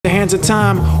hands of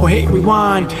time or hit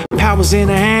rewind. Power's in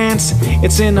the hands,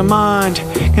 it's in the mind.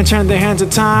 Can turn the hands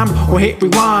of time or hit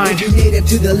rewind. If you native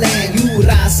to the land, you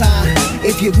raza.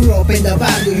 If you grew up in the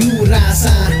barrio, you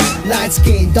raza. Light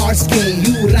skin, dark skin,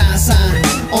 you raza.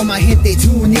 All my gente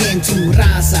tune in to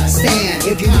Raza Stand.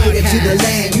 If you native to the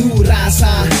land, you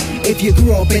raza. If you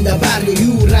grew up in the barrio,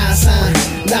 you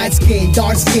raza. Light skin,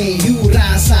 dark skin, you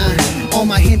raza. All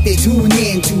my gente tune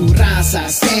in to Raza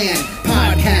Stand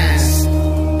Podcast.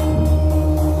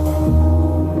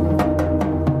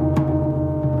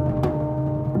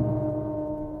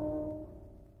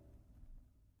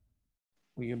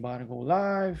 We about to go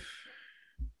live.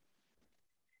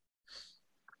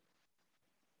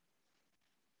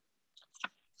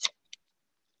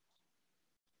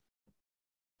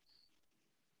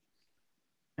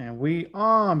 And we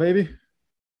on, baby.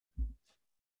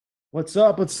 What's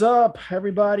up,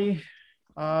 everybody?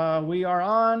 We are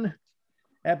on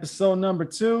episode number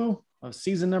 2 of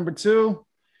season number 2.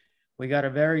 We got a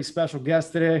very special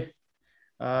guest today.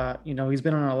 He's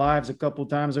been on our lives a couple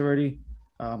times already.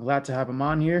 I'm glad to have him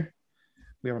on here.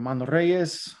 We have Armando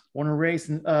Reyes, born and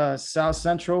raised in South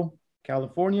Central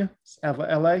California,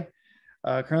 LA.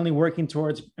 Currently working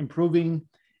towards improving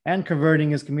and converting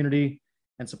his community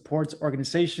and supports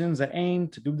organizations that aim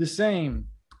to do the same.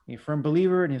 A firm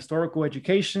believer in historical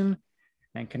education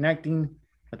and connecting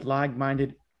with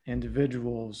like-minded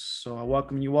individuals. So I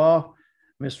welcome you all.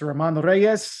 Mr. Armando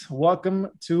Reyes, welcome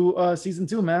to season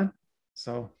 2, man.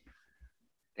 So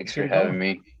thanks for having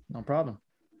me. No problem.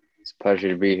 It's a pleasure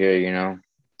to be here,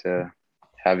 to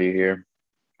have you here.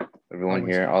 Everyone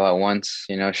here all at once,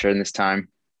 sharing this time.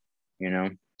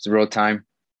 It's real time.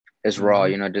 It's raw,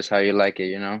 just how you like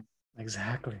it,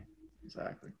 Exactly.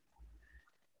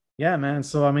 Yeah, man.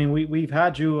 So, I mean, we've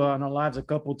had you on our lives a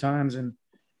couple of times, and,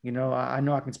 I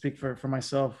know I can speak for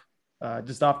myself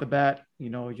just off the bat.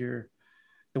 The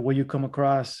way you come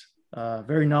across,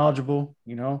 very knowledgeable,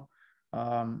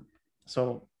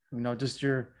 so, just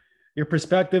your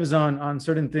perspectives on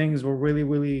certain things were really,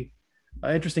 really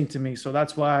interesting to me. So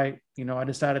that's why, I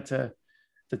decided to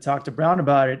talk to Brown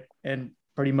about it and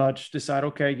pretty much decide,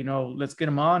 okay, let's get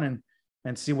him on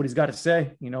and see what he's got to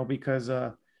say, because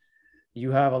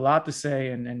you have a lot to say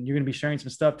and you're going to be sharing some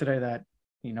stuff today that,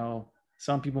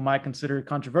 some people might consider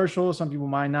controversial. Some people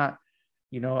might not.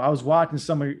 I was watching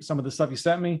some of the stuff you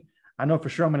sent me. I know for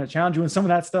sure I'm going to challenge you in some of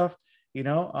that stuff,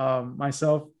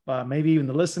 myself, maybe even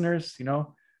the listeners,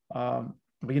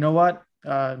 but you know what?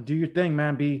 Do your thing,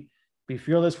 man. Be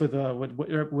fearless with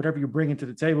whatever you bring into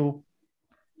the table,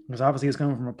 because obviously it's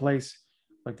coming from a place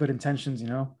like good intentions,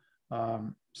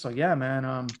 So yeah,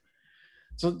 man.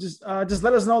 So just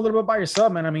let us know a little bit about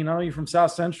yourself, man. I mean, I know you're from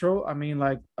South Central. I mean,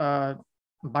 like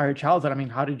by your childhood. I mean,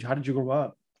 how did you grow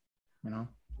up?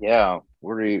 Yeah.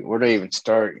 Where do I even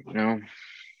start?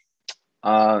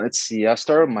 Let's see. I'll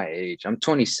start with my age. I'm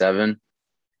 27.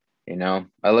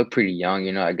 I look pretty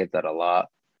young. I get that a lot.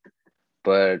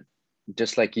 But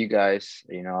just like you guys,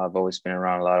 I've always been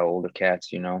around a lot of older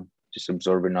cats. Just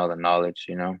absorbing all the knowledge.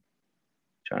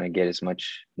 Trying to get as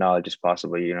much knowledge as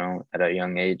possible. At a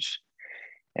young age.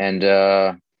 And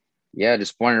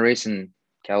just born and raised in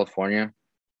California,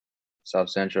 South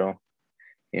Central.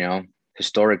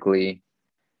 Historically,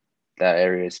 that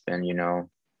area has been,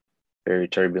 very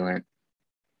turbulent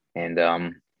and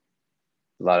a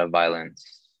lot of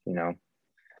violence,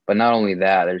 But not only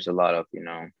that, there's a lot of,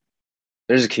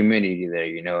 there's a community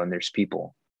there, and there's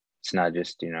people. It's not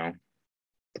just, the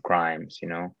crimes,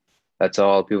 That's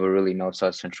all people really know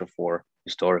South Central for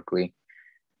historically.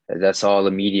 That's all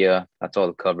the media, that's all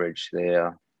the coverage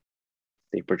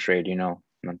they portrayed,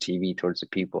 on TV towards the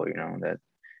people, that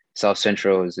South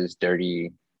Central is this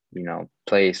dirty,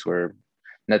 place where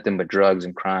nothing but drugs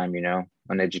and crime,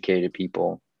 uneducated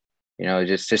people,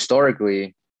 just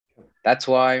historically. That's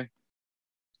why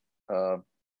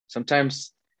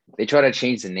sometimes they try to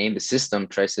change the name. The system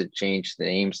tries to change the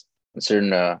names in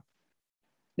certain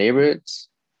neighborhoods.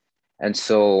 And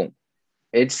so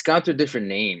it's gone through different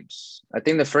names. I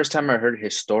think the first time I heard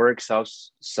historic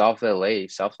South LA,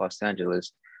 South Los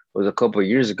Angeles, was a couple of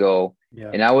years ago.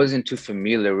 Yeah. And I wasn't too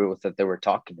familiar with what they were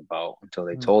talking about until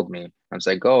they told me. I was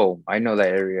like, oh, I know that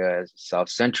area as South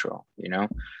Central,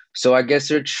 So I guess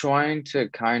they're trying to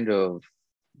kind of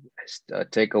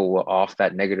take off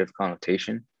that negative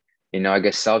connotation. I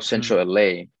guess South Central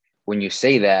LA, when you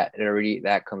say that,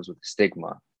 that comes with a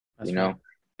stigma, That's right.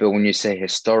 But when you say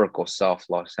historical South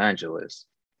Los Angeles,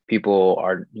 people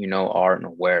aren't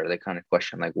aware. They kind of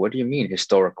question, like, what do you mean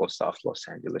historical South Los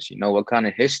Angeles? What kind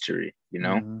of history,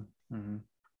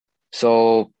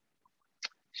 So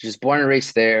she's born and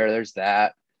raised there. There's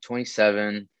that.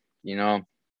 27,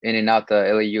 in and out the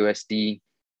LAUSD,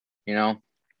 you know.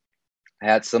 I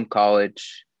had some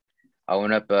college. I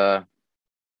went up to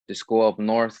school up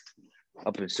north,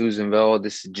 up in Susanville.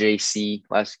 This is JC,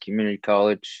 Classic Community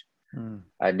College.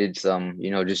 I did some,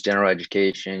 just general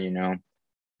education,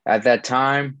 At that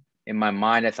time, in my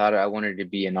mind, I thought I wanted to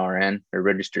be an RN, a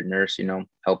registered nurse,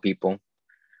 help people.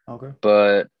 Okay.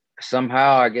 But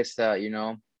somehow, I guess that,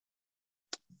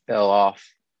 fell off.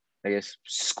 I guess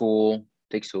school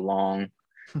takes too long.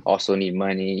 Also need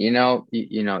money, you know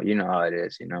how it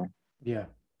is, Yeah.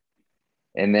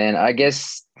 And then I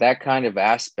guess that kind of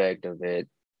aspect of it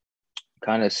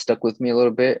kind of stuck with me a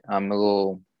little bit.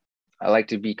 I like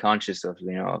to be conscious of,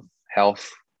 health,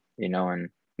 and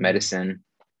medicine.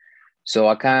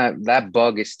 So that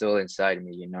bug is still inside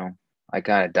me, I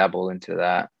kind of dabble into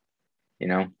that,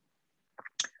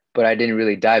 but I didn't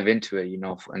really dive into it,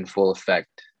 in full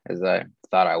effect as I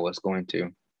thought I was going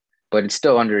to, but it's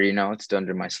still under, it's still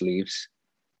under my sleeves.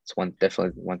 It's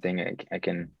definitely one thing I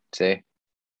can say.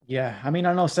 Yeah. I mean,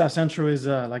 I know South Central is,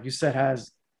 like you said,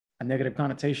 has a negative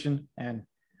connotation. And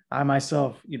I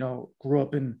myself, grew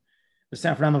up in the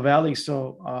San Fernando Valley.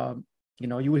 So,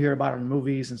 you would hear about it in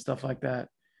movies and stuff like that.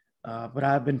 But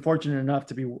I've been fortunate enough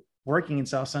to be working in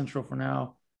South Central for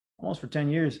now, almost for 10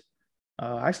 years.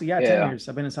 Actually, yeah, 10 years.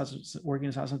 I've been working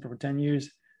in South Central for 10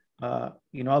 years. I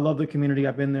love the community.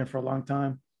 I've been there for a long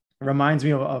time. It reminds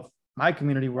me of my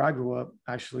community where I grew up,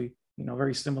 actually,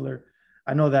 very similar.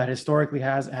 I know that historically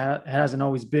hasn't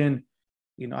always been,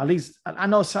 at least I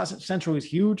know South Central is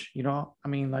huge, I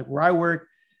mean, like where I work,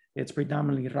 it's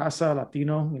predominantly Raza,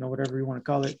 Latino, whatever you want to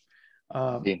call it.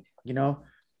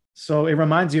 So it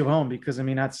reminds you of home because I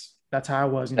mean, that's how I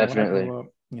was, when I grew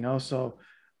up, so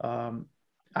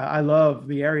I love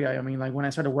the area. I mean, like when I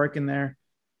started working there,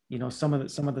 some of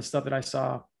the stuff that I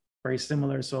saw very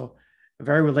similar. So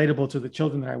very relatable to the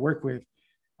children that I work with.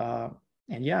 And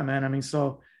yeah, man, I mean,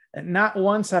 so not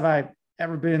once have I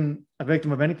ever been a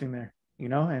victim of anything there,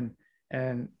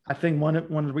 and I think one of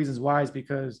the reasons why is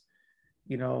because,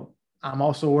 I'm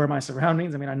also aware of my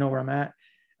surroundings. I mean, I know where I'm at.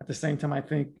 At the same time, I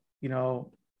think,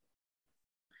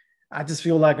 I just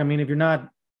feel like, I mean, if you're not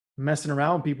messing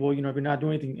around with people, if you're not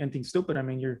doing anything stupid, I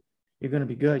mean, you're going to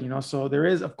be good, So there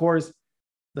is, of course,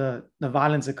 the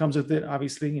violence that comes with it.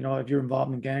 Obviously, if you're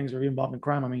involved in gangs or you're involved in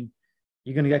crime, I mean,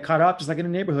 you're going to get caught up just like in a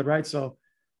neighborhood, right? So,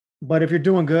 but if you're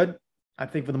doing good, I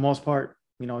think for the most part,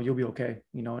 you'll be okay,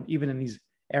 and even in these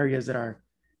areas that are,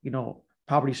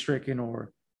 poverty stricken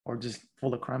or just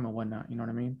full of crime and whatnot, you know what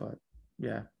I mean? But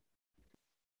yeah.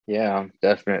 Yeah,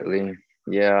 definitely.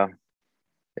 Yeah.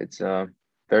 It's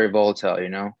very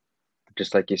volatile,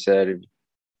 just like you said,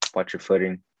 watch your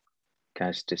footing,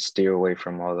 kind of to steer away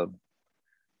from all the,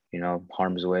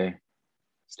 harm's way.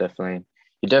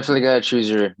 You definitely got to choose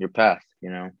your path,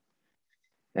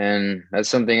 and that's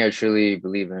something I truly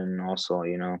believe in also,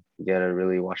 you got to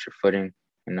really watch your footing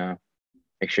and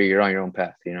make sure you're on your own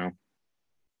path,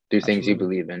 do things you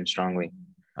believe in strongly.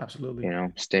 Absolutely.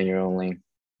 Stay in your own lane.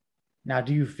 Now,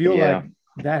 do you feel like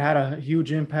that had a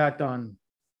huge impact on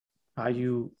how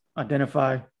you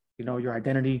identify, your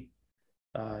identity,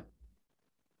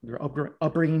 your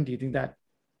upbringing? Do you think that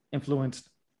influenced,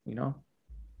 how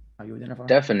you identify?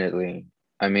 Definitely.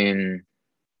 I mean,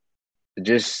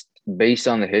 just based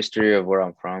on the history of where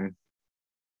I'm from,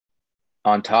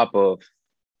 on top of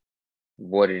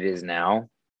what it is now,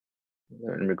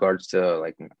 in regards to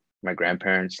like my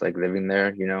grandparents like living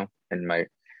there, and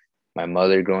my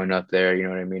mother growing up there, you know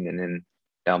what I mean, and then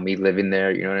now me living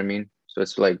there, you know what I mean. So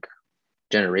it's like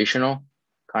generational,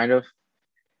 kind of,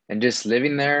 and just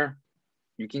living there,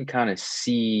 you can kind of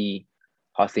see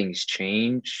how things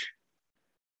change.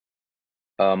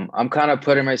 I'm kind of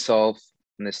putting myself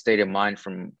in the state of mind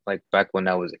from like back when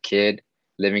I was a kid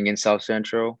living in South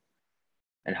Central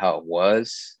and how it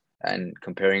was and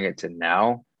comparing it to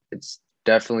now. It's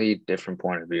definitely a different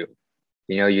point of view.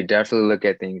 You definitely look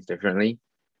at things differently.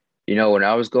 When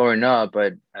I was growing up,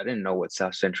 I didn't know what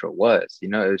South Central was. It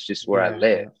was just where I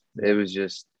lived. It was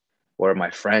just where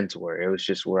my friends were. It was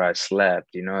just where I slept.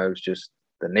 It was just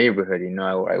the neighborhood,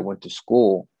 where I went to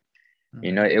school.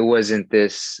 It wasn't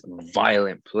this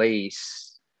violent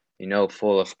place,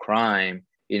 full of crime.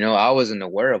 I wasn't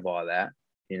aware of all that.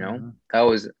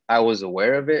 I was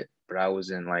aware of it, but I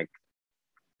wasn't like,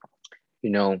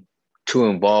 too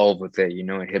involved with it,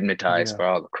 and hypnotized by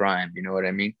all the crime. You know what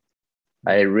I mean?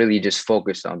 I really just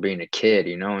focused on being a kid,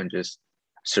 and just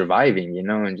surviving,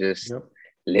 and just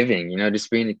living,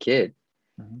 just being a kid.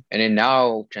 And then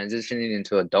now transitioning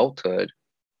into adulthood,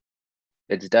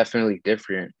 it's definitely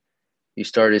different. You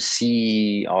start to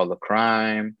see all the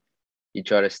crime. you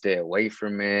try to stay away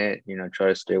from it, you know, try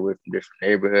to stay away from different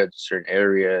neighborhoods, certain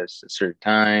areas at certain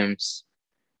times.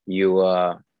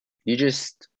 You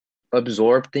just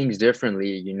absorb things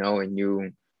differently, you know, and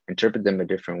you interpret them a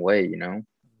different way, you know.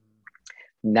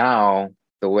 Now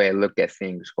the way I look at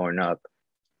things growing up,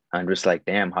 I'm just like,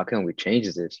 damn, how can we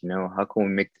change this? You know, how can we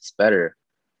make this better?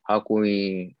 How can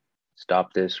we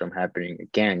stop this from happening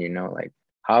again? You know, like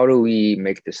how do we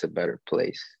make this a better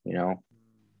place? You know,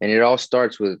 and it all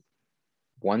starts with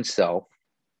oneself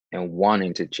and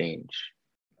wanting to change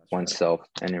That's right. oneself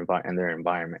and their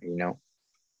environment. You know,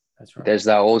 That's right. there's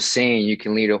that old saying: you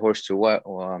can lead a horse to what to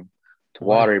Water.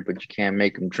 water, but you can't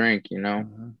make him drink. You know,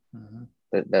 Mm-hmm.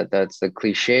 that's the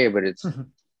cliche, but Mm-hmm.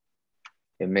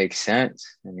 it makes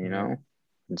sense, and you Yeah. know,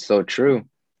 it's so true.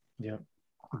 Yeah.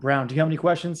 Brown, do you have any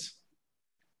questions?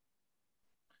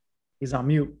 He's on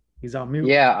mute. He's on mute.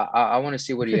 Yeah, I want to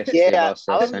see what he has to say Yeah, about I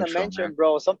South was gonna Central, mention, man.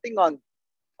 bro, something on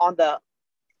the.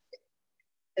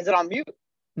 Is it on mute?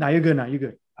 No, you're good now. You're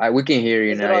good. We can hear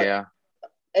you Is it now. on? Yeah,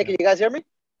 Hey, can you guys hear me?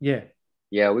 Yeah.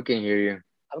 yeah, we can hear you.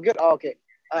 I'm good. Oh, okay.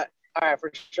 All right,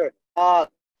 for sure.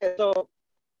 So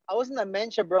I was gonna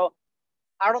mention, bro.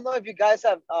 I don't know if you guys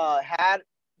have had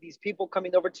these people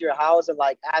coming over to your house and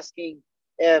like asking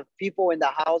if people in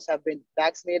the house have been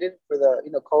vaccinated for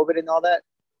the COVID and all that.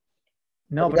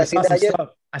 No, Have you but I guys saw seen some that yet? stuff.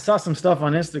 I saw some stuff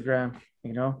on Instagram.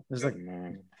 You know,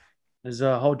 Man. there's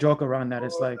a whole joke around that.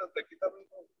 It's like,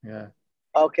 yeah.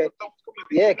 Okay.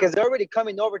 Yeah, because they're already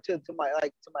coming over to my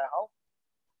home.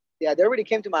 Yeah, they already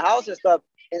came to my house and stuff.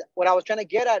 And what I was trying to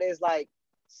get at is like,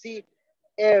 see,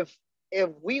 if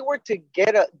we were to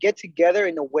get together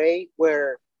in a way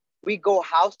where we go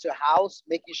house to house,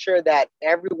 making sure that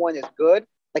everyone is good,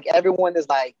 like everyone is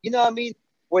like, you know what I mean,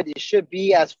 where they should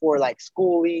be as for like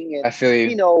schooling I and feel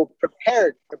you.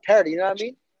 prepared. You know what I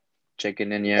mean?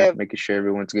 Checking in, yeah, If making sure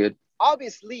everyone's good.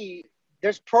 obviously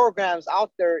there's programs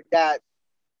out there that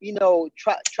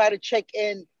try to check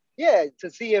in, yeah, to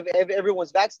see if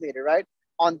everyone's vaccinated, right?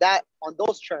 On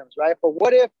those terms, right? But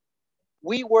what if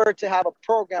we were to have a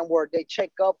program where they check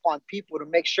up on people to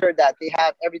make sure that they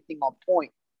have everything on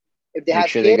point? If they Make have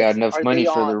sure they got kids, enough money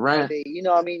for the are rent, they,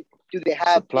 what I mean? Do they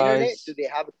have internet? supplies. Do they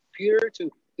have a computer?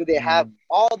 Do they have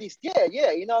all these? Yeah,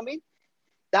 yeah, you know what I mean?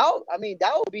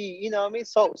 That would be, what I mean?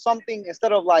 So something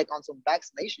instead of like on some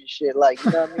vaccination shit, like,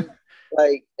 you know what I mean?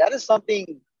 Like that is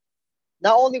something.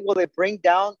 Not only will it bring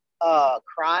down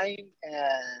crime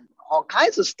and all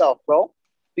kinds of stuff, bro,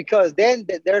 because then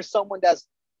there's someone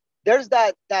there's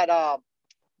that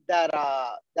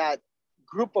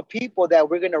group of people that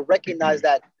we're gonna recognize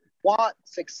that want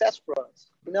success for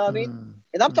us. You know what I mean?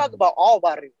 And I'm talking about all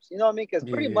barrios. You know what I mean? Because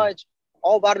pretty Yeah. much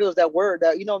all barrios that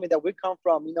you know what I mean, that we come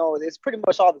from, it's pretty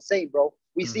much all the same, bro.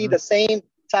 We see the same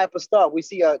type of stuff. We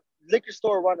see a liquor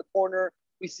store around the corner.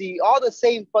 We see all the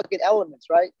same fucking elements,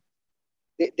 right?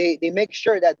 They make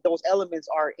sure that those elements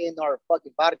are in our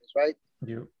fucking bodies, right?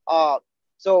 Yeah.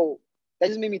 So that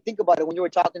just made me think about it when you were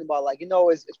talking about like,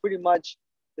 it's pretty much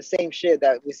the same shit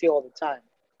that we see all the time.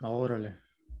 Totally.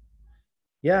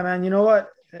 Yeah, man. You know what?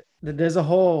 There's a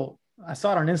whole. I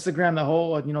saw it on Instagram. The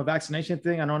whole vaccination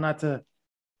thing. I know not to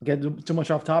get too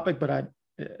much off topic, but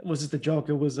it was just a joke.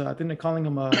 It was I think they're calling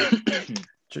them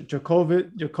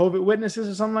Jehovah Witnesses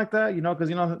or something like that. Because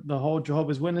the whole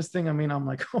Jehovah's Witness thing. I mean, I'm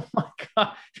like, oh my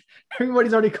god,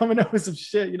 everybody's already coming up with some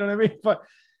shit. You know what I mean? But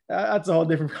that's a whole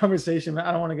different conversation.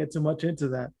 I don't want to get too much into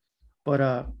that.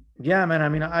 But yeah, man. I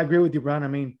mean, I agree with you, Brian. I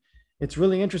mean, it's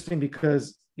really interesting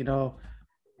because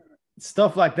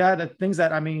stuff like that things that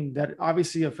that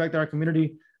obviously affect our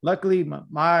community. Luckily,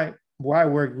 my where I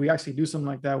work, we actually do something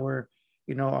like that where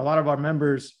a lot of our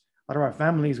members, a lot of our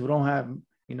families who don't have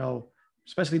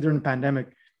especially during the pandemic,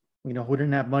 who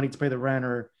didn't have money to pay the rent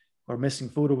or missing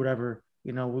food or whatever,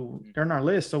 they're on our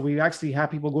list. So we actually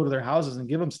have people go to their houses and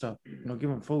give them stuff, give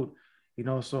them food,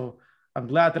 so I'm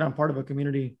glad that I'm part of a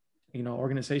community,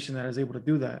 organization that is able to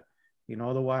do that.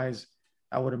 Otherwise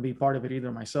I wouldn't be part of it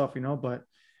either myself, but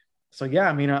so yeah,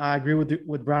 I mean, I agree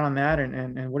with Brown on that.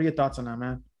 And what are your thoughts on that,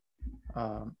 man?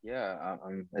 Yeah,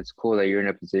 it's cool that you're in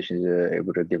a position to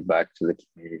able to give back to the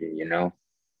community.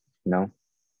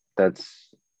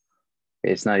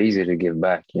 It's not easy to give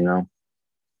back.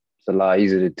 It's a lot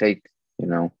easier to take,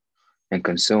 and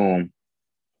consume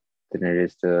than it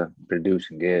is to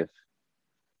produce and give.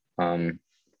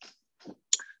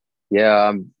 Yeah,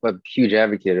 I'm a huge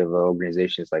advocate of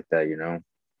organizations like that.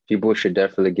 People should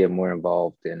definitely get more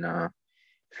involved in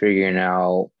figuring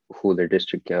out who their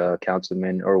district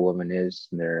councilman or woman is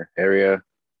in their area.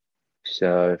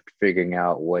 So figuring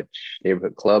out which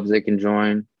neighborhood clubs they can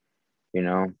join,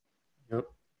 Yep.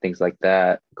 things like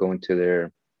that. Going to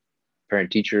their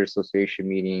parent-teacher association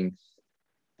meetings,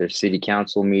 their city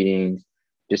council meetings.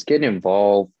 Just get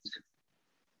involved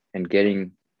and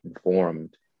getting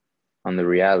informed on the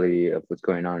reality of what's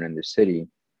going on in the city,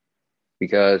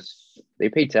 because they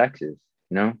pay taxes,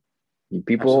 you know?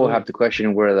 People Absolutely. have to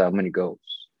question where that money goes.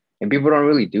 And people don't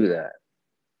really do that,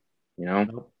 you know?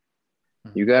 Nope.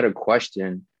 You got to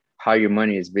question how your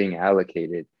money is being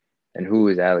allocated and who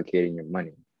is allocating your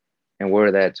money and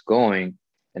where that's going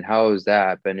and how is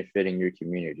that benefiting your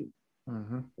community,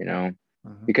 you know?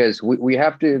 Because we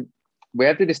have to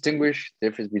distinguish the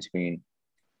difference between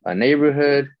a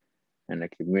neighborhood and a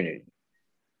community.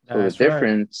 So the That's right.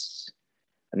 difference,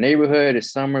 a neighborhood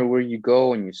is somewhere where you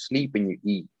go and you sleep and you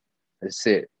eat. That's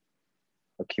it.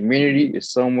 A community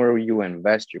is somewhere where you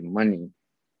invest your money,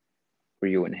 where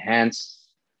you enhance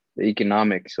the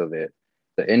economics of it,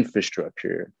 the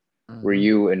infrastructure, where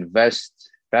you invest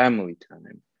family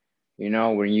time, you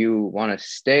know, where you want to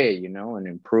stay, you know, and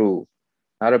improve,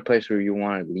 not a place where you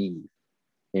want to leave,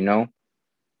 you know.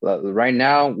 Right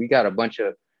now, we got a bunch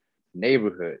of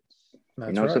neighborhoods, you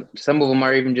That's know, right. some of them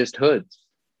are even just hoods.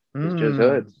 It's just Mm.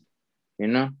 hoods, you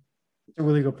know. That's a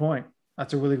really good point.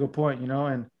 That's a really good point, you know,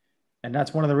 and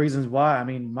that's one of the reasons why. I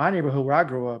mean, my neighborhood where I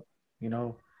grew up, you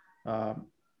know, um,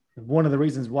 one of the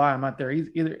reasons why I'm not there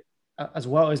either as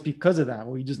well is because of that.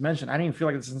 What you just mentioned, I didn't feel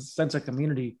like it's a sense of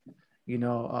community, you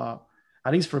know.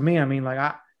 At least for me, I mean, like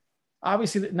I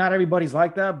obviously not everybody's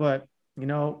like that, but you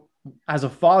know, as a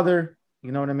father,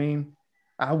 you know what I mean.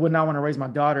 I would not want to raise my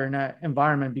daughter in that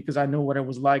environment because I knew what it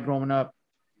was like growing up,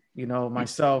 you know,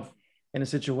 myself in a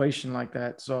situation like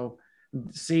that. So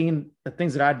seeing the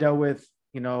things that I dealt with,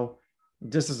 you know,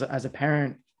 just as a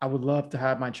parent, I would love to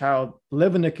have my child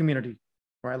live in the community,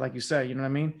 right? Like you said, you know what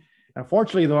I mean?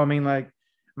 Unfortunately, though, I mean, like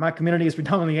my community is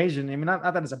predominantly Asian. I mean, not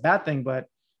that it's a bad thing, but,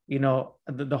 you know,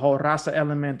 the whole raza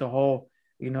element, the whole,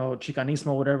 you know,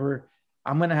 chicanismo, whatever,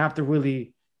 I'm going to have to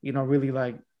really, you know, really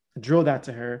like drill that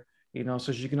to her, you know,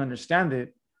 so she can understand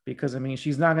it. Because I mean,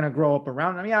 she's not going to grow up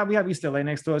around. I mean, yeah, we have East LA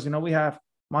next to us, you know, we have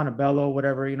Montebello,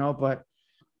 whatever, you know, but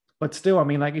still, I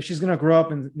mean, like if she's gonna grow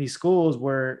up in these schools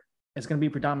where it's gonna be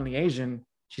predominantly Asian,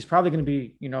 she's probably gonna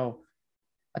be, you know,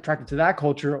 attracted to that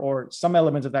culture or some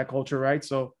elements of that culture, right?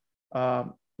 So,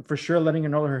 for sure, letting her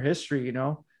know her history, you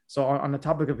know. So on the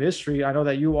topic of history, I know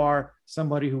that you are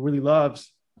somebody who really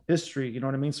loves history. You know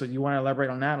what I mean? So you want to elaborate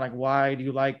on that? Like, why do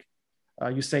you like?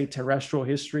 You say terrestrial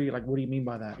history. Like, what do you mean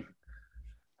by that?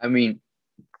 I mean,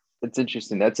 it's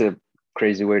interesting. That's a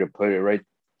crazy way to put it, right?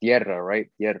 Tierra, right?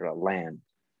 Tierra, land,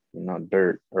 you know,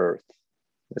 dirt, earth.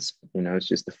 That's, you know, it's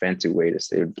just a fancy way to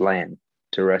say land,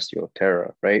 terrestrial,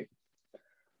 terra, right?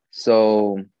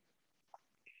 So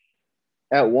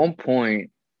at one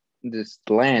point, this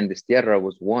land, this tierra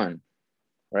was one,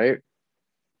 right?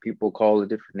 People call it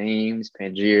different names,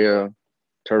 Pangea,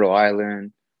 Turtle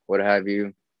Island, what have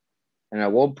you. And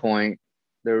at one point,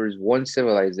 there was one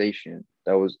civilization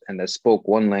that spoke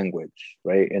one language,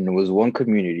 right? And it was one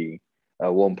community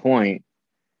at one point,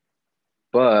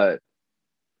 but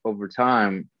over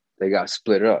time they got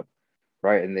split up,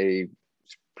 right? And they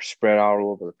spread out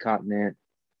all over the continent.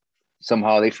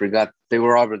 Somehow they forgot they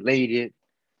were all related,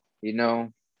 you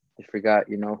know. They forgot,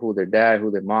 you know, who their dad,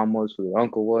 who their mom was, who their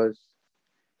uncle was.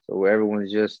 So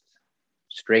everyone's just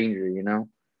stranger, you know.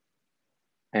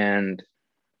 And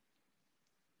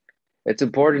it's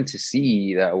important to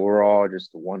see that we're all just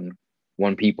one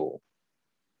people.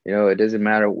 You know, it doesn't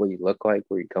matter what you look like,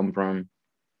 where you come from.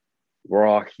 We're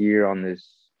all here on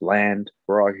this land.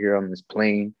 We're all here on this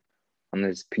plane, on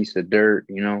this piece of dirt,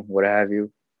 you know, what have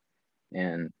you.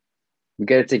 And we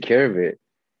got to take care of it.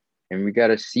 And we got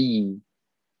to see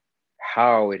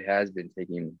how it has been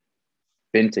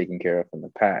taken care of in the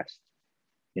past,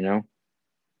 you know,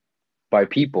 by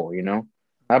people, you know,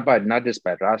 not just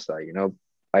by raza, you know,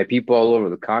 by people all over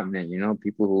the continent, you know,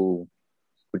 people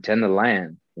who tend the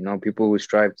land, you know, people who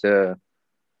strive to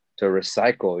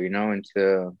recycle, you know, and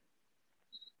to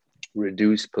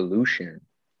reduce pollution,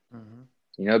 Mm-hmm.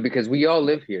 you know, because we all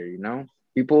live here, you know.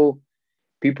 People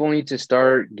need to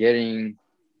start getting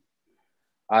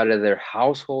out of their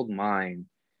household mind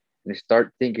and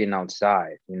start thinking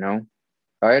outside, you know.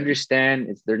 I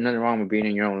understand there's nothing wrong with being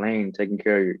in your own lane, taking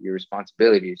care of your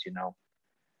responsibilities, you know.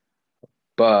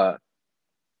 But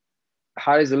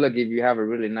how does it look if you have a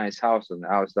really nice house on the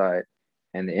outside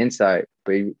and the inside,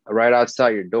 but right outside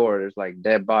your door, there's like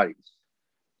dead bodies,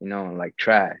 you know, and like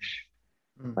trash,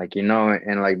 Mm-hmm. like, you know,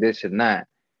 and like this and that.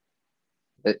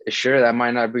 Sure, that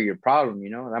might not be your problem, you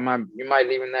know. You might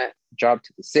leaving that job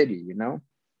to the city, you know.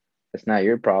 That's not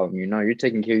your problem, you know. You're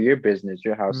taking care of your business.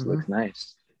 Your house looks Mm-hmm.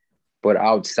 nice, but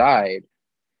outside,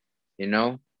 you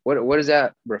know, what does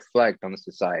that reflect on the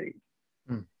society?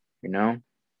 Mm. You know,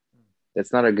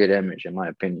 that's not a good image, in my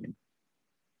opinion.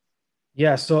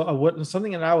 Yeah. So what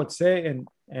something that I would say,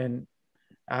 and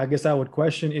I guess I would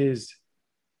question is,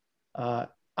 uh,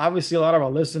 obviously a lot of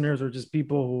our listeners are just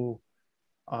people who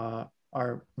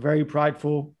are very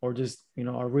prideful or just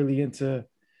are really into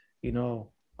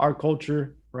our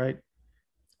culture, right?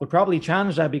 Would probably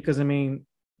challenge that because I mean,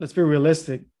 let's be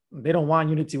realistic. They don't want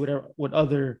unity with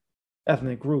other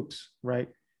ethnic groups, right?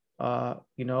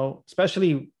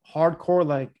 Especially hardcore,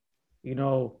 like,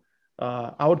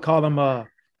 I would call them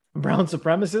brown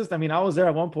supremacists. I mean, I was there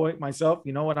at one point myself,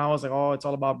 when I was like, oh, it's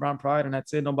all about brown pride and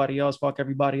that's it. Nobody else, fuck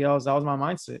everybody else. That was my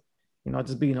mindset,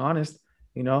 just being honest,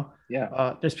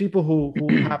 Yeah. there's people who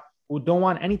don't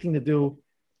want anything to do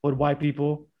with white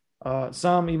people,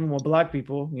 some even with black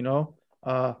people,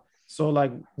 so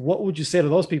like, what would you say to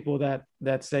those people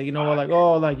that say, like,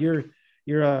 oh, like you're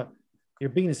a you're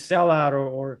being a sellout,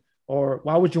 or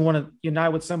why would you want to unite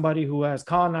with somebody who has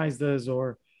colonized us,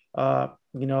 or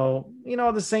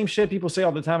the same shit people say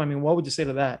all the time. I mean, what would you say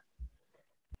to that?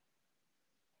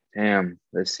 Damn.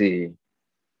 Let's see.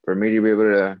 For me to be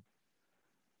able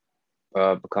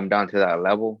to come down to that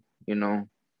level, to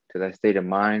that state of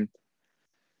mind,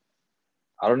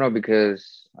 I don't know,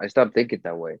 because I stopped thinking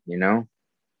that way.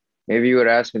 Maybe you would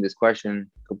ask me this question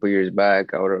a couple years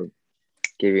back, I would have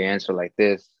gave you an answer like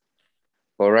this.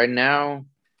 But right now,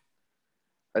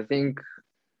 I think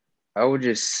I would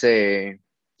just say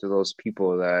to those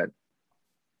people that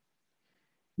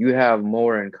you have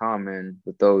more in common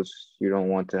with those you don't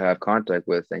want to have contact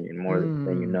with than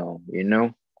than you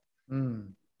know. Mm.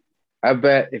 I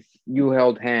bet if you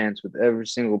held hands with every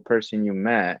single person you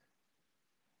met,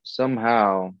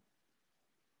 somehow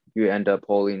you end up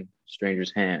holding a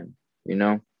stranger's hand,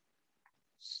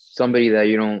 somebody that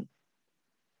you don't,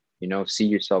 see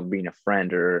yourself being a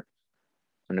friend or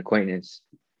an acquaintance,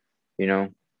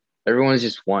 everyone's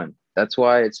just one. That's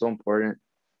why it's so important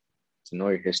to know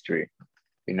your history.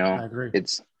 I agree.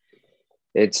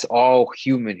 It's all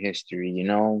human history.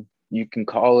 You can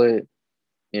call it,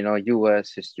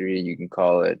 U.S. history. You can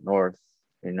call it North,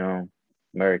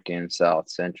 American, South,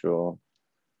 Central,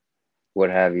 what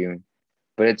have you.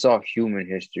 But it's all human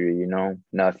history. Now,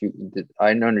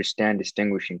 I understand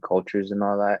distinguishing cultures and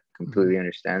all that, completely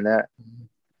understand that. Mm-hmm.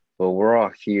 But we're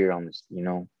all here on this,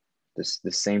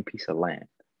 the same piece of land.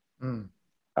 Mm.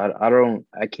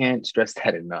 I can't stress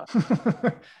that enough.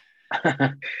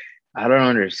 I don't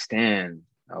understand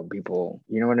how people,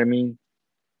 you know what I mean?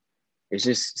 It's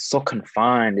just so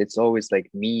confined. It's always like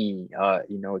me,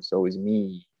 it's always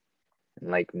me.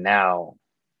 And like now,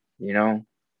 you know,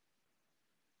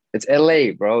 it's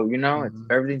LA, bro, it's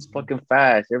everything's fucking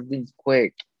fast, everything's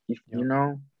quick, you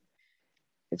know,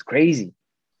 it's crazy.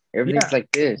 Everything's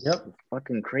like this. Yep. It's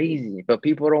fucking crazy. But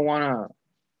people don't want to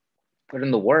put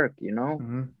in the work,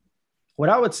 What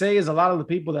I would say is a lot of the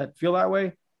people that feel that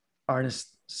way are in a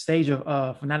stage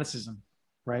of fanaticism,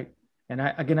 right? And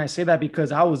I say that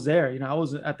because I was there. I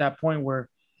was at that point where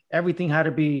everything had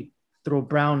to be through a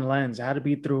brown lens. It had to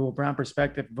be through a brown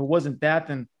perspective. If it wasn't that,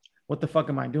 then what the fuck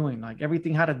am I doing? Like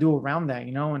everything had to do around that,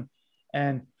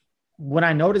 and when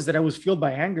I noticed that I was fueled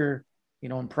by anger,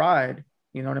 and pride,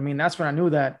 you know what I mean? That's when I knew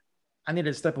that I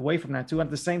needed to step away from that too. And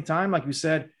at the same time, like you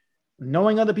said,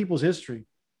 knowing other people's history,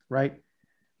 right?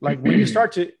 Like when you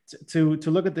start to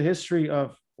look at the history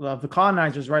of the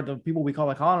colonizers, right? The people we call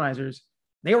the colonizers,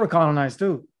 they were colonized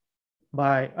too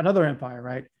by another empire,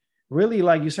 right? Really,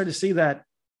 like you start to see that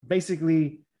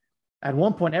basically at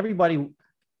one point everybody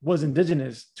was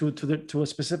indigenous to a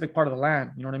specific part of the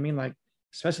land. You know what I mean? Like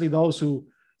especially those who,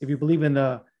 if you believe in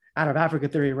the out of Africa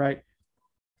theory, right?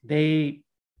 They,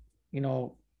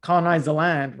 colonized the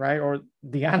land, right? Or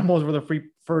the animals were the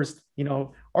first,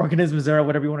 organisms there, or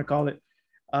whatever you want to call it.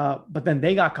 But then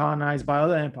they got colonized by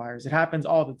other empires. It happens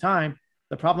all the time.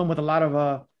 The problem with a lot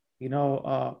of,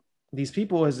 these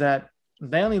people is that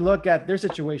they only look at their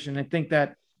situation and think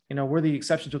that, we're the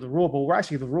exception to the rule, but we're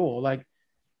actually the rule. Like,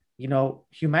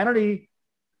 humanity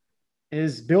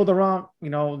is built around,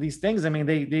 these things. I mean,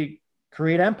 they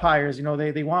create empires,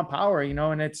 they want power,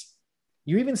 and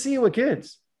you even see it with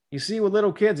kids. You see it with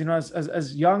little kids,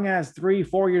 as young as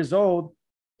 3-4 years old,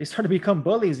 they start to become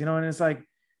bullies, and it's like,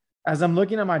 as I'm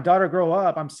looking at my daughter grow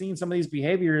up, I'm seeing some of these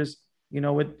behaviors,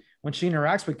 with when she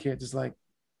interacts with kids. It's like,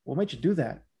 what made you do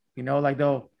that? Like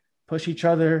they'll push each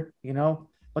other,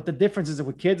 but the difference is that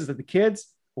with kids is that the kids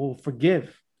will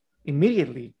forgive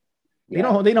immediately. Yeah.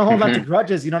 They don't hold on to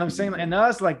grudges. You know what I'm saying? And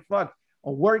us, like, fuck,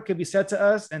 a word could be said to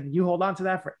us and you hold on to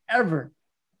that forever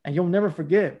and you'll never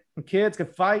forgive. And kids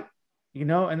could fight, and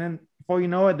then before you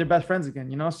know it, they're best friends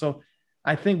again, So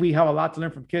I think we have a lot to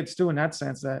learn from kids too, in that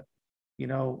sense that, you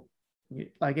know,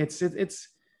 like it's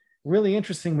really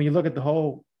interesting when you look at the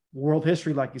whole world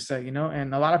history, like you say, you know,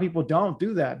 and a lot of people don't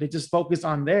do that. They just focus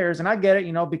on theirs. And I get it,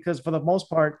 you know, because for the most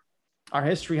part, our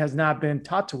history has not been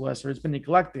taught to us or it's been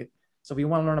neglected. So if we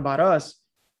want to learn about us,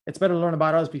 it's better to learn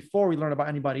about us before we learn about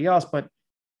anybody else. But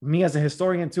me as a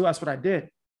historian too, that's what I did.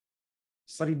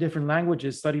 Study different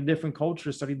languages, study different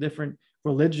cultures, study different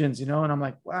religions, you know, and I'm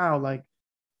like, wow, like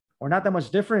we're not that much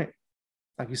different.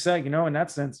 Like you said, you know, in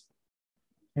that sense,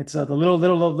 it's the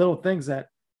little things that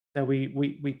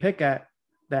we pick at,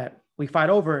 that we fight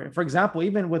over. For example,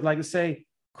 even with, like, let's say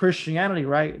Christianity,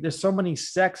 right? There's so many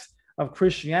sects of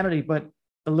Christianity, but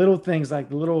the little things, like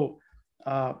the little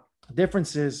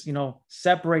differences, you know,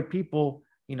 separate people.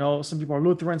 You know, some people are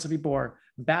Lutheran, some people are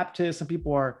Baptist, some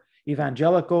people are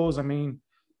evangelicals. I mean,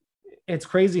 it's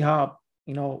crazy how,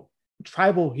 you know,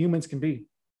 tribal humans can be.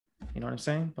 You know what I'm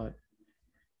saying? But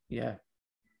yeah,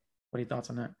 what are your thoughts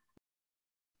on that?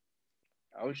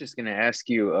 I was just gonna ask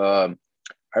you.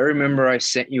 I remember I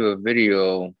sent you a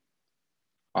video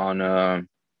on. I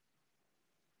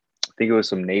think it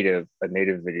was a native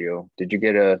video. Did you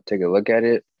get to take a look at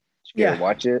it? Did you get to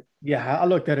watch it? Yeah, I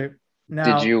looked at it. Did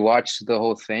Now, you watch the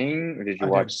whole thing, or did you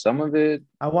watch some of it?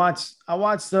 I watched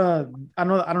the, I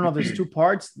don't know if there's two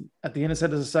parts. At the end it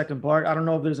said there's a second part. I don't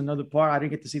know if there's another part. I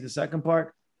didn't get to see the second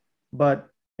part, but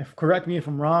if, correct me if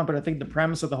I'm wrong, but I think the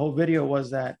premise of the whole video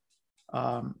was that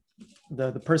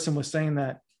the person was saying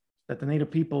that the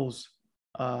native peoples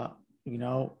you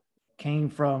know, came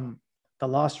from the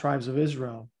lost tribes of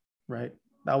Israel, right?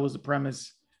 That was the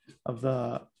premise of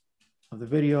the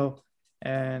video.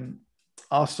 And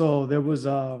also there was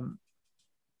there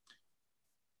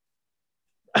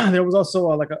was also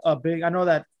like a big, I know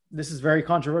that this is very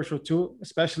controversial too,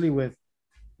 especially with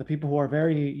the people who are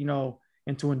very, you know,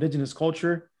 into indigenous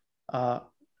culture,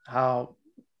 how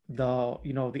the,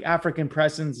 you know, the African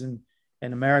presence in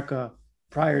America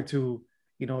prior to,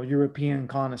 you know, European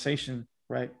colonization,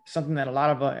 right? Something that a lot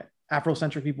of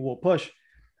Afrocentric people will push,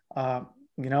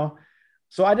 you know.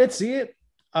 So I did see it.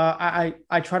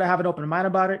 I try to have an open mind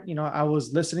about it. You know, I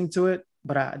was listening to it,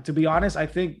 but to be honest, I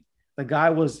think the guy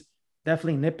was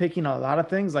definitely nitpicking a lot of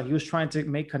things. Like he was trying to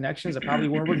make connections that probably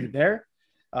weren't really there,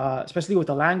 especially with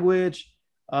the language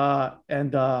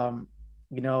and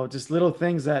you know, just little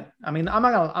things that, I mean, I'm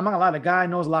not gonna lie. The guy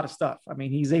knows a lot of stuff. I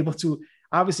mean, he's able to,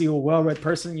 obviously a well-read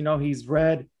person, you know, he's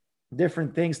read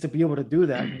different things to be able to do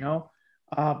that, you know.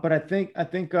 But I think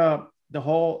the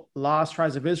whole lost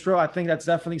tribes of Israel, I think that's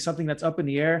definitely something that's up in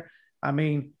the air. I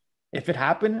mean, if it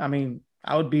happened, I mean,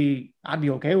 I'd be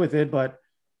okay with it, but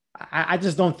I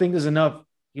just don't think there's enough,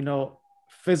 you know,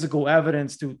 physical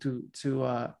evidence to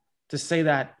say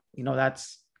that, you know,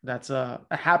 that's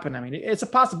happened. I mean, it's a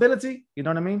possibility, you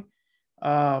know what I mean?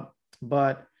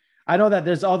 But I know that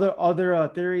there's other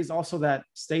theories also that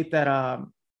state that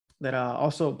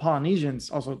also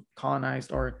Polynesians also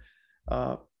colonized or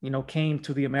you know, came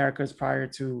to the Americas prior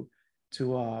to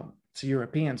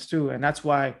Europeans too, and that's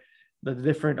why the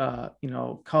different you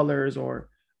know, colors or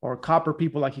copper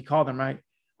people, like he called them, right,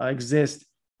 exist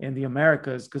in the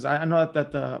Americas. Because I know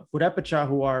that the Purepecha,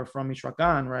 who are from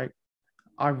Michoacan, right,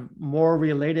 are more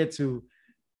related to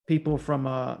people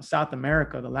from South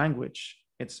America. The language,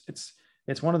 it's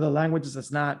one of the languages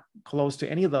that's not close to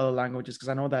any of the other languages, because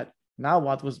I know that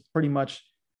Nahuatl was pretty much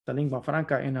the lingua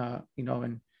franca in you know,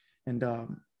 in the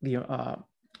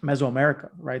Mesoamerica,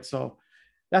 right? So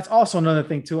that's also another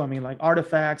thing too. I mean, like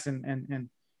artifacts and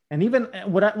even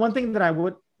one thing that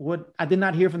I did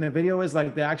not hear from the video is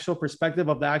like the actual perspective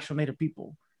of the actual native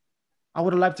people. I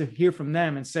would have liked to hear from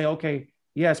them and say, okay,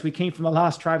 yes, we came from the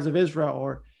lost tribes of Israel,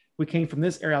 or we came from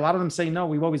this area. A lot of them say, no,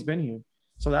 we've always been here.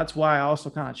 So that's why I also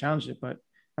kind of challenged it. But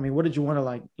I mean, what did you want to,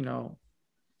 like, you know,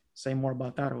 say more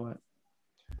about that or what?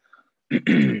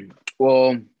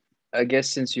 Well, I guess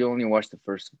since you only watched the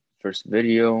first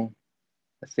video,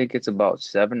 I think it's about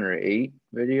 7 or 8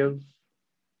 videos.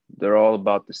 They're all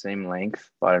about the same length,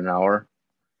 about an hour.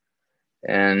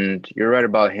 And you're right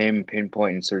about him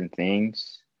pinpointing certain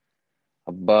things,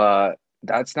 but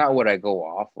that's not what I go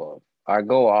off of. I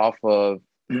go off of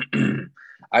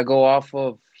I go off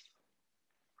of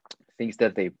things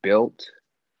that they built,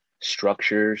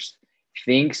 structures,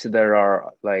 things that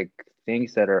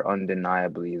are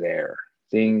undeniably there.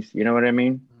 Things, you know what I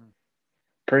mean?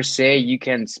 Per se, you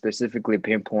can specifically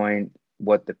pinpoint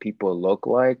what the people look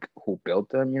like who built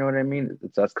them. You know what I mean?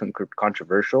 That's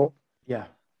controversial. Yeah.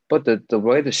 But the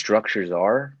way the structures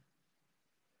are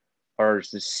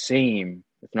the same,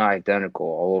 if not identical,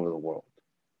 all over the world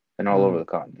and all over the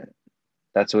continent.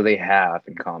 That's what they have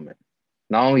in common.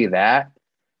 Not only that,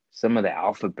 some of the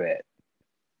alphabet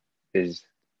is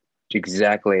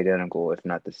exactly identical, if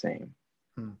not the same.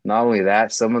 Not only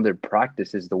that, some of their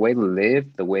practices, the way they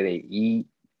live, the way they eat,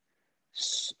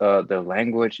 their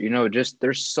language, just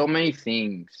there's so many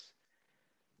things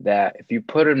that if you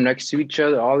put them next to each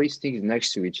other, all these things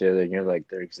next to each other, and you're like,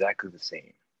 they're exactly the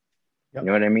same. Yep. You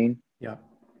know what I mean? Yeah.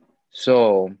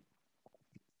 So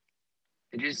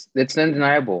it's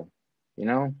undeniable,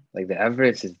 like the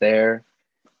evidence is there.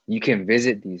 You can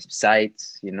visit these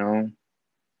sites,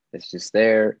 it's just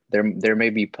there. There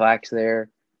may be plaques there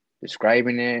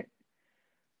describing it,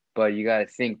 but you got to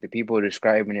think the people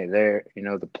describing it there,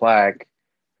 the plaque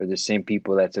are the same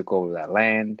people that took over that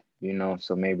land,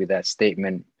 so maybe that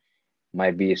statement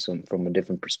might be from a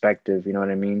different perspective, you know what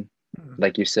I mean? Mm-hmm.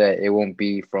 Like you said, it won't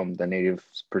be from the native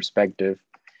perspective,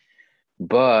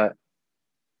 but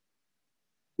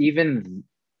even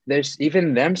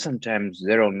them sometimes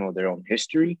they don't know their own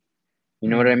history, you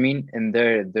know what I mean? And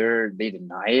they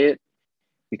deny it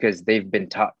because they've been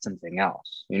taught something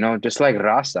else, just like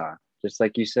raza, just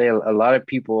like you say, a lot of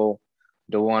people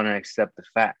don't want to accept the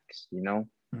facts,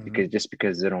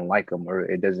 because they don't like them or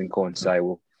it doesn't coincide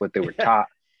with what they were taught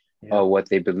or what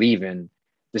they believe in,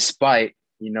 despite,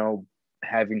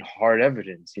 having hard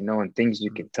evidence, and things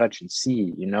you can touch and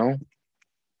see,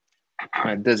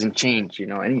 it doesn't change,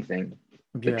 anything.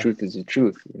 The truth is the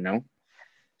truth,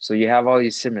 So you have all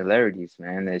these similarities,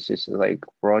 man. It's just like,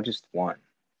 we're all just one.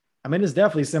 I mean, there's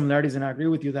definitely similarities, and I agree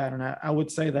with you that. And I would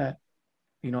say that,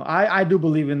 I do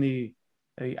believe in the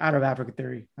out of Africa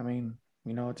theory. I mean,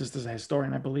 just as a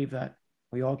historian, I believe that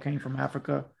we all came from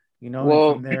Africa,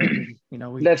 Well, and from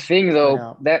there, the thing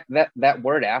though, that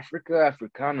word Africa,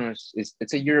 Africanus,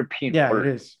 it's a European word.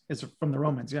 It is. It's from the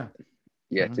Romans, yeah.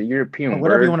 Yeah, it's a European word.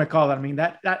 Whatever you want to call it. I mean,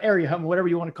 that area, whatever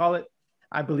you want to call it,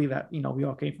 I believe that, we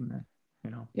all came from there,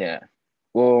 Yeah.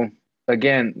 Well,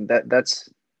 again, that's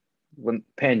when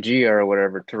Pangea or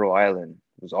whatever, Turtle Island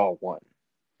was all one.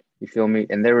 You feel me?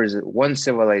 And there was one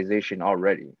civilization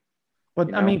already.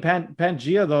 But I mean,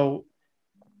 Pangea though,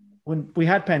 when we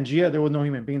had Pangea, there was no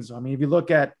human beings. So I mean, if you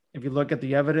look at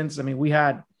the evidence, I mean, we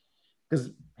had, because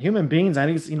human beings, I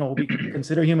think, we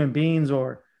consider human beings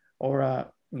or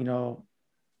what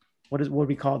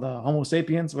we call the Homo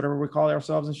sapiens, whatever we call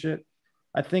ourselves and shit.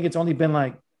 I think it's only been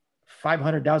like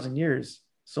 500,000 years.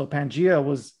 So Pangea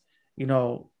was,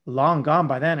 long gone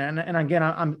by then. And again,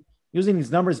 I'm using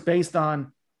these numbers based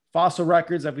on fossil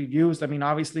records that we've used. I mean,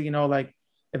 obviously, like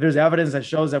if there's evidence that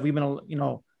shows that we've been,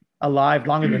 alive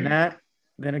longer than that,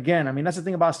 then again, I mean, that's the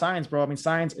thing about science, bro. I mean,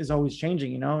 science is always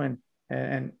changing,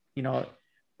 and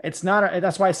it's not,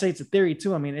 that's why I say it's a theory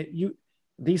too. I mean,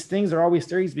 these things are always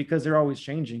theories because they're always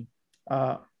changing.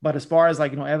 But as far as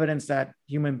like, evidence that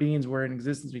human beings were in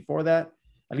existence before that,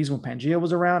 at least when Pangea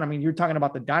was around, I mean, you're talking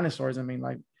about the dinosaurs. I mean,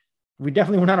 like, we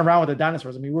definitely were not around with the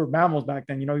dinosaurs. I mean, we were mammals back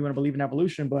then, you want to believe in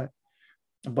evolution, but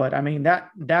I mean,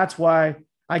 that's why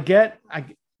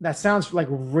that sounds like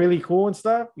really cool and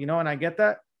stuff, and I get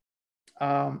that.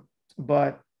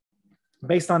 But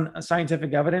based on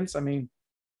scientific evidence, I mean,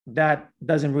 that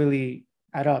doesn't really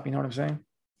add up. You know what I'm saying?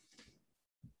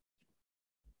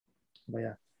 But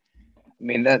yeah. I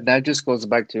mean, that just goes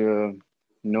back to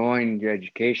knowing your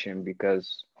education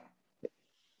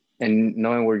and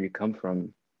knowing where you come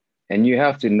from. And you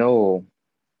have to know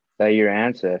that your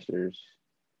ancestors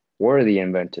were the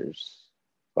inventors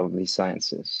of these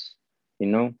sciences.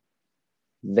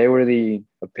 They were the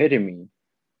epitome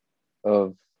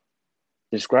of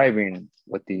describing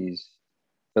what these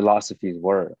philosophies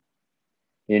were,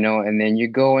 and then you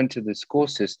go into the school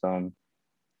system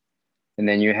and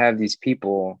then you have these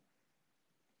people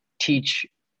teach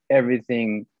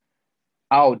everything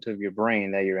out of your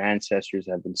brain that your ancestors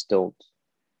have instilled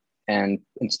and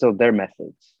instilled their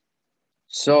methods.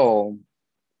 So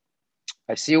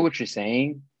I see what you're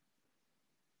saying,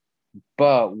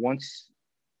 but once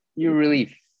you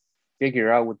really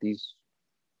figure out what these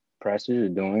oppressors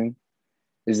are doing,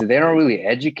 is that they don't really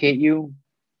educate you,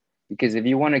 because if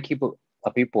you want to keep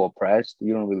a people oppressed,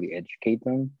 you don't really educate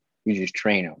them. You just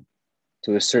train them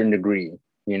to a certain degree,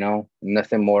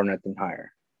 nothing more, nothing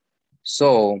higher.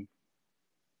 So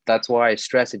that's why I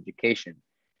stress education,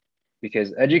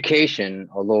 because education,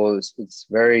 although it's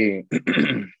very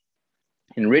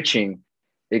enriching,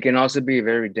 it can also be a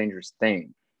very dangerous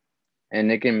thing,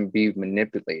 and it can be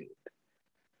manipulated.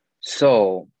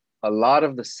 So a lot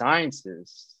of the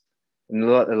sciences and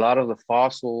a lot of the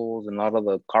fossils and a lot of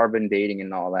the carbon dating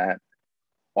and all that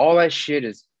shit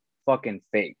is fucking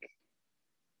fake.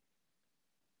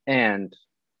 And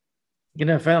You're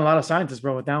gonna offend a lot of scientists,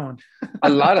 bro, with that one. A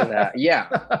lot of that, yeah.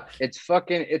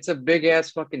 It's a big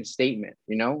ass fucking statement,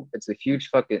 you know? It's a huge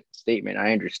fucking statement.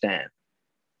 I understand.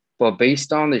 But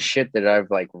based on the shit that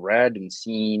I've like read and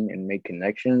seen and made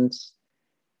connections,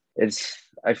 it's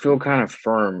I feel kind of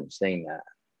firm saying that,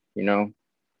 you know,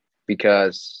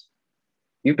 because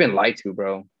you've been lied to,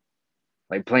 bro.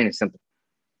 Like plain and simple.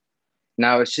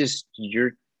 Now it's just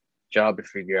your job to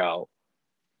figure out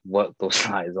what those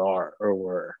lies are or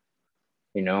were,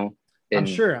 you know, and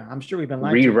I'm sure we've been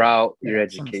lied to. reroute your Yeah,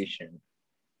 education,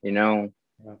 you know.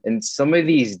 yeah. And some of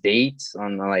these dates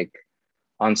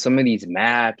on some of these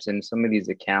maps and some of these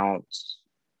accounts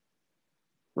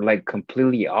were like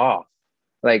completely off.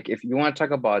 Like if you want to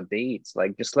talk about dates,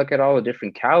 like just look at all the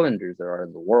different calendars there are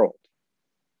in the world.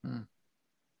 Hmm.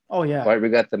 Oh yeah. Right? We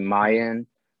got the Mayan,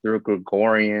 the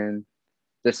Gregorian,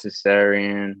 the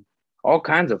Caesarean, all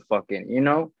kinds of fucking, you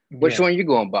know, which Yeah. one you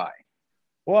going by?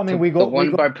 Well, I mean, The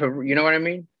one by, you know what I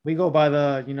mean? we go by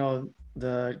the,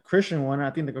 the Christian one.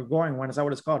 I think the Gregorian one is that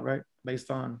what it's called, right?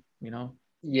 Based on,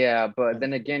 Yeah, but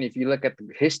then again, if you look at the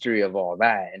history of all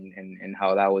that and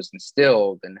how that was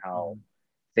instilled and how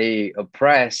they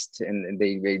oppressed and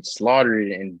they slaughtered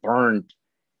and burned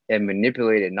and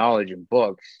manipulated knowledge in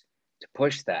books to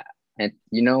push that. And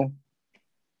you know,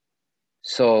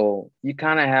 so you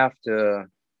kind of have to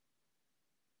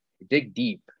dig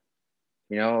deep,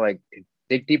 you know, like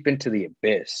dig deep into the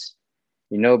abyss,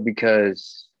 you know,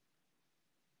 because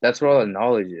that's where all the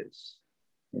knowledge is.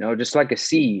 You know, just like a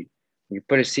seed. You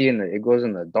put a seed in it goes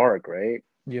in the dark, right?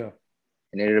 yeah.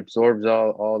 And it absorbs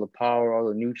all the power, all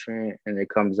the nutrient, and it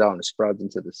comes out and sprouts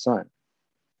into the sun.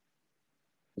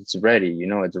 It's ready, you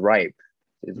know, it's ripe.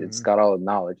 It's Hmm. got all the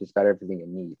knowledge, it's got everything it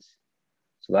needs.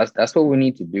 So that's what we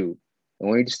need to do. And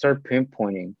we need to start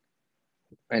pinpointing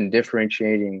and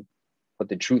differentiating what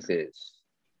the truth is.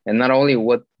 And not only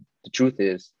what the truth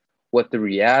is, what the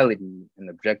reality and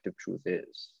objective truth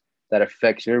is that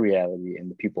affects your reality and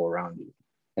the people around you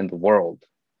and the world,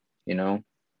 you know,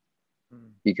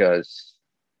 because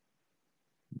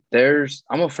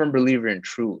I'm a firm believer in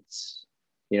truths.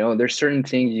 You know, there's certain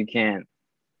things you can't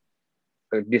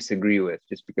disagree with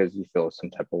just because you feel some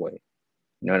type of way.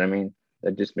 You know what I mean?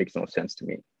 That just makes no sense to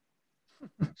me.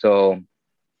 So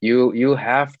you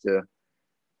have to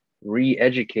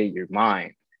re-educate your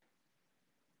mind,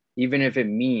 even if it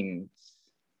means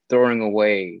throwing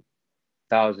away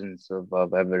thousands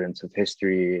of evidence of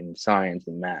history and science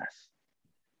and math,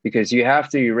 because you have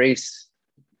to erase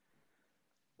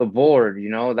the board, you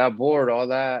know, that board, all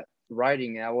that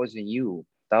writing, that wasn't you.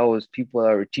 That was people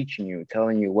that were teaching you,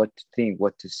 telling you what to think,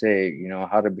 what to say, you know,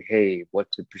 how to behave,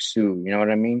 what to pursue. You know what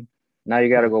I mean? Now you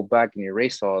got to Yeah. go back and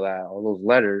erase all that, all those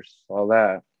letters, all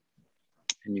that,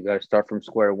 and you got to start from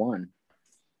square one.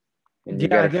 And you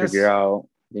Yeah, got I to figure guess out,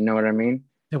 you know what I mean?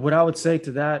 what I would say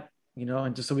to that,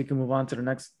 and just so we can move on to the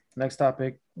next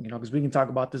topic, because we can talk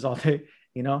about this all day,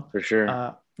 For sure.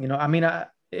 I mean,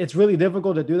 it's really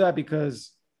difficult to do that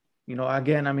because,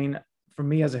 again, I mean, for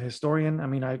me as a historian, I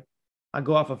mean, I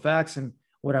go off of facts and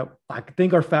what I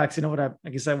think are facts, what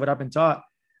like I said, what I've been taught.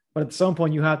 But at some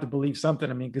point, you have to believe something.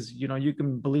 I mean, because you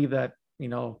can believe that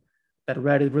that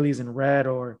red really isn't red,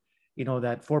 or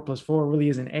that 4 plus 4 really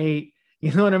isn't 8.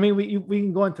 You know what I mean? We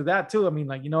can go into that too. I mean,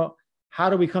 like how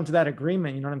do we come to that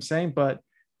agreement? You know what I'm saying? But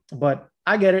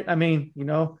I get it. I mean,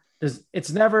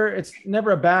 it's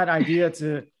never a bad idea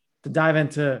to dive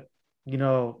into you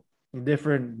know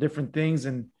different things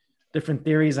and different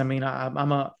theories. I mean,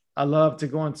 I love to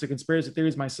go into conspiracy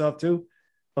theories myself too,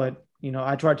 but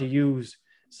I try to use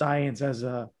science as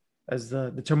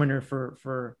the determiner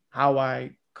for how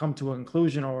I come to a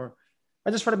conclusion, or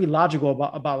I just try to be logical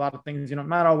about a lot of things.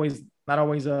 Not always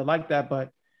like that, but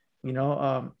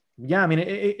yeah. I mean,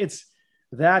 it's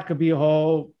that could be a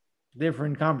whole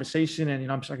different conversation, and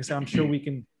like I said, I'm sure we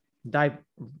can dive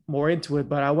more into it.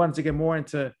 But I wanted to get more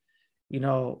into,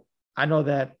 I know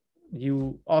that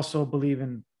you also believe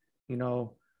in, you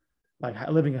know, like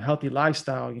living a healthy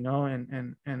lifestyle,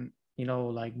 and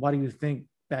like what do you think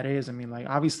that is? I mean, like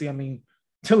obviously, I mean,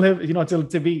 to live,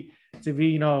 to be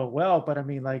well, but I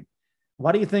mean, like,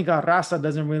 why do you think Rasa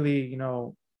doesn't really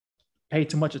pay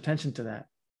too much attention to that?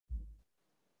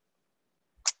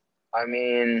 I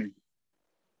mean,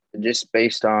 just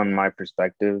based on my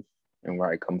perspective and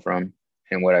where I come from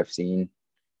and what I've seen,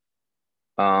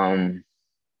 um,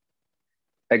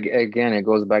 again, it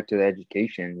goes back to the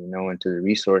education, you know, and to the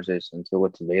resources and to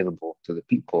what's available to the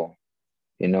people,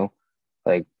 you know,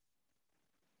 like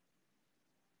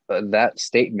that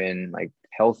statement, like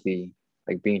healthy,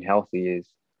 like being healthy is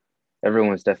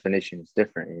everyone's definition is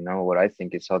different. You know, what I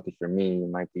think is healthy for me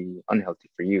might be unhealthy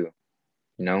for you,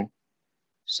 you know?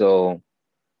 So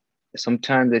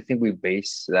sometimes I think we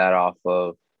base that off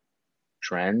of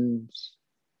trends.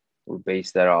 We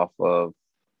base that off of,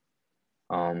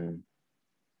 um,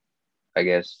 I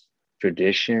guess,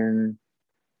 tradition.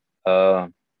 Uh,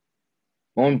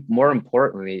 more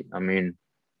importantly, I mean,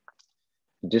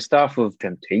 just off of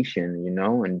temptation,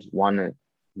 and just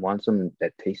want something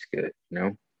that tastes good.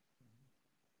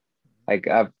 Like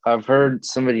I've heard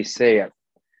somebody say,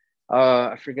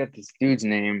 I forget this dude's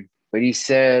name, but he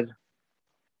said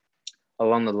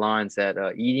along the lines that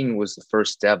eating was the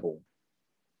first devil.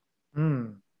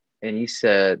 Mm. And he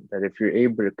said that if you're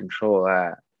able to control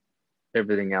that,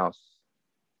 everything else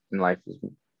in life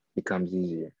becomes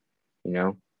easier.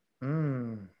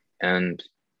 Mm. And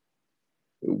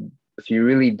if you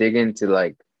really dig into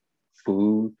like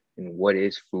food and what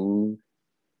is food,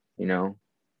 you know,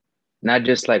 not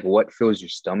just like what fills your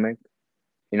stomach,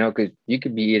 because you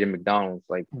could be eating McDonald's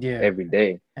like Yeah. every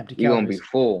day. Empty You're gonna be calories.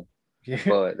 full. Yeah.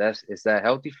 But is that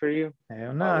healthy for you?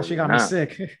 Hell nah, she Probably got me not.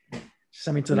 sick. She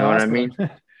sent me to You the know what I hospital. mean?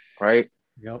 Right?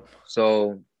 Yep.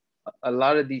 So a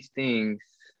lot of these things,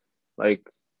 like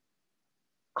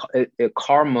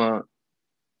karma,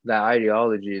 that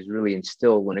ideology is really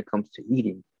instilled when it comes to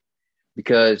eating.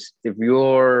 Because if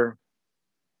you're,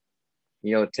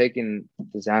 taking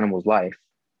this animal's life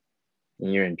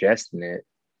and you're ingesting it,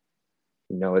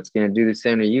 it's gonna do the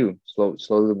same to you,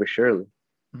 slowly but surely.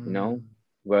 Mm.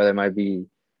 Whether it might be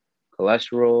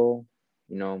cholesterol,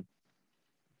 you know,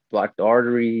 blocked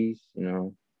arteries,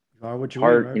 You are what you eat,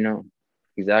 heart, right?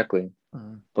 exactly.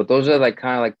 Mm. But those are like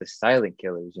kind of like the silent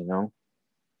killers.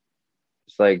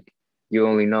 It's like you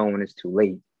only know when it's too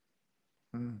late.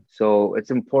 Mm. So it's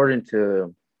important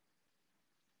to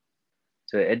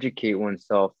educate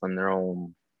oneself on their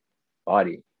own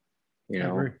body, I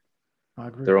agree. I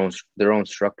agree. their own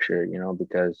structure,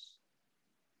 because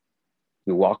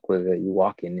you walk with it, you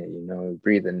walk in it, you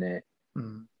breathe in it,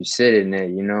 Mm. you sit in it,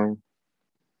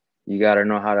 you got to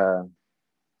know how to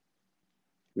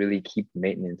really keep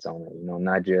maintenance on it,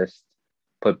 not just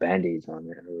put band-aids on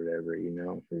it or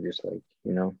whatever, or just like,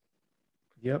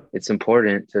 Yep. it's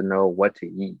important to know what to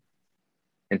eat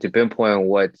and to pinpoint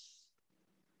what's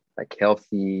like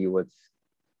healthy, what's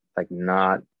like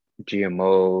not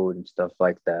GMO and stuff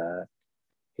like that,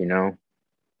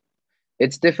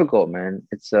 it's difficult, man.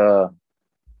 It's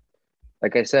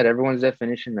like I said, everyone's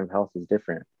definition of health is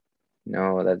different.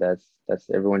 That's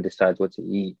everyone decides what to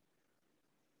eat,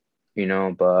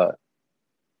 but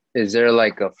is there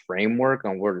like a framework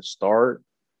on where to start?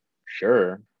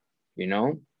 Sure.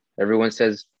 Everyone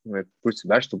says like fruits and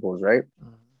vegetables, right?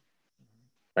 Mm.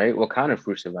 Right? What kind of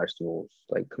fruits and vegetables?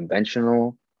 Like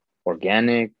conventional,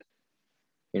 organic,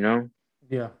 you know?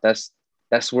 Yeah. That's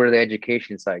where the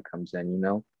education side comes in.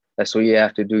 That's where you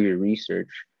have to do your research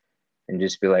and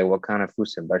just be like, what kind of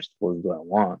fruits and vegetables do I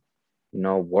want?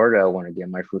 Where do I want to get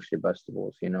my fruits and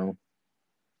vegetables? Not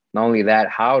only that,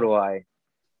 how do I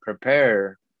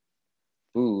prepare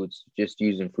foods just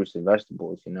using fruits and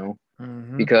vegetables?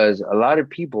 Mm-hmm. Because a lot of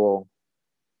people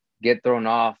get thrown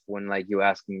off when like you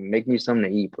ask them, make me something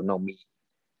to eat, but no meat.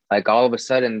 Like all of a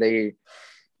sudden they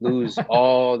lose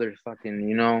all their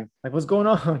fucking, Like, what's going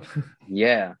on?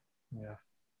 yeah. Yeah.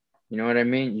 You know what I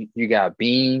mean? You got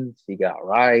beans, you got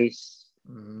rice,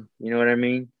 Mm-hmm. you know what I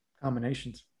mean?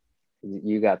 Combinations.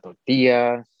 You got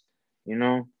tortillas, you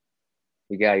know,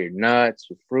 you got your nuts,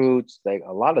 your fruits, like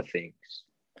a lot of things.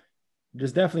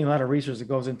 There's definitely a lot of research that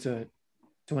goes into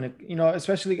doing it,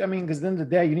 especially, I mean, because at the end of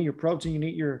the day, you need your protein, you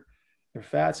need your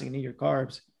fats, and you need your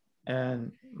carbs.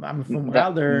 And I mean, from what I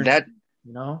That learned, that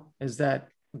is that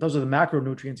those are the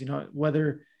macronutrients,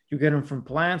 whether you get them from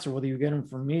plants or whether you get them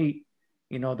from meat,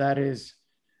 that is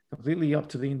completely up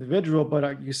to the individual.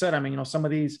 But you said, I mean, some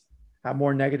of these have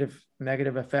more negative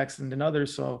effects than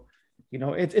others. So,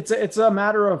 it's a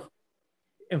matter of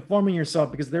informing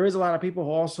yourself, because there is a lot of people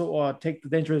who also take the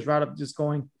dangerous route of just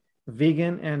going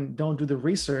vegan and don't do the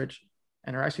research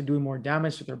and are actually doing more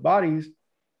damage to their bodies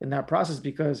in that process.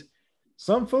 Because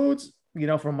some foods,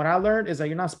 from what I learned, is that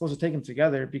you're not supposed to take them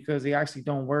together because they actually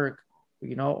don't work,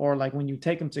 or like when you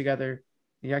take them together,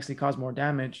 they actually cause more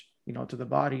damage, to the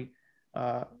body.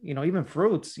 Even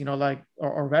fruits, like,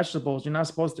 or vegetables, you're not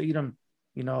supposed to eat them,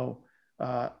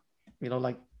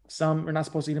 like some are not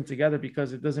supposed to eat them together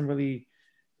because it doesn't really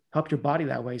help your body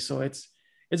that way. So it's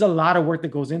a lot of work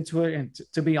that goes into it. And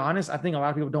to be honest, I think a lot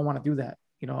of people don't want to do that.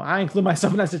 I include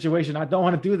myself in that situation. I don't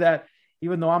want to do that,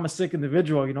 even though I'm a sick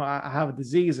individual. I have a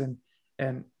disease,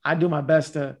 and I do my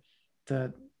best to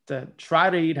try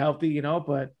to eat healthy,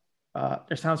 but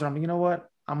there's times where I'm, what,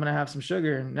 I'm gonna have some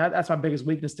sugar, and that's my biggest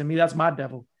weakness. To me, that's my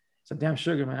devil. It's a damn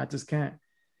sugar, man. I just can't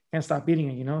stop eating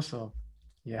it. So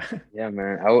Yeah. Yeah,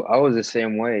 man. I was the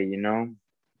same way, you know.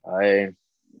 I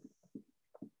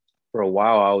For a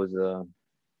while I was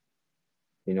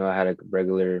I had a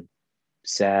regular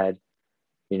sad,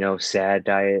 sad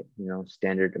diet,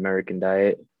 standard American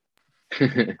diet.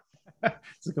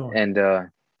 It's going. And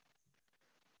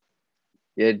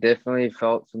it definitely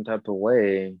felt some type of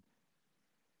way,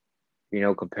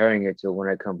 comparing it to when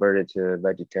I converted to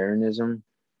vegetarianism.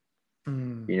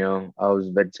 Mm. I was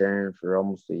vegetarian for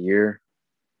almost a year,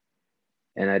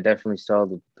 and I definitely saw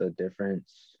the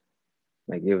difference.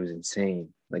 Like, it was insane.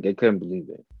 Like, I couldn't believe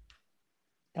it.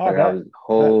 Oh, Like, I was a that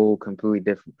whole completely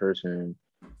different person.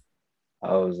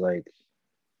 I was like,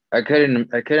 I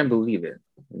couldn't believe it.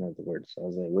 In other words, I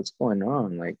was like, what's going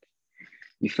on? Like,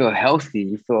 you feel healthy,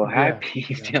 you feel yeah. happy,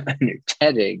 you Yeah. feel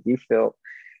energetic, you feel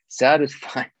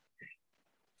satisfied.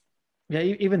 Yeah,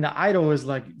 even the idol is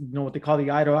like, what they call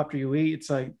the idol after you eat. It's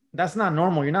like that's not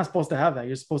normal. You're not supposed to have that.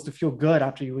 You're supposed to feel good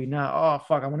after you eat. Now, oh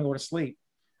fuck, I want to go to sleep.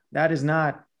 That is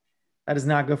not that is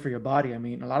not good for your body. I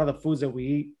mean, a lot of the foods that we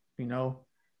eat, end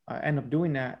up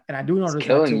doing that, and I do It's notice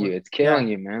that killing too. you. It's Yeah, killing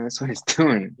you, man. That's what it's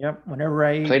doing. yep.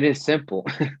 Play it simple.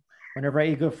 Whenever I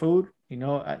eat good food,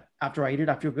 after I eat it,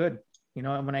 I feel good.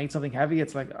 And when I eat something heavy,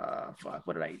 it's like, fuck,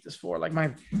 what did I eat this for? Like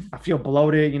I feel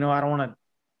bloated. I don't want to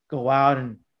go out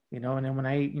and then when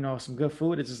I eat, some good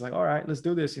food, it's just like, all right, let's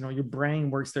do this. Your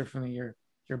brain works differently,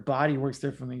 your body works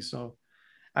differently. So,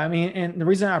 I mean, and the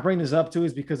reason I bring this up too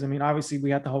is because, I mean, obviously we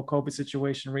had the whole COVID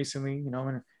situation recently,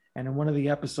 and in one of the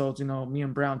episodes, me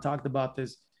and Brown talked about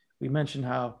this. We mentioned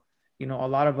how, a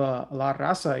lot of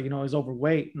raza, is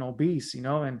overweight and obese,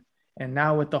 and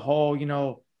now with the whole,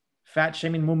 fat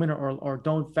shaming movement or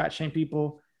don't fat shame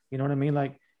people, you know what I mean?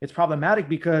 Like it's problematic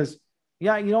because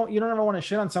yeah, you don't ever want to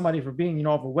shit on somebody for being,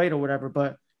 overweight or whatever.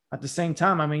 But at the same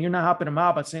time, I mean, you're not helping them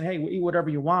out by saying, hey, eat whatever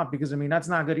you want, because I mean, that's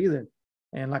not good either.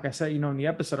 And like I said, in the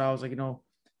episode, I was like,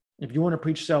 if you want to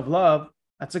preach self-love,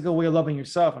 that's a good way of loving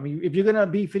yourself. I mean, if you're gonna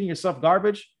be feeding yourself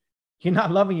garbage, you're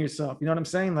not loving yourself. You know what I'm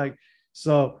saying? Like,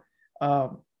 so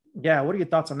yeah, what are your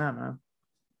thoughts on that, man?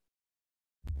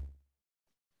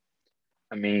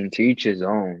 I mean, to each his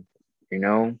own, you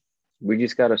know. We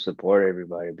just gotta support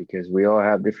everybody because we all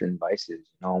have different vices,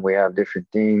 we have different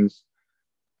things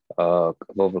of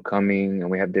overcoming, and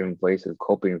we have different ways of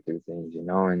coping through things,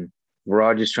 and we're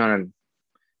all just trying to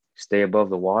stay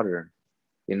above the water,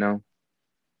 you know.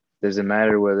 Doesn't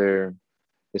matter whether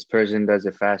this person does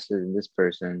it faster than this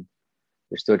person,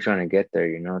 we're still trying to get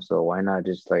there, so why not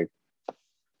just like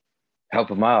help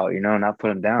them out, not put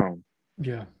them down,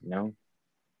 Yeah, you know.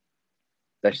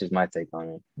 That's just my take on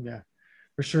it. yeah,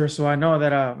 for sure. So I know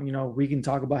that we can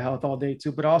talk about health all day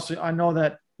too, but also I know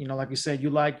that, like you said,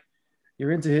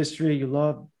 you're into history, you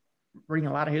love reading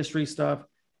a lot of history stuff,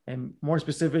 and more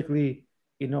specifically,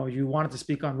 you wanted to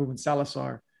speak on Ruben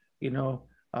Salazar,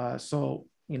 so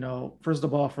first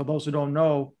of all, for those who don't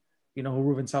know, who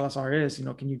Ruben Salazar is,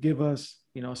 can you give us,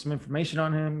 some information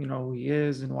on him, who he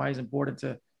is and why he's important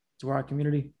to our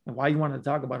community and why you wanted to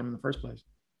talk about him in the first place?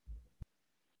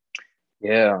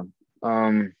 Yeah.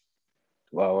 Um,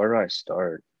 wow, where do I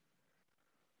start?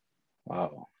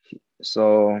 Wow.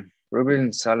 So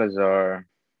Ruben Salazar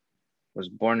was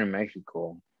born in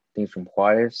Mexico. I think from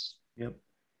Juarez. Yep.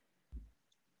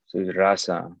 So he's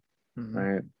Raza, Mm-hmm.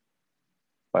 right?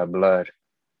 By blood.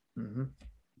 Mm-hmm.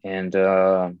 And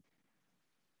I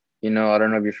don't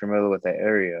know if you're familiar with that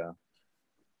area,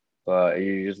 but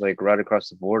you're just like right across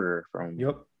the border from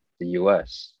Yep. the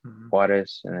US, Mm-hmm.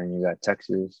 Juarez, and then you got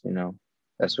Texas,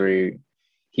 that's where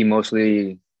he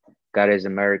mostly got his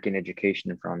American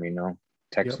education from, Yep.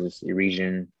 Texas, the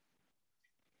region.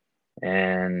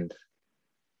 And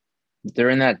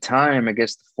during that time, I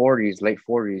guess the 40s, late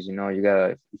 40s, you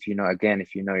got, if you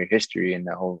know your history in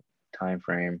that whole time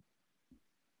frame,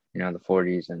 the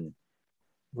 40s and the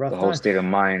Rough whole time. state of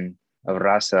mind of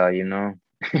Raza,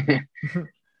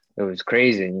 it was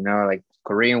crazy, like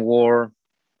Korean War,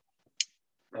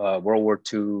 World War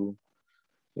II,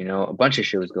 a bunch of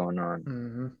shit was going on.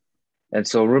 Mm-hmm. And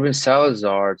so Ruben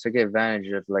Salazar took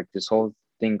advantage of like this whole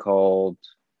thing called,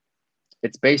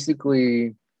 it's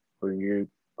basically where you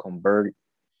convert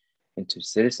into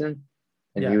citizen.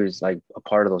 And he Yeah. was like a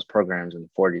part of those programs in the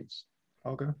 40s.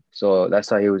 Okay. So that's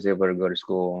how he was able to go to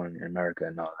school in America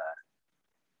and all that.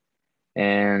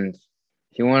 And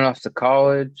he went off to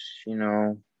college, he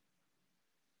went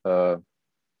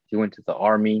to the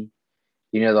army,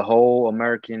 the whole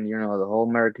American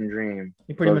dream.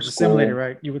 He pretty Go to much assimilated, school.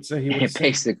 right? You would say he would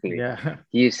assimilate. Basically, Yeah.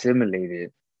 he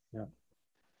assimilated. Yeah.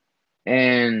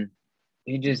 And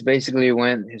he just basically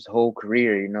went his whole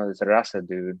career, this Raza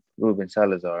dude, Ruben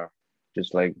Salazar,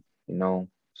 just like,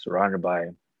 surrounded by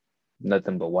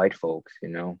nothing but white folks, you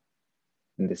know,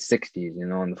 in the 60s, you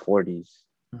know, in the 40s,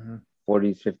 Mm-hmm.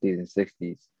 40s, 50s, and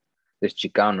 60s. This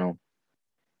Chicano,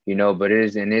 you know, but it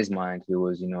is in his mind, he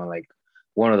was, you know, like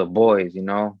one of the boys, you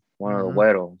know, one of the Mm-hmm.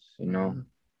 güeros, you know,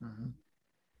 Mm-hmm. Mm-hmm.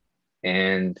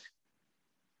 and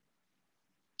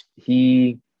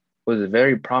he was a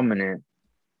very prominent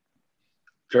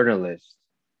journalist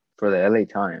for the LA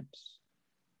Times.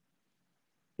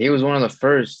 He was one of the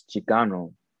first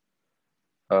Chicano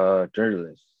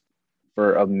journalists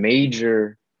for a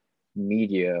major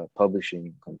media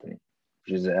publishing company,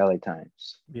 which is the LA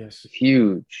Times. Yes.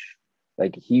 Huge.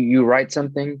 Like you write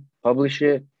something, publish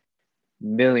it,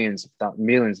 millions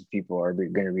of people are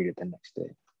going to read it the next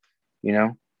day, you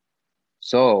know?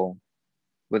 So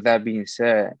with that being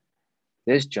said,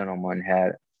 this gentleman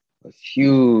had a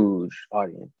huge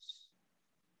audience,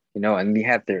 you know, and they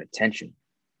had their attention.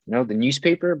 You know, the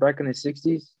newspaper back in the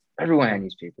 60s, everyone had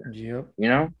newspaper, Yep. you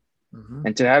know? Mm-hmm.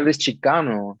 And to have this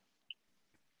Chicano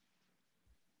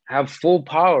have full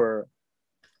power,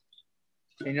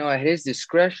 you know, at his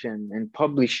discretion in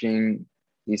publishing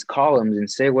these columns and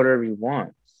say whatever he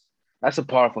wants, that's a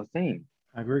powerful thing,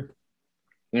 I agree.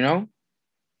 you know?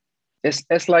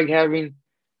 It's like having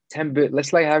 10 bit,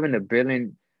 let's like having 1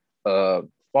 billion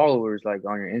followers like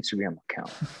on your Instagram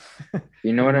account.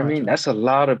 You know what I mean? That's a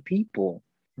lot of people.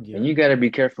 Yeah. And you got to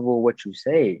be careful with what you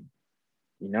say,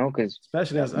 you know, because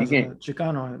Especially as a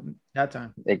Chicano at that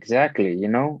time. Exactly, you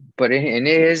know. But in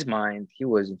his mind, he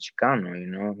was a Chicano, you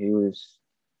know. He was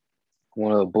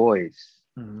one of the boys.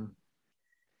 Mm-hmm.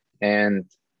 And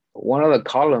one of the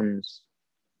columns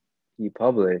he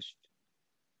published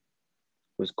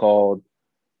was called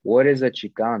 "What is a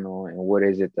Chicano and what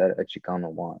is it that a Chicano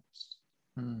wants?"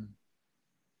 Mm.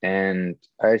 And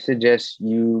I suggest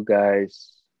you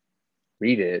guys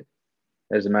read it.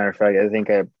 As a matter of fact, I think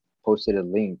I posted a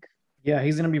link. Yeah,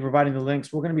 he's going to be providing the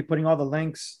links. We're going to be putting all the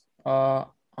links on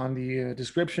the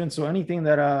description. So anything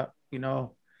that you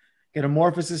know,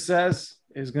 Metamorphosis says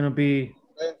is going to be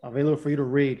available for you to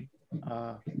read.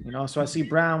 You know, so I see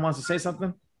Brown wants to say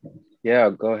something. Yeah,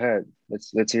 go ahead.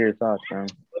 Let's hear your thoughts, Brown.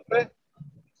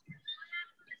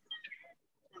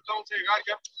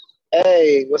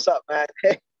 Hey, what's up, man?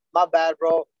 My bad,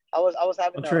 bro. I was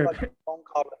having a fucking phone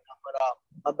call right now, but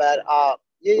my bad.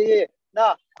 Yeah.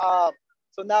 Nah.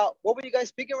 So now, what were you guys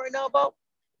speaking right now about?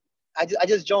 I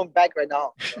just jumped back right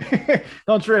now.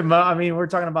 Don't trip, man. I mean, we're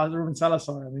talking about Ruben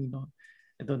Salazar. I mean,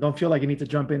 don't feel like you need to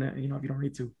jump in. You know, if you don't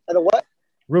need to. And what?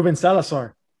 Ruben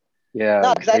Salazar. Yeah.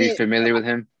 No, are you familiar with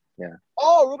him? Yeah.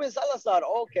 Oh, Ruben Salazar.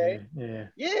 Okay. Yeah.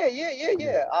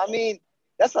 I mean,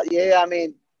 that's I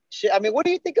mean, shit. I mean, what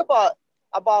do you think about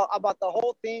the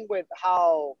whole thing with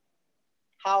how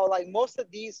like most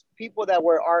of these people that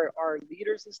were our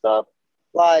leaders and stuff,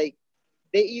 like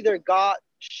they either got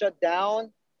shut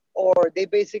down or they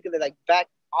basically like backed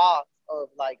off of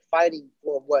like fighting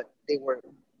for what they were,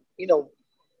 you know,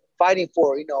 fighting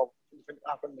for, you know,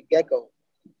 from the get-go.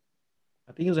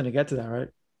 I think he was going to get to that, right?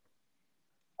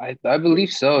 I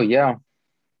believe so, yeah.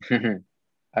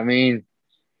 I mean,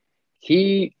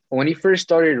 when he first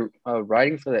started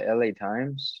writing for the LA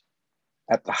Times,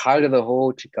 at the height of the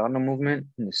whole Chicano movement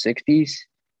in the 60s,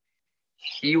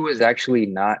 he was actually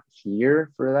not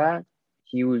here for that.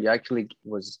 He was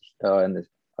in the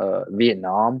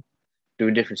Vietnam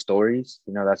doing different stories.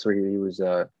 You know, that's where he was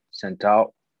sent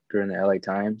out during the LA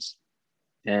Times.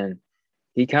 And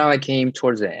he kind of like came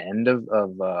towards the end of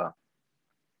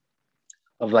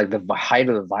like the height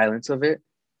of the violence of it.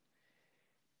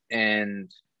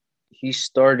 And he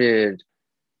started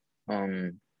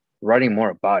writing more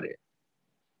about it.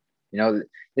 You know,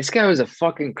 this guy was a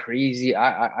fucking crazy.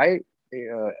 I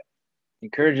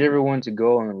encourage everyone to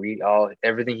go and read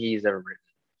everything he's ever written,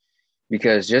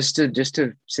 because just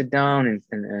to sit down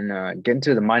and get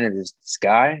into the mind of this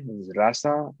guy, this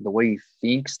Raza, the way he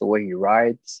thinks, the way he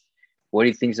writes, what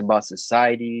he thinks about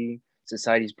society's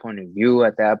point of view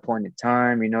at that point in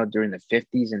time. You know, during the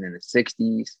 50s and in the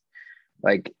 60s,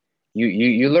 like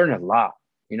you learn a lot.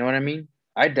 You know what I mean?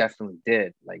 I definitely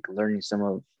did, like learning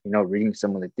reading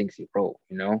some of the things he wrote,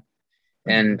 you know,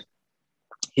 and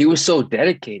he was so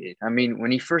dedicated. I mean,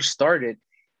 when he first started,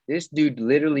 this dude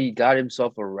literally got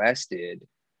himself arrested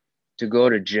to go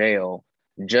to jail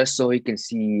just so he can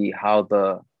see how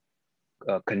the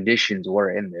conditions were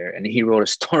in there. And he wrote a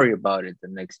story about it the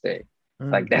next day.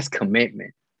 Like, that's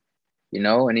commitment, you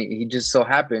know, and he just so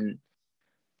happened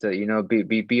to, you know,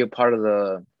 be a part of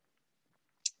the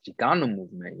Chicano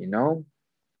movement, you know.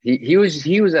 He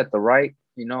was at the right,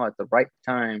 you know, at the right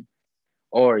time,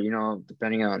 or, you know,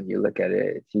 depending on you look at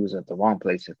it, he was at the wrong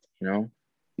place, you know,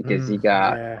 because he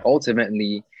got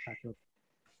ultimately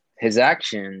his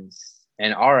actions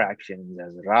and our actions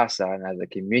as a Rasa and as a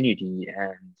community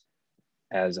and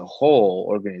as a whole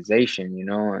organization, you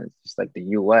know, it's just like the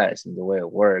US and the way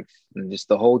it works and just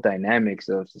the whole dynamics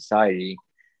of society.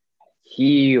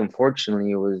 He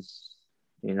unfortunately was,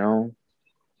 you know,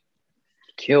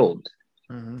 killed,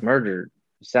 murdered,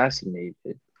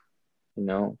 assassinated, you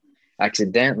know,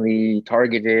 accidentally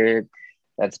targeted.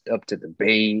 That's up to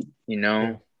debate, you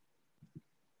know.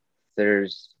 Yeah.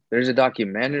 There's a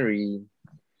documentary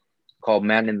called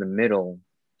Man in the Middle.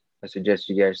 I suggest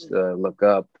you guys look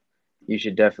up. You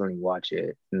should definitely watch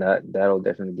it, and that'll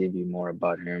definitely give you more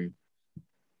about him,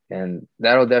 and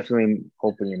that'll definitely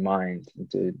open your mind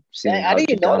to seeing I how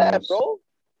didn't know that, Chicanos. bro.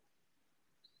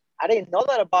 I didn't know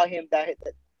that about him. That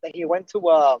he went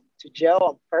to jail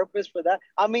on purpose for that.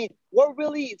 I mean, what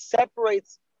really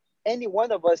separates any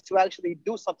one of us to actually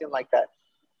do something like that?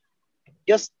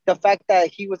 Just the fact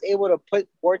that he was able to put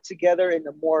work together in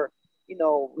a more,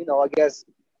 I guess,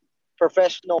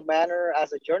 professional manner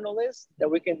as a journalist. That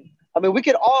we can, I mean, we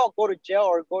could all go to jail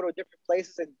or go to different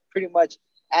places and pretty much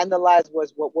analyze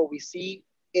what we see.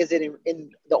 Is it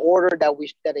in the order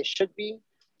that it should be?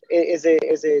 Is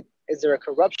there a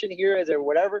corruption here? Is there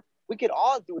whatever? We could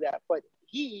all do that, but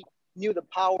he knew the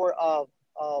power of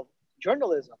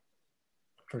journalism.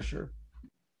 For sure.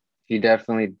 He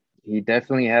definitely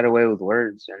had a way with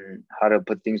words and how to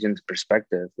put things into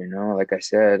perspective. You know, like I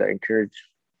said, I encourage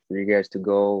for you guys to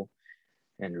go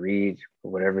and read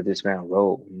whatever this man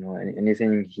wrote. You know,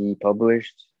 anything he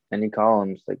published, any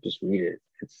columns, like just read it.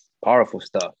 It's powerful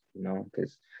stuff. You know,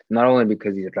 because not only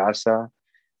because he's Rasa,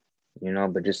 you know,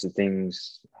 but just the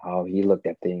things, how he looked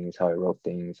at things, how he wrote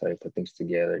things, how he put things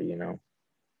together, you know.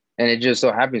 And it just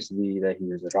so happens to be that he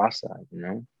was a Rasa, you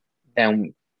know,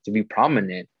 and to be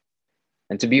prominent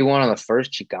and to be one of the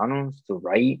first Chicanos to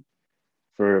write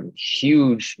for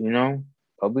huge, you know,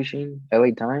 publishing,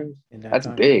 LA Times, that's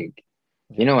time, big,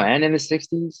 yeah. You know, and in the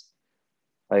 60s,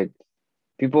 like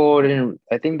people didn't,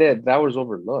 I think that was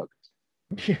overlooked,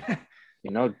 Yeah.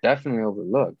 you know, definitely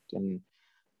overlooked. And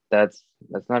that's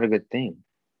not a good thing.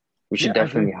 We should Yeah, I agree.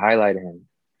 definitely highlight him.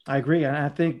 I agree. And I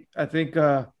think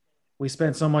we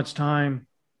spend so much time,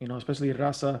 you know, especially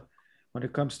Rasa, when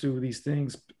it comes to these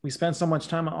things, we spend so much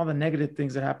time on all the negative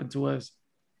things that happen to us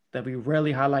that we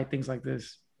rarely highlight things like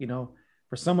this. You know,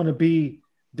 for someone to be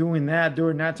doing that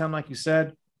during that time, like you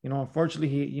said, you know,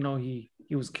 unfortunately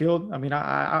he was killed. I mean,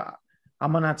 I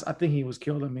think he was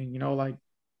killed. I mean, you know, like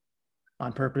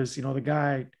on purpose. You know, the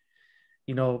guy,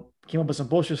 you know, came up with some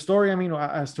bullshit story. I mean,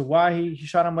 as to why he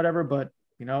shot him, whatever. But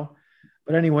you know,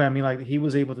 but anyway, I mean, like he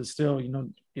was able to still, you know,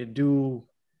 do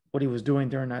what he was doing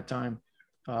during that time,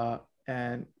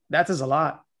 and that says a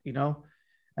lot, you know.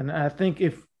 And I think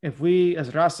if we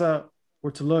as Rasa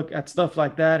were to look at stuff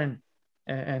like that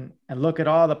and look at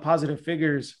all the positive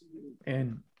figures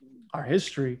in our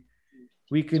history,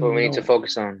 we can, That's what we you need to know,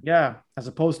 focus on. yeah, as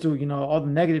opposed to, you know, all the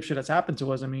negative shit that's happened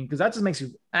to us. I mean, because that just makes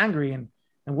you angry, and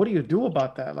what do you do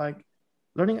about that? Like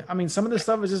learning, I mean, some of this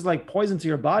stuff is just like poison to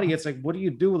your body. It's like, what do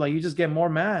you do? Like you just get more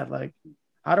mad. Like,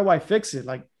 how do I fix it?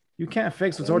 Like you can't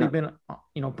fix what's already been,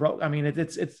 you know, broke. I mean,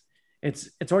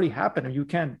 it's already happened, or you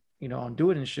can't, you know,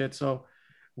 undo it and shit. So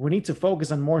we need to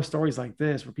focus on more stories like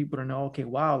this for people to know, okay,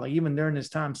 wow, like even during this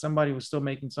time, somebody was still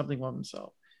making something of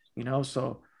himself, you know.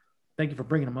 So thank you for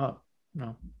bringing them up. You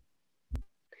know.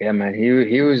 Yeah, man,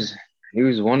 he was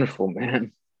wonderful,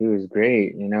 man. He was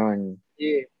great, you know, and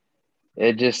Yeah.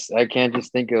 I can't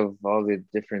just think of all the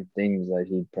different things that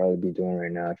he'd probably be doing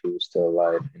right now if he was still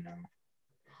alive, you know.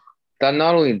 That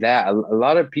not only that, a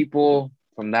lot of people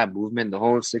from that movement, the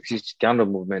whole 60s Chicano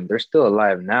movement, they're still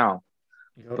alive now,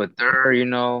 Yep. but they're, you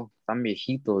know, some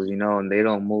viejitos, you know, and they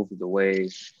don't move the way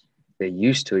they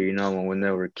used to, you know, when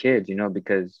they were kids, you know,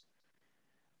 because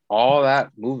all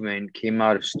that movement came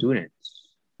out of students.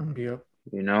 Yep.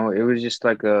 You know, it was just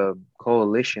like a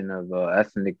coalition of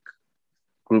ethnic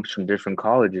groups from different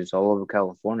colleges all over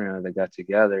California that got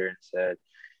together and said,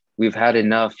 we've had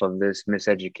enough of this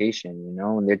miseducation, you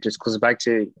know, and it just goes back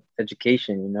to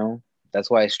education, you know. That's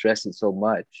why I stress it so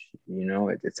much, you know,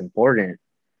 it's important,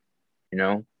 you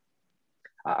know.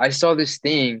 I saw this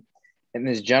thing and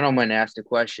this gentleman asked a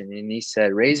question and he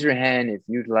said, raise your hand if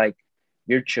you'd like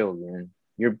your children,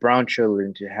 your brown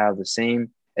children, to have the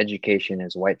same education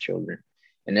as white children.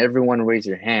 And everyone raised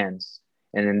their hands.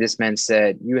 And then this man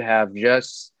said, you have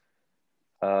just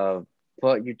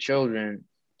put your children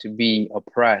to be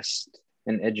oppressed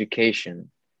in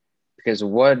education. Because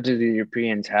what do the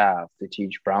Europeans have to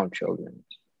teach brown children?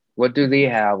 What do they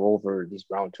have over these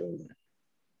brown children?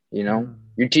 You know,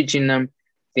 you're teaching them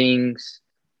things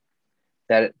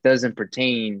that doesn't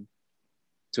pertain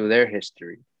to their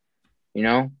history. You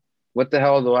know, what the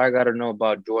hell do I gotta know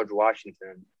about George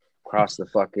Washington across the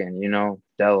fucking,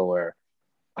 Delaware?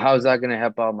 How is that gonna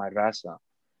help out my raza?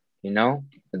 You know,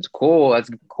 it's cool. That's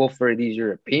cool for these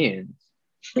Europeans,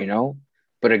 you know.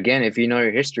 But again, if you know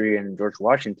your history and George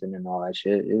Washington and all that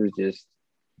shit, it was just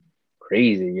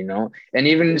crazy, you know. And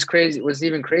even it's crazy. What's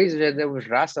even crazier that there was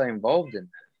raza involved in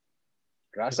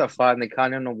that. Raza fought in the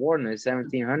Continental War in the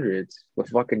 1700s with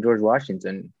fucking George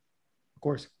Washington. Of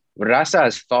course. Raza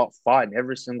has fought in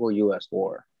every single U.S.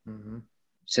 war Mm-hmm.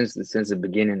 since the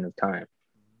beginning of time.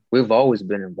 We've always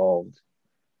been involved,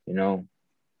 you know,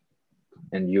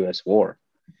 in U.S. war.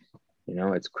 You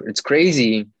know, it's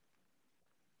crazy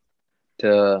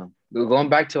to going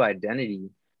back to identity.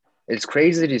 It's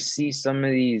crazy to see some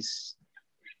of these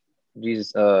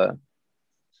raza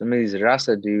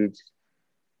dudes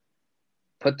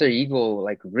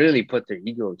really put their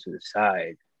ego to the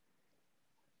side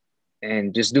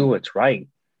and just do what's right,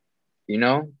 you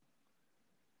know?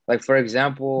 Like, for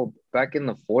example, back in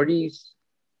the 40s,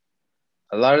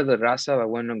 a lot of the raza that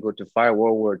went and go to fight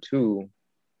World War II,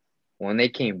 when they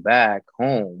came back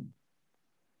home,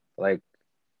 like,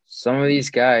 some of these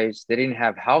guys, they didn't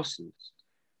have houses.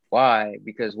 Why?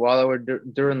 Because while they were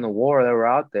during the war, they were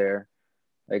out there,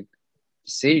 like,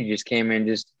 the city just came in,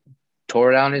 just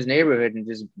tore down his neighborhood and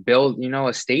just built,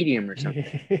 a stadium or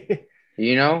something,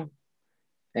 you know?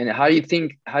 And how do you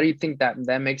think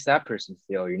that makes that person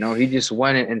feel? You know, he just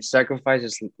went and sacrificed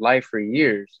his life for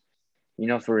years,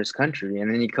 for his country.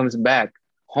 And then he comes back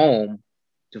home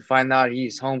to find out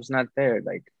his home's not there.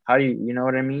 Like, how do you know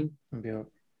what I mean? Yeah.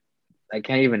 I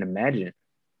can't even imagine.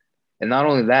 And not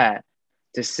only that,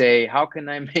 to say, how can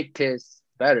I make this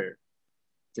better?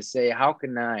 To say, how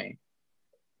can I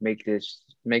make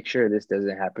sure this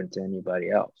doesn't happen to anybody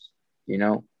else? You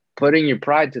know, putting your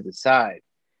pride to the side.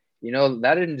 You know,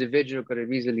 that individual could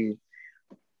have easily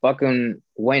fucking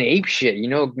went ape shit,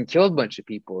 and killed a bunch of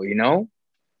people,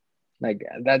 Like,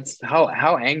 that's how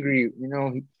angry,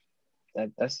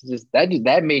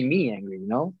 that made me angry,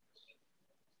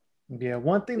 Yeah.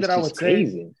 One thing It's that I just would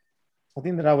crazy. say, one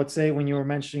thing that I would say when you were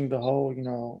mentioning the whole,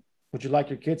 would you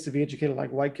like your kids to be educated like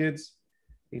white kids?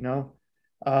 You know,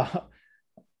 uh,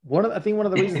 I think one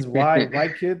of the reasons why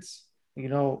white kids,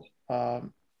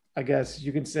 I guess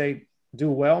you can say do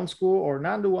well in school or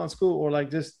not do well in school or like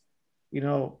just,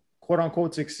 quote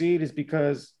unquote succeed is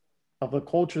because of the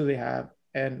culture they have.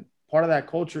 And part of that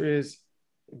culture is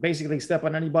basically step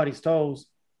on anybody's toes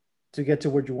to get to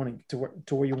where you want to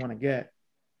where you want to get.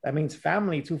 That means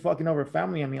family, too fucking over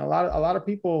family. I mean, a lot of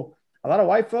people, a lot of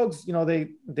white folks,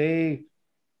 they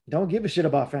don't give a shit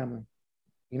about family,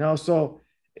 So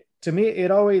to me, it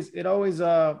always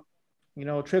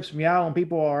trips me out when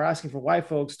people are asking for white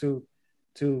folks to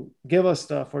give us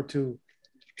stuff or to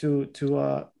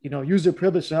use their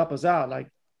privilege to help us out. Like,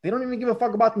 they don't even give a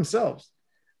fuck about themselves.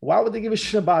 Why would they give a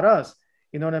shit about us?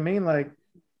 You know what I mean? Like,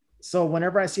 so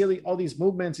whenever I see all these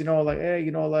movements, like, hey,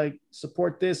 like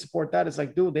support this, support that, it's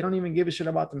like, dude, they don't even give a shit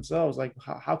about themselves. Like,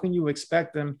 how can you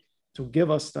expect them to give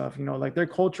us stuff? Like, their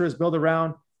culture is built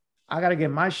around, I got to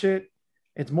get my shit.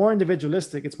 It's more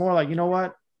individualistic. It's more like, you know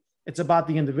what? It's about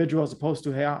the individual as opposed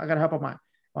to, hey, I got to help out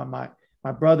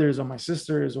my brothers or my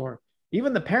sisters or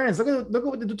even the parents. Look at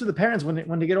what they do to the parents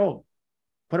when they get old.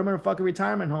 Put them in fucking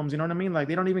retirement homes. You know what I mean? Like,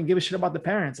 they don't even give a shit about the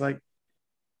parents. Like,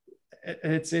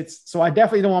 it's so I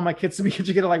definitely don't want my kids to be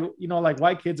educated like, like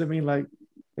white kids. I mean, like,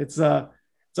 it's a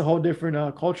whole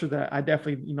different culture that I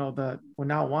definitely, that would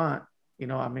not want.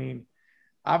 I mean,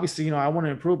 obviously, I want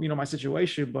to improve, my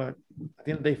situation, but at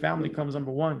the end of the day, family comes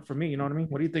number one for me. You know what I mean?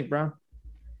 What do you think, Brown?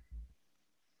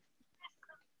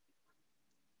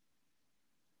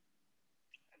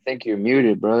 I think you're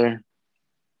muted, brother.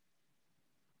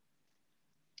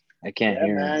 I can't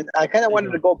hear man. him. I kind of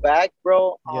wanted to go back,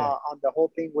 bro, Yeah. on the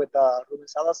whole thing with Ruben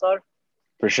Salazar.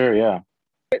 For sure, yeah.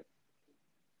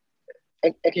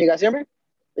 Can you guys hear me?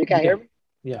 You can't hear me?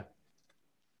 Yeah.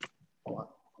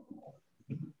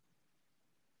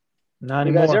 Not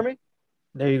You anymore. guys hear me?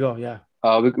 There you go. Yeah.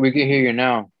 We can hear you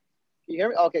now. Can you hear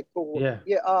me? Okay, cool. Yeah.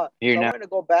 Yeah. Here So I now. wanted to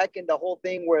go back in the whole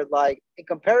thing where, like, in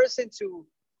comparison to,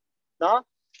 nah,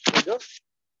 you good?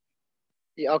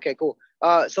 Yeah. Okay. Cool.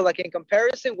 So like in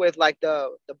comparison with like the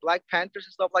Black Panthers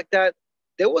and stuff like that,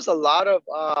 there was a lot of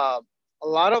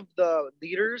the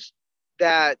leaders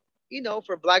that,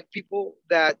 for Black people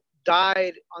that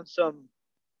died on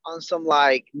some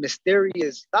like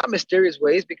mysterious, not mysterious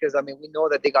ways, because I mean we know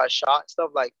that they got shot and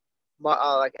stuff like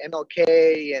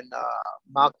MLK and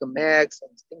Malcolm X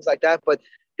and things like that, but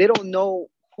they don't know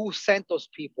who sent those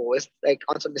people. It's like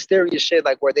on some mysterious shit,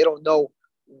 like where they don't know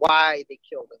why they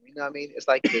killed him. You know what I mean? It's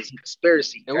like this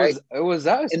conspiracy, right? It was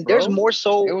us, And there's bro. more It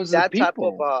so was the that type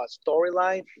of people.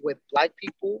 storyline with black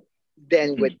people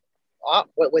than with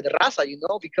raza, you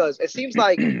know, because it seems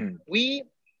like we,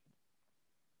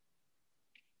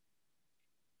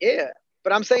 yeah.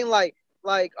 But I'm saying like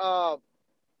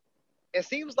it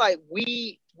seems like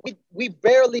we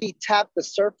barely tap the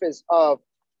surface of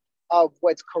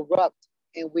what's corrupt,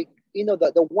 and we, you know,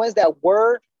 the ones that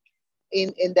were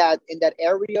in that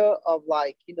area of,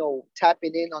 like, you know,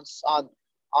 tapping in on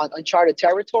uncharted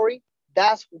territory.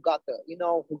 That's who got the, you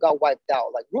know, who got wiped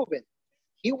out. Like Ruben,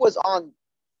 he was on,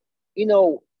 you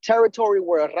know, territory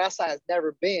where Raza has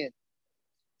never been,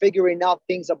 figuring out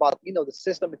things about, you know, the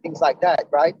system and things like that,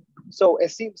 right? So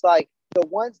it seems like the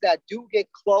ones that do get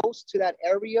close to that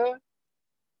area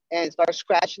and start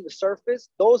scratching the surface,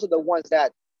 those are the ones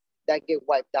that get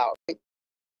wiped out. Right?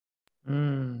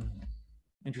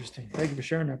 Interesting. Thank you for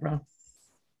sharing that, bro.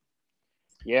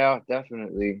 Yeah,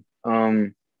 definitely.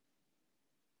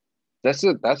 That's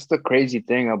the crazy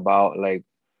thing about like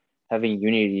having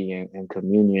unity and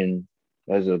communion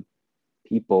as a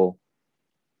people.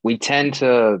 We tend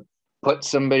to put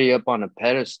somebody up on a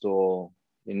pedestal,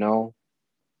 you know,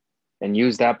 and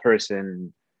use that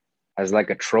person as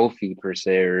like a trophy per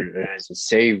se, or as a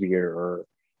savior or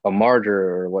a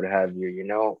martyr or what have you, you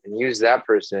know, and use that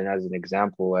person as an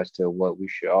example as to what we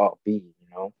should all be, you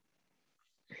know.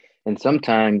 And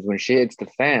sometimes when shit hits the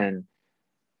fan,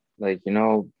 like, you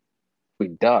know, we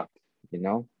duck, you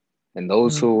know, and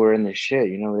those who were in the shit,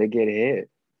 you know, they get hit.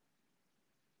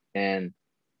 And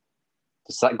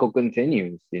the cycle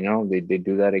continues, you know, they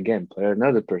do that again, put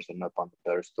another person up on the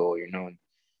pedestal, you know, and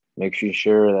make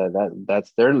sure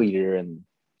that's their leader and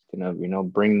gonna, you know,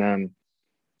 bring them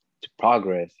to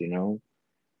progress, you know.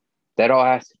 That all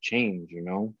has to change, you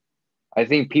know. I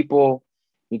think people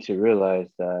need to realize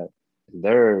that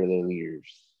they're the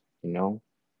leaders, you know.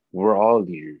 We're all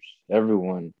leaders.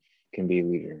 Everyone can be a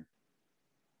leader.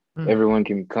 Everyone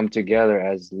can come together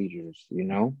as leaders, you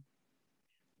know.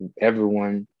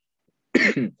 Everyone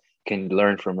can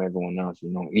learn from everyone else,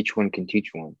 you know. Each one can teach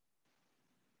one.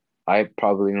 I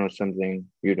probably know something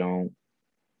you don't.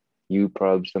 You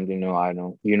probably something no I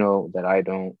don't. You know that I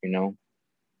don't, you know.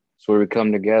 So we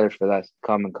come together for that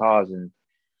common cause and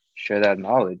share that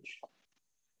knowledge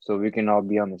so we can all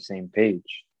be on the same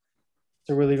page. It's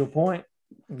a really good point.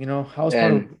 You know, I was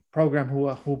part of a program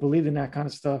who believed in that kind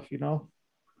of stuff, you know.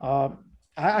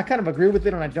 I kind of agree with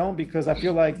it and I don't, because I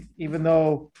feel like even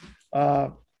though,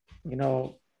 you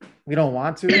know, we don't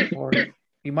want to, or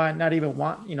we might not even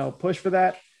want, you know, push for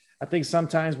that, I think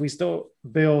sometimes we still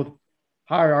build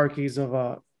hierarchies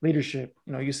of leadership.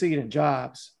 You know, you see it in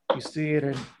jobs, you see it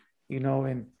in, you know,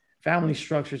 in family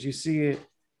structures, you see it,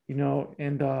 you know,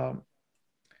 and you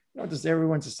know, just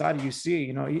everywhere in society, you see it,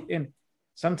 you know, and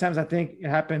sometimes I think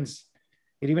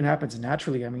it even happens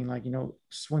naturally. I mean, like, you know,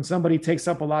 when somebody takes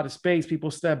up a lot of space,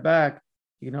 people step back,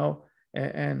 you know,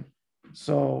 and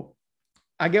so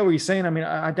I get what you're saying. I mean,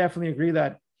 I definitely agree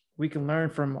that we can learn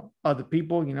from other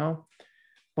people, you know,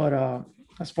 but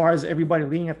as far as everybody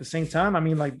leading at the same time, I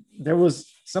mean, like there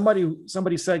was somebody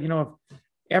said, you know, if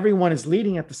everyone is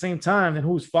leading at the same time, then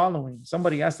who's following?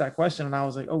 Somebody asked that question and I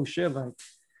was like, oh shit, like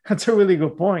that's a really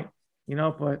good point, you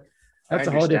know, but I that's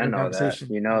a whole different understand all that.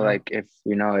 conversation. You know, like if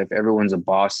everyone's a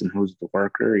boss and who's the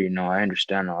worker, you know, I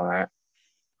understand all that.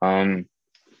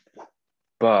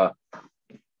 But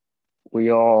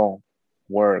we all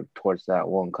work towards that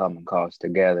one common cause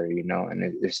together, you know, and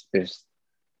it's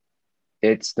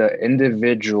the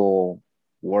individual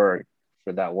work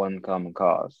for that one common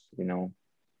cause, you know,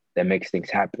 that makes things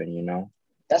happen, you know.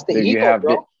 That's the ego,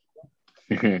 bro.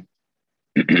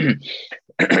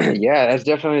 Yeah, that's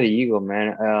definitely the ego,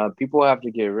 man. People have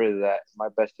to get rid of that. My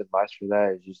best advice for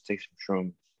that is just take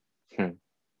some shrooms.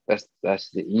 That's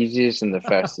the easiest and the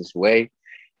fastest way.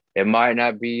 It might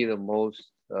not be the most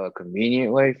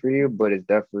convenient way for you, but it's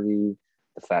definitely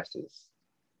the fastest.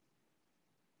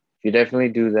 If you definitely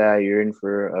do that, you're in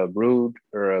for a rude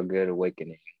or a good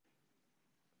awakening.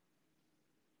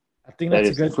 I think that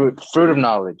that's is a good fruit of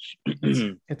knowledge.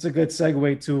 it's a good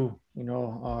segue to, you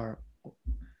know, our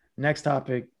next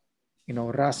topic, you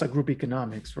know, Raza group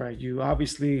economics, right? You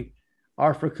obviously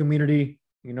are for community,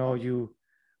 you know, you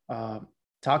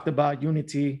talked about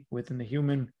unity within the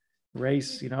human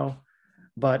race, you know,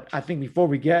 but I think before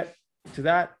we get to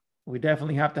that, we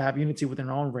definitely have to have unity within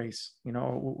our own race, you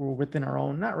know, or within our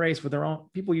own, not race, with our own,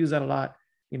 people use that a lot,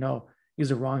 you know, use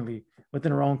it wrongly,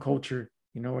 within our own culture,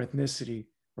 you know, or ethnicity,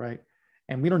 right?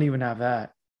 And we don't even have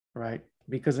that, right?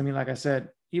 Because I mean, like I said,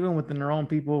 even within our own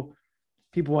people,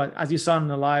 as you saw in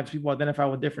the lives, people identify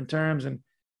with different terms, and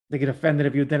they get offended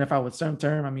if you identify with some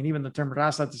term. I mean, even the term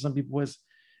raza to some people is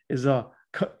a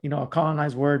a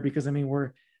colonized word, because I mean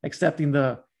we're accepting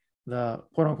the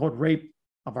quote unquote rape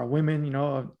of our women,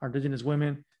 of our indigenous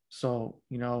women. So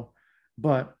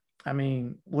but I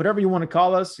mean, whatever you want to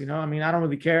call us, I mean, I don't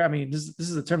really care. I mean, this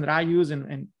is a term that I use,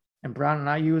 and Brown and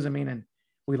I use. I mean, and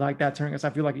we like that term because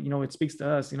I feel like it speaks to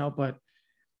us. But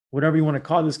whatever you want to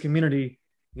call this community,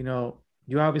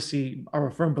 you obviously are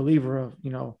a firm believer of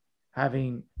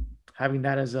having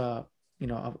that as a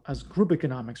as group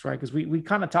economics, right? Because we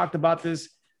kind of talked about this.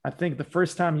 I think the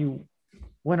first time you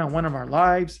went on one of our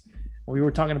lives, we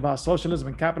were talking about socialism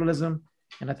and capitalism,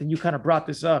 and I think you kind of brought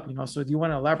this up. So do you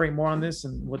want to elaborate more on this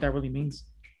and what that really means?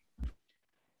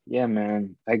 Yeah,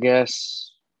 man. I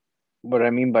guess what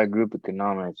I mean by group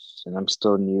economics, and I'm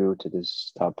still new to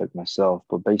this topic myself,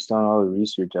 but based on all the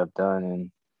research I've done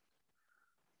and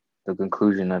the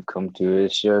conclusion I've come to,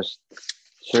 it's just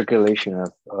circulation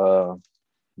of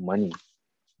money,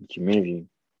 community,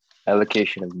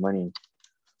 allocation of money,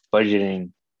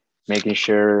 budgeting, making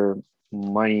sure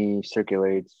money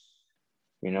circulates,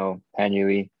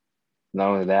 annually. Not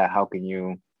only that, how can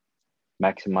you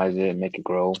maximize it and make it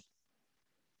grow?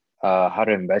 How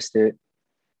to invest it,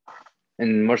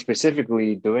 and more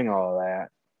specifically, doing all that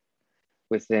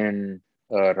within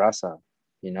Rasa.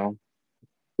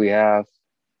 We have a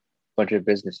bunch of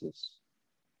businesses,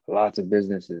 lots of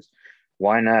businesses.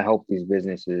 Why not help these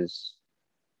businesses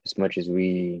as much as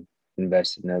we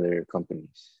invest in other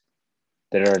companies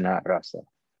that are not Rasa?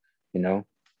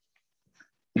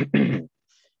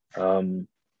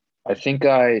 I think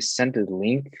I sent a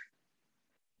link,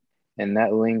 and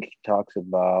that link talks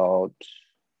about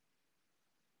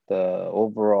the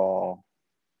overall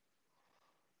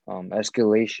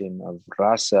escalation of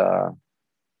Rasa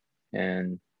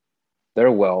and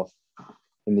their wealth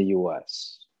in the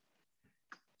US.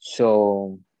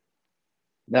 So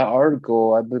that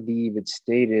article, I believe it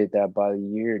stated that by the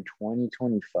year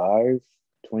 2025,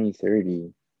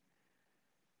 2030,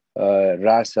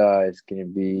 Rasa is going to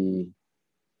be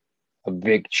a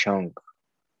big chunk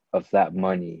of that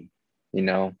money,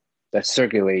 that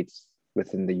circulates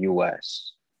within the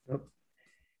US. Yep.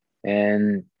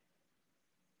 And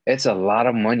it's a lot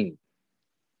of money.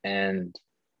 And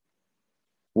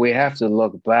we have to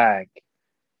look back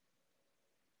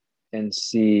and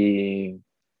see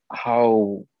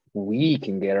how we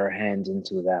can get our hands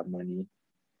into that money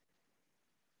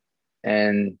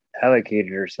and allocate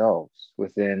it ourselves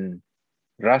within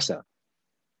Rasa,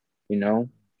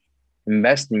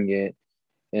 investing it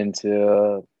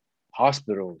into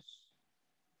hospitals,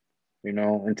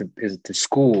 into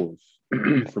schools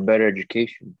for better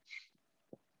education,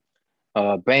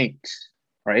 banks,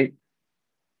 right?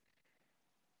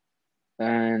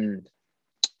 And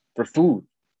for food,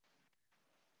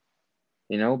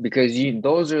 because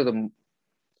those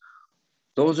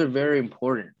are very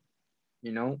important.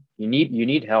 You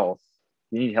need health,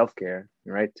 you need healthcare,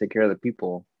 right? Take care of the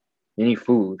people. You need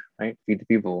food, right? Feed the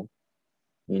people.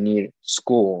 You need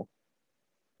school,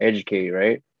 educate,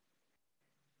 right?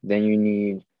 Then you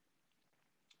need,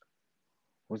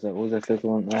 what was that fifth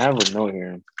one? I have a note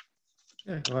here.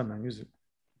 Yeah, go ahead, man. Use it.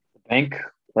 Bank,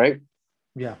 right?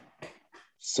 Yeah.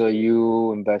 So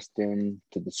you invest into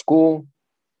the school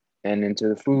and into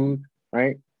the food,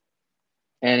 right?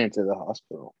 And into the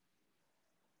hospital,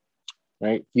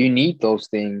 right? You need those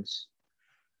things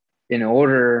in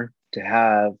order to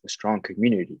have a strong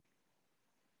community.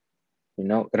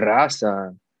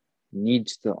 Rasa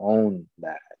needs to own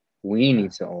that. We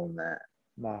need to own that.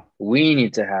 Wow. We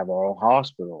need to have our own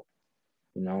hospital.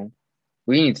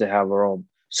 We need to have our own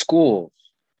schools.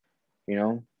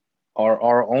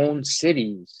 Our own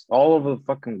cities all over the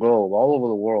fucking globe, all over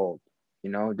the world.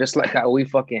 Just like how we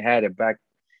fucking had it back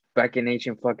in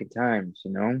ancient fucking times.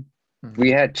 Mm-hmm. We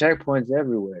had checkpoints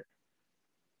everywhere.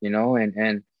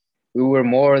 And we were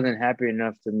more than happy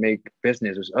enough to make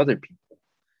business with other people.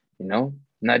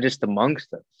 Not just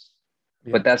amongst us.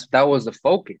 Yeah. But that was the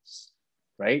focus,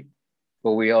 right?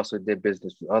 But we also did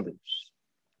business with others,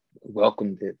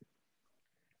 welcomed it.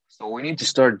 So we need to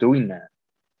start doing that,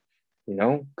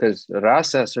 because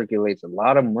Rasa circulates a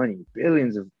lot of money,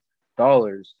 billions of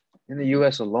dollars in the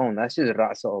US alone. That's just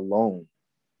Rasa alone,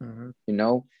 and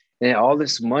all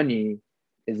this money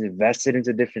is invested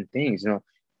into different things, the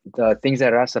things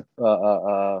that Rasa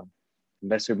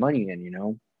invest their money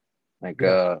in, like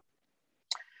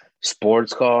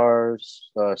sports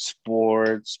cars,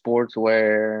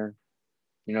 sportswear,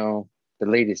 the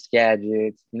latest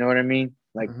gadgets, you know what I mean?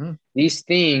 Like these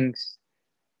things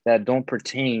that don't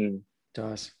pertain to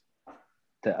us,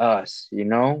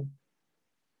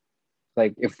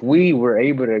 Like if we were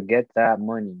able to get that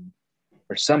money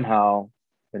or somehow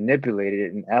manipulate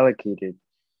it and allocate it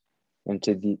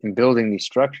in building these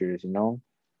structures,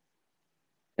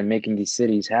 and making these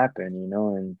cities happen,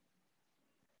 and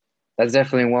that's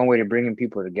definitely one way to bringing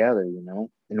people together,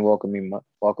 and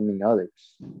welcoming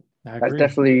others. That's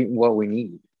definitely what we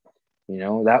need.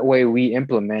 That way we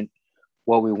implement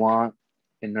what we want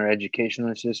in our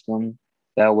educational system.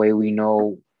 That way we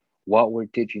know what we're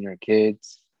teaching our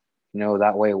kids.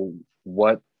 That way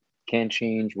what can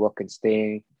change, what can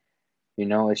stay.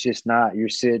 It's just not you're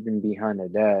sitting behind a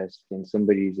desk and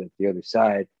somebody's at the other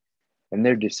side and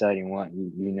they're deciding what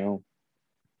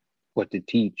to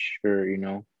teach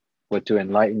or, what to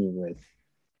enlighten you with.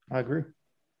 I agree.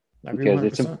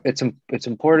 Because 100%. It's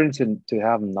important to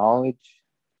have knowledge,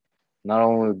 not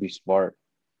only to be smart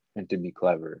and to be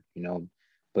clever,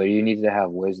 but you need to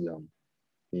have wisdom,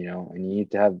 and you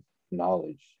need to have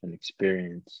knowledge and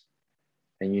experience,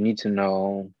 and you need to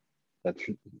know that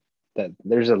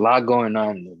there's a lot going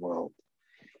on in the world,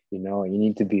 and you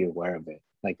need to be aware of it,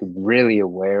 like really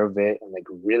aware of it, and like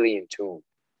really in tune,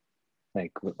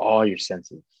 like with all your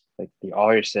senses, like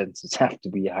all your senses have to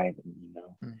be heightened,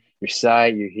 your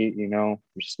sight, your heat, your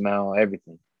smell,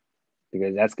 everything,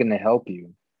 because that's going to help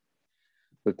you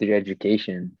with your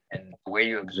education and the way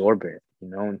you absorb it,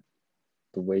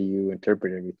 the way you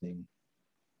interpret everything.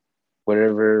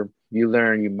 Whatever you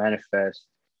learn, you manifest,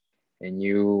 and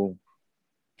you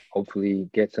hopefully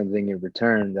get something in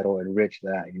return that'll enrich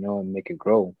that, and make it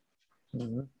grow.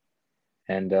 Mm-hmm.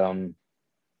 And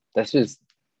that's just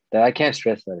that I can't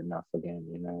stress that enough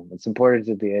again, it's important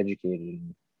to be educated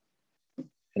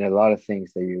in a lot of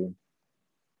things that you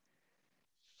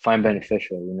find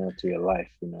beneficial, to your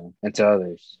life, and to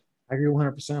others. I agree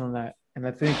 100% on that. And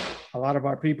I think a lot of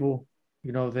our people,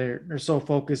 they're so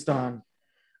focused on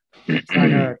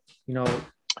trying to,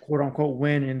 quote unquote,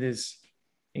 win in this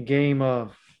game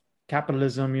of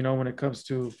capitalism, when it comes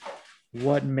to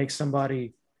what makes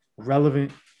somebody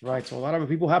relevant, right? So a lot of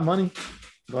people have money,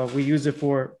 but we use it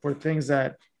for things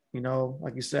that,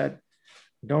 like you said,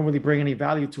 don't really bring any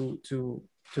value to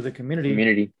the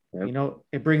community. Yep.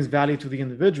 It brings value to the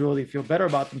individual. They feel better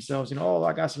about themselves. Oh,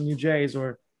 I got some new J's,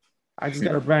 or I just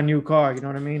got a brand new car. You know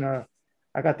what I mean? I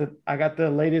got the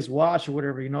latest watch or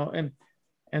whatever. And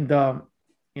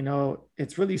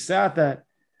it's really sad that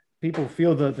people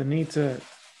feel the need to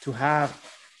have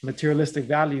materialistic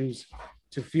values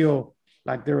to feel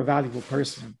like they're a valuable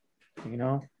person.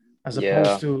 As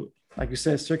opposed to, like you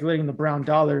said, circulating the brown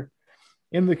dollar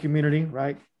in the community,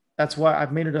 right? That's why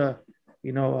I've made it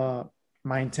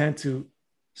my intent to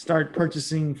start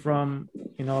purchasing from,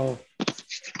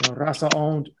 Raza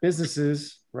owned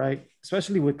businesses, right?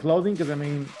 Especially with clothing. Cause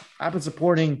I've been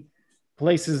supporting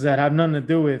places that have nothing to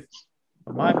do with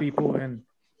my people and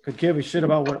could give a shit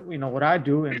about what I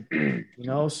do. And,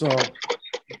 so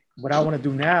what I want to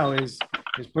do now is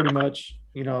pretty much,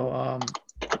 what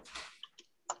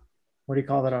do you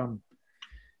call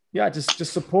it?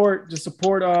 Just support,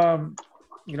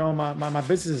 my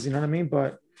businesses, you know what I mean?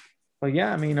 But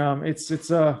yeah, it's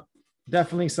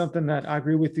definitely something that I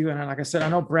agree with you. And like I said, I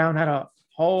know Brown had I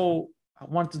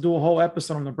wanted to do a whole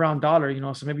episode on the brown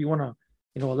dollar, so maybe you want to,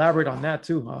 elaborate on that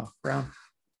too, Brown.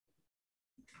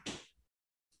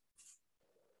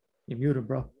 You're muted,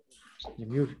 bro. You're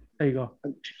muted. There you go.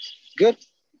 Good.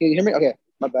 Can you hear me? Okay,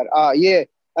 my bad. Yeah,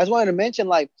 I just wanted to mention,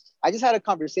 like, I just had a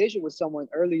conversation with someone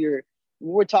earlier.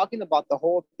 We were talking about the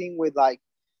whole thing with, like,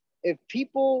 if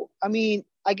people,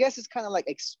 I guess it's kind of like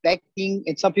expecting,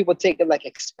 and some people take it like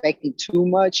expecting too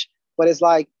much, but it's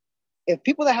like, if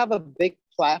people that have a big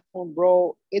platform,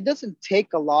 bro, it doesn't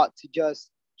take a lot to just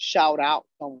shout out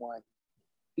someone,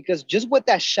 because just with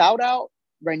that shout out,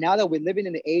 right now that we're living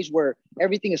in an age where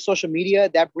everything is social media,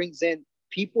 that brings in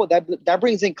people, that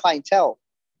brings in clientele,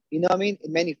 in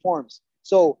many forms.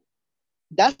 So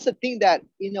that's the thing that,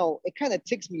 it kind of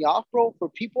ticks me off, bro, for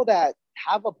people that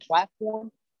have a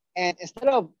platform, and instead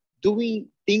of doing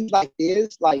things like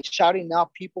this, like shouting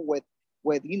out people with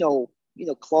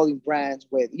clothing brands,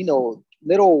 with little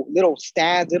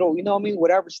stands,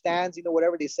 whatever stands,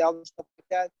 whatever they sell and stuff like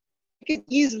that, you can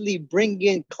easily bring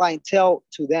in clientele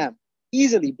to them.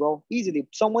 Easily, bro. Easily.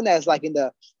 Someone that's like in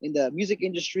the music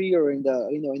industry or in the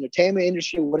entertainment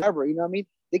industry or whatever,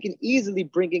 they can easily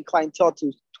bring in clientele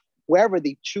to wherever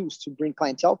they choose to bring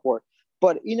clientele for.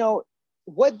 But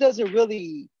what doesn't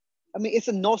really, it's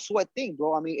a no sweat thing,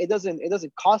 bro. It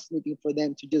doesn't cost anything for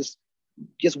them to just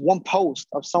one post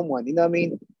of someone,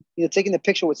 taking a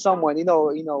picture with someone,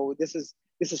 this is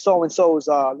so and so's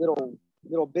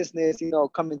little business,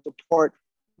 coming to support.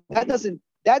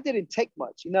 That didn't take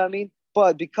much,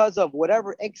 but because of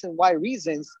whatever X and Y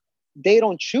reasons, they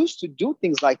don't choose to do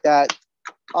things like that,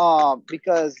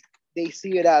 because they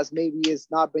see it as maybe it's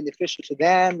not beneficial to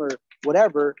them or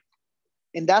whatever.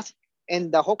 And that's,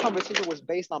 and the whole conversation was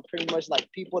based on pretty much like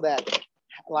people that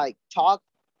like talk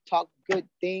good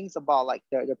things about like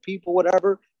the people,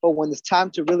 whatever. But when it's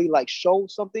time to really like show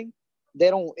something, they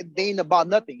ain't about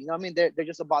nothing. You know what I mean? They're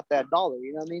just about that dollar.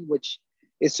 You know what I mean? Which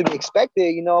is to be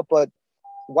expected, you know. But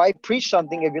why preach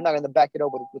something if you're not going to back it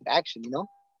up with action? You know?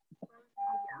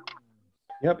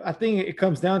 Yep, I think it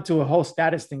comes down to a whole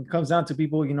status thing. It comes down to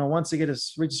people, you know, once they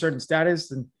reach a certain status,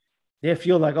 and they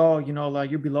feel like, oh, you know, like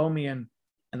you're below me, and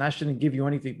I shouldn't give you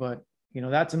anything. But you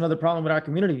know, that's another problem with our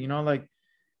community. You know, like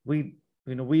we,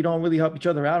 you know, we don't really help each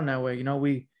other out in that way. You know,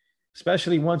 we,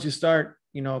 especially once you start,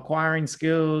 you know, acquiring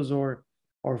skills or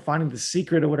finding the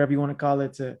secret or whatever you want to call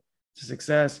it to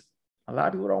success, a lot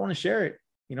of people don't want to share it.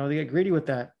 You know, they get greedy with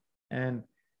that, and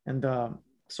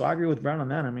so I agree with Brown on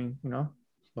that. I mean, you know,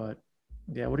 but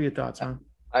yeah, what are your thoughts, man?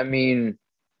 I mean,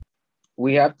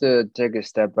 we have to take a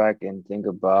step back and think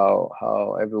about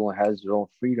how everyone has their own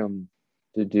freedom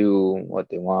to do what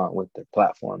they want with their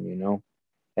platform, you know?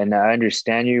 And I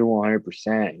understand you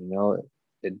 100%, you know,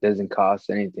 it doesn't cost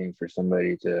anything for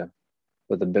somebody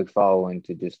with a big following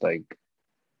to just like,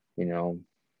 you know,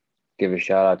 give a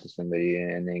shout out to somebody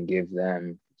and then give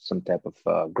them some type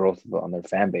of growth on their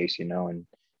fan base, you know, and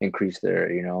increase their,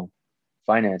 you know,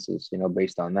 finances, you know,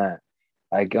 based on that.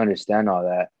 I can understand all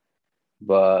that,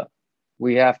 but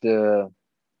we have to,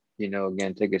 you know,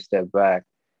 again, take a step back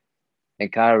and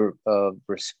kind of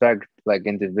respect like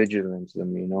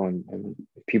individualism, you know, and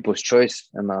people's choice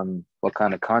and what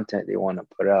kind of content they want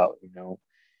to put out, you know,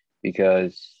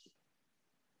 because,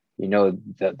 you know,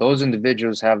 those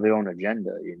individuals have their own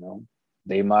agenda, you know,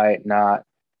 they might not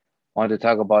want to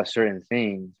talk about certain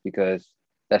things because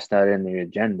that's not in their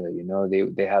agenda, you know,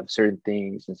 they have certain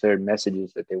things and certain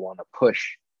messages that they want to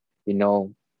push, you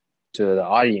know, to the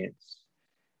audience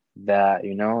that,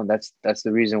 you know, that's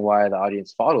the reason why the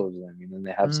audience follows them. You know,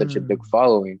 they have such a big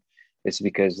following. It's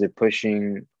because they're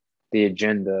pushing the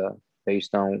agenda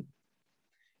based on,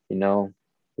 you know,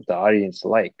 what the audience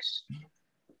likes,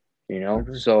 you know.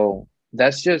 So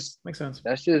that's just Makes sense.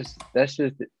 That's just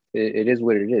it is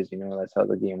what it is, you know. That's how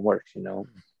the game works, you know.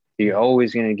 You're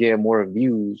always going to get more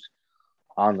views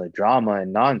on the drama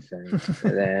and nonsense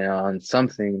than on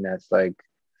something that's like,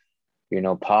 you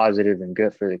know, positive and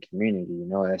good for the community. You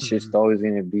know, that's just always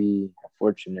going to be,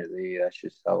 unfortunately, that's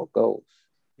just how it goes.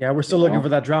 Yeah, we're still looking for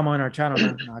that drama on our channel,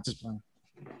 man. No, just playing.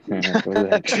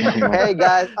 Hey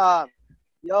guys,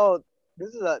 yo,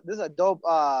 this is a dope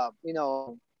you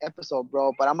know, episode,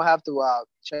 bro. But I'm gonna have to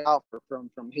check out from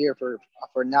here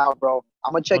for now, bro.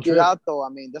 I'm gonna check you out though. I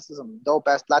mean, this is some dope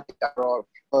ass Latika, bro.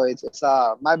 So it's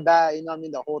my bad, you know what I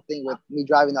mean, the whole thing with me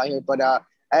driving out here. But I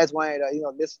just wanted to, you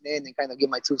know, listen in and kind of give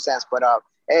my 2 cents. But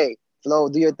hey, Flo,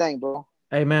 do your thing, bro.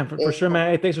 Hey man, for sure,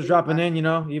 man. Hey, thanks for dropping in, you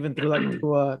know, even through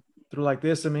like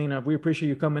this. I mean, we appreciate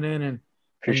you coming in and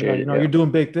appreciate you know, you're doing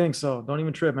big things, so don't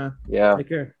even trip, man. Yeah. Take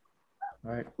care.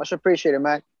 All right. Much appreciated,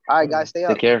 man. All right, guys, stay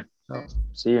up. Take care. Oh.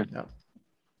 See you. Yeah.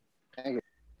 Thank you.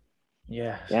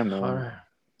 Yeah. Yeah, man. All right.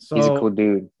 So he's a cool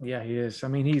dude. Yeah, he is. I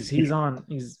mean,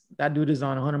 that dude is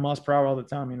on 100 miles per hour all the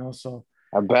time, you know. So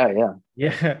I bet, yeah.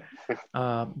 Yeah.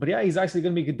 But yeah, he's actually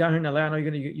gonna be down here in Atlanta.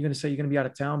 You're gonna say you're gonna be out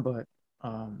of town, but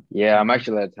yeah, I'm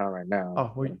actually out of town right now.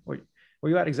 Oh, where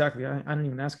you at exactly? I didn't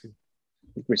even ask you.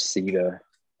 Reseda.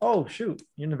 Oh shoot,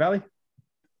 you're in the valley?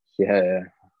 Yeah,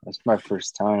 that's my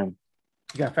first time.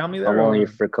 You got family there? I'm only here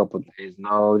for a couple of days.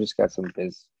 No, just got some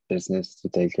business to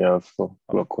take care of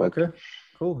real quick. Okay,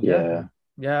 cool.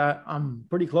 Yeah, I'm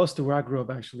pretty close to where I grew up.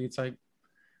 Actually, it's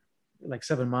like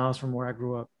 7 miles from where I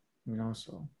grew up. You know,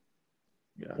 so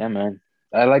yeah, man.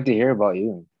 I'd like to hear about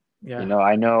you. Yeah, you know,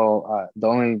 I know the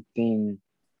only thing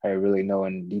I really know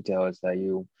in detail is that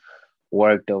you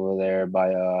worked over there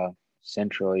by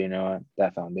Central, you know,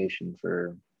 that foundation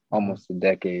for almost a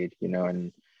decade, you know,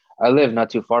 and I live not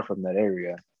too far from that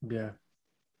area. Yeah.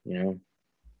 You know.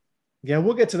 Yeah,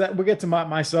 we'll get to that. We'll get to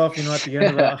myself, you know, at the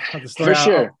end of the story. For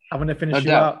sure. I'm going to finish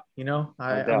you out, you know.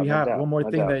 We have one more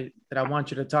thing doubt. that I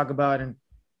want you to talk about, and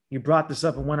you brought this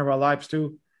up in one of our lives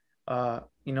too.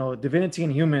 You know, divinity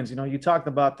and humans, you know, you talked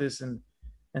about this, and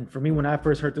for me, when I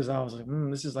first heard this, I was like,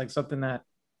 this is like something that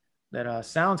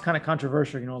sounds kind of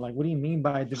controversial, you know, like, what do you mean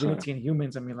by divinity and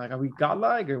humans? I mean, like, are we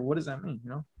godlike, or what does that mean, you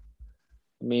know?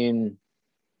 I mean,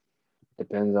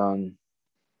 depends on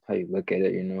how you look at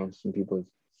it, you know. Some people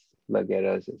look at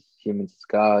us as humans as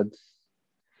gods.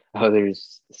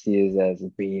 Others see us as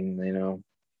being, you know,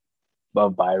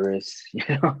 above virus, you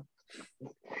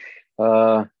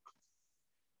know.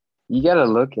 you gotta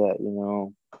look at,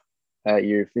 at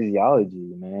your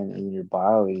physiology, man, and your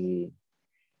biology,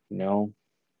 you know.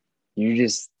 You're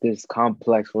just this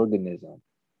complex organism,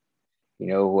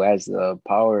 who has the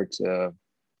power to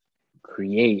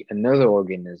create another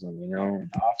organism, an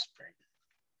offspring,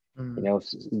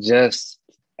 just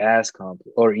as complex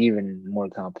or even more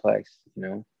complex,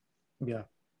 Yeah.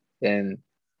 and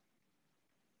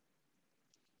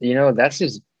that's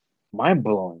just mind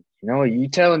blowing. You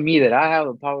telling me that I have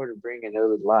the power to bring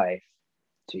another life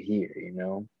to here,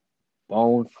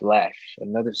 bone, flesh,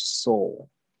 another soul.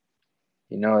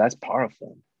 That's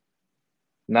powerful.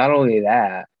 Not only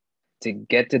that, to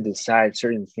get to decide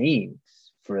certain things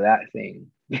for that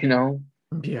thing, Yeah.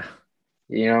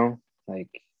 Like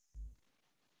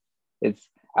it's,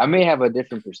 I may have a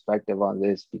different perspective on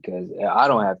this because I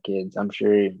don't have kids. I'm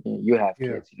sure you have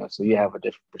Yeah. kids, so you have a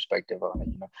different perspective on it.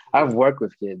 I've worked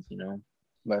with kids,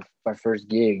 my first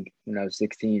gig when I was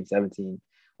 16, 17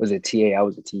 was a TA. I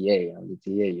was a TA.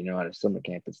 At a summer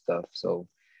camp and stuff. So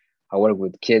I worked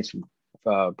with kids from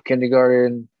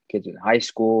kindergarten, kids in high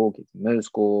school, kids in middle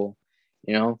school,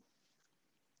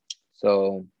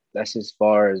 So that's as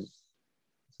far as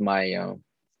my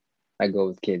I go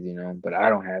with kids, but I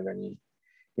don't have any,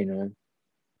 you know.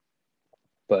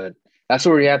 But that's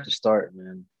where we have to start,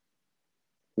 man.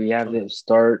 We have to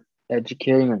start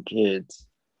educating our kids.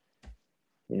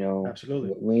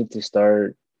 Absolutely. We need to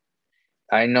start.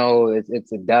 I know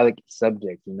it's a delicate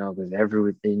subject, because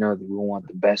everything, we want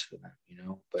the best for them,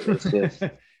 but it's just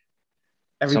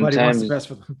Everybody wants the sometimes, best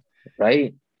for them.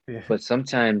 right? Yeah. But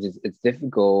sometimes it's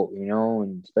difficult,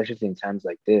 and especially in times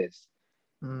like this,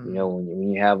 when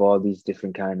you have all these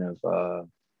different kind of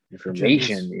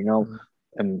information, Agendas.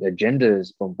 and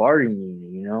agendas bombarding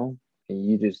you, and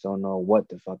you just don't know what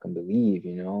to fucking believe,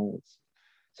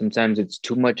 sometimes it's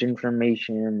too much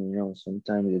information,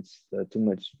 sometimes it's too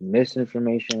much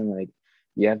misinformation. Like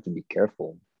you have to be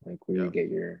careful, like where you get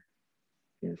your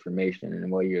information and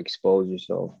where you expose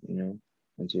yourself,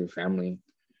 into your family.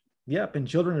 Yep. And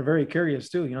children are very curious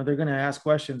too. They're going to ask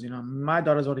questions. My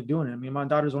daughter's already doing it. I mean, my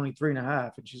daughter's only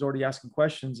 3.5 and she's already asking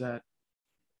questions that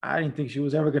I didn't think she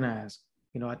was ever going to ask,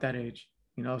 at that age,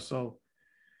 so,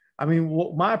 I mean,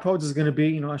 what my approach is going to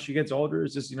be, as she gets older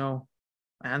is just,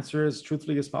 answer as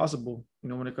truthfully as possible,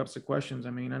 when it comes to questions. I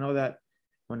mean, I know that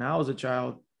when I was a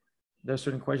child, there's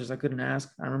certain questions I couldn't ask.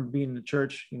 I remember being in the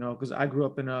church, because I grew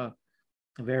up in a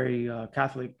very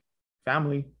Catholic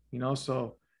family,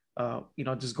 so,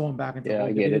 just going back into the whole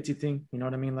divinity thing, you know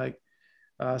what I mean? Like,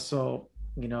 so,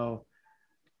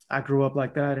 I grew up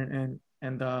like that.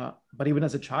 But even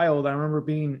as a child, I remember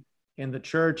being in the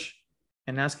church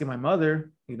and asking my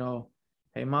mother,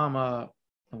 hey, mom,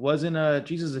 wasn't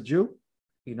Jesus a Jew?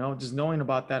 Just knowing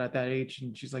about that at that age.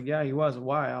 And she's like, yeah, he was.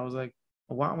 Why? I was like,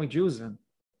 well, why aren't we Jews then?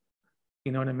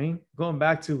 You know what I mean? Going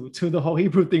back to the whole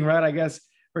Hebrew thing, right? I guess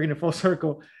bringing it full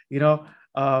circle,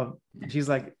 she's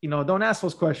like, don't ask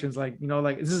those questions. Like,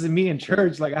 like this isn't me in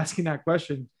church, like asking that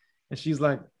question. And she's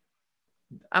like,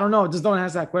 I don't know, just don't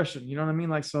ask that question. You know what I mean?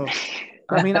 Like, so,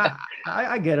 I mean,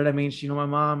 I get it. I mean, my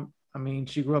mom, I mean,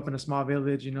 she grew up in a small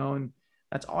village, and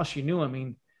that's all she knew. I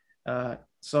mean,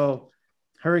 so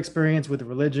her experience with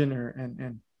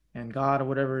religion and God or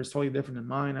whatever is totally different than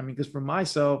mine. I mean, because for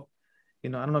myself, I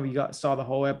don't know if you saw the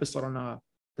whole episode on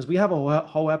because we have a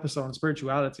whole episode on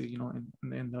spirituality,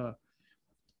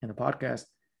 in the podcast,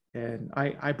 and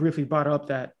I briefly brought up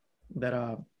that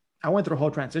I went through a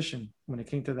whole transition when it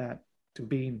came to that, to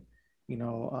being,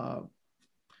 the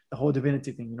whole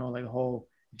divinity thing, like the whole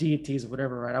deities or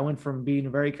whatever, right? I went from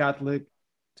being very Catholic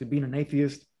to being an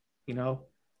atheist,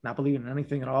 not believing in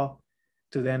anything at all,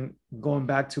 to then going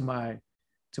back to my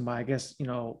I guess,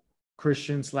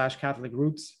 Christian/Catholic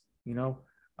roots.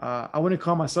 I wouldn't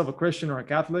call myself a Christian or a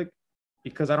Catholic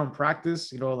because I don't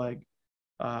practice, like,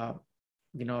 I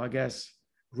guess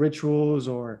rituals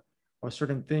or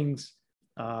certain things,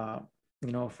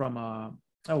 from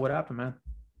oh, what happened, man?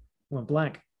 Went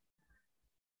blank.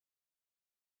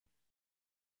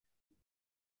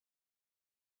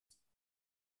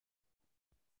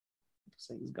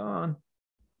 So he's gone.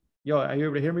 Yo, are you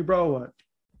able to hear me, bro? What?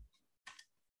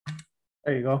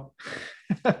 There you go.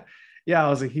 Yeah, I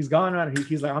was like, he's gone, right?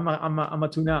 He's like, I'm a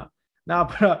tune out now.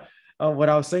 But what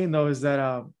I was saying though is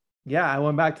that yeah, I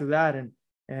went back to that,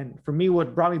 and for me,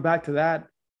 what brought me back to that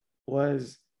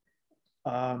was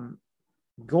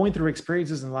going through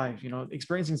experiences in life.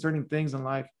 Experiencing certain things in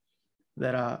life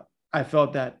that I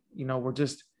felt that were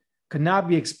just could not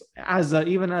be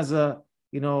even as a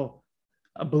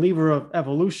believer of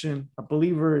evolution, a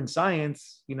believer in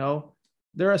science.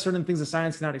 There are certain things that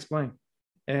science cannot explain,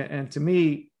 and to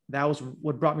me, that was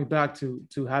what brought me back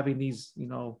to having these,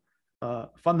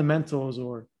 fundamentals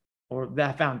or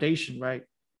that foundation, right?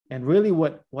 And really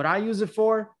what I use it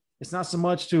for, it's not so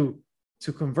much to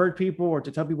convert people or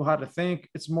to tell people how to think.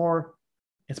 It's more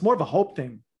of a hope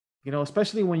thing,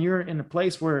 especially when you're in a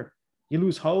place where you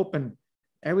lose hope and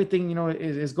everything,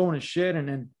 is going to shit, and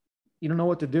then you don't know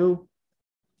what to do.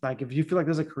 Like if you feel like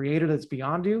there's a creator that's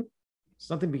beyond you,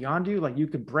 something beyond you, like you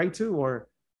could pray to, or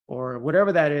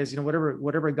whatever that is,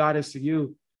 whatever God is to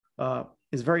you,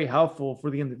 is very helpful for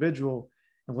the individual.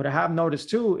 And what I have noticed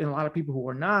too, in a lot of people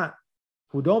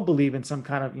who don't believe in some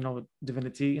kind of,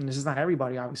 divinity, and this is not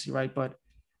everybody, obviously, right? But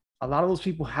a lot of those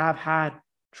people have had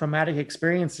traumatic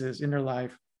experiences in their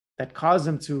life that cause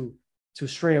them to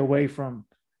stray away from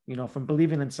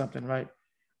believing in something, right?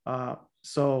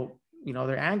 So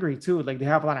they're angry too, like they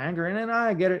have a lot of anger, and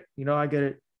I get it, I get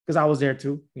it, because I was there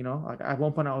too, like at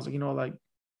one point I was like, like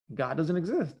God doesn't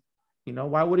exist,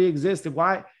 why would he exist?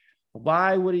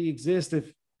 Why would he exist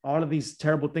if all of these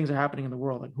terrible things are happening in the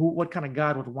world? Like what kind of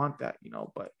God would want that?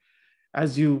 But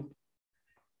as you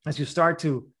start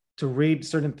to read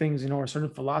certain things, or certain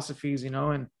philosophies,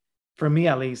 and for me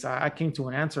at least, I came to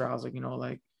an answer. I was like,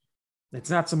 like it's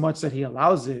not so much that he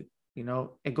allows it,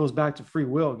 it goes back to free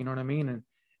will, you know what I mean?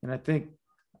 And I think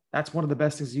that's one of the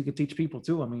best things you could teach people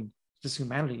too. I mean, just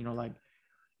humanity, like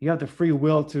you have the free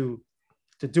will to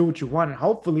do what you want, and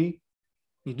hopefully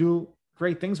you do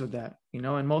great things with that,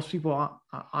 and most people,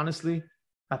 honestly,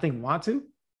 I think want to,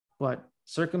 but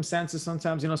circumstances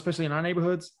sometimes, especially in our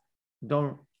neighborhoods,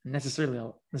 don't necessarily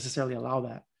allow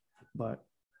that. But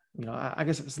I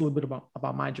guess it's a little bit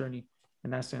about my journey in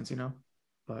that sense,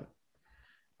 but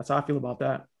that's how I feel about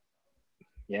that.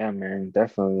 Yeah, man,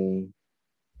 definitely.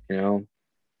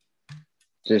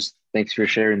 Just thanks for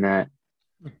sharing that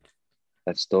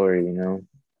story,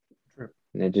 Sure.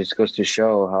 And it just goes to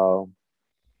show how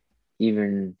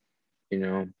even,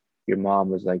 your mom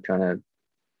was like trying to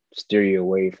steer you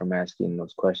away from asking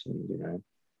those questions,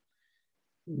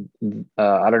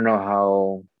 I don't know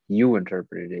how you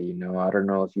interpreted it, I don't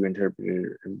know if you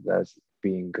interpreted it as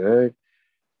being good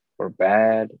or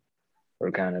bad,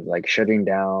 or kind of like shutting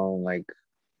down, like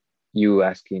you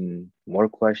asking more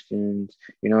questions,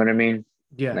 you know what I mean?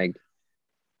 Yeah. Like,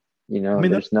 I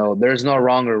mean, there's no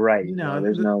wrong or right,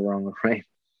 there's the, no wrong or right.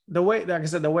 the way, like I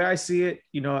said, the way I see it,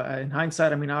 in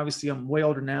hindsight, I mean, obviously I'm way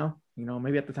older now,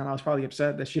 maybe at the time I was probably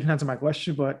upset that she didn't answer my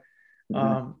question, but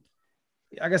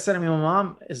like I said, I mean, my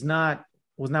mom was not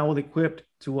well equipped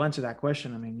to answer that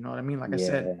question. I mean, you know what I mean? Like I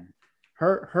said,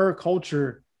 her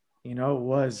culture,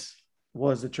 was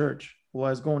the church,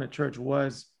 was going to church,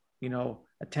 was,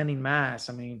 attending mass.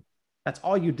 I mean, that's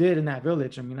all you did in that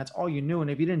village. I mean, that's all you knew. And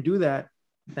if you didn't do that,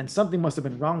 then something must have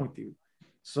been wrong with you.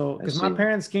 So, because my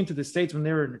parents came to the States when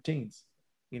they were in their teens,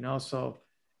 so,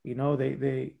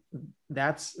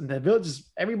 that's the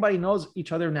villages, everybody knows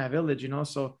each other in that village,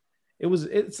 so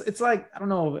it's like, I don't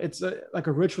know, it's like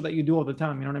a ritual that you do all the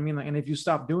time, you know what I mean? Like, and if you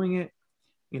stop doing it,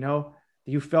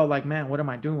 you felt like, man, what am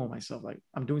I doing with myself? Like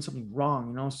I'm doing something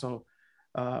wrong, so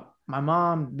my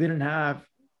mom didn't have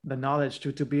the knowledge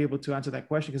to be able to answer that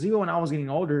question. Because even when I was getting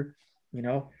older,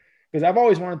 because I've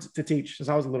always wanted to teach since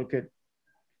I was a little kid.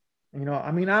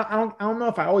 I mean, I don't know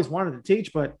if I always wanted to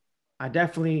teach, but I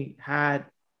definitely had,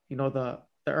 the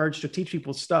urge to teach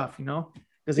people stuff,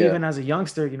 because even as a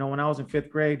youngster, when I was in 5th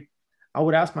grade, I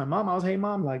would ask my mom, I was, hey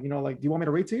mom, like, like, do you want me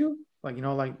to read to you? Like,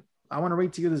 like I want to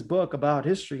read to you this book about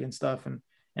history and stuff and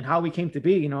how we came to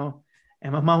be,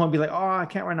 and my mom would be like, oh, I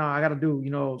can't right now. I got to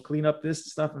do, clean up this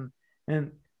stuff.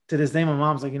 And to this day, my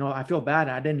mom's like, I feel bad.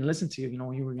 I didn't listen to you,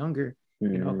 when you were younger,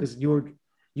 because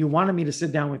you wanted me to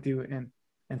sit down with you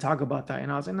and talk about that.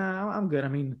 And I was like, nah, I'm good. I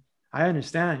mean, I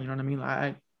understand, you know what I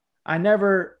mean?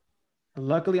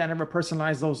 Luckily, I never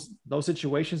personalized those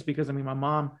situations, because I mean, my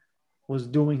mom was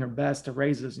doing her best to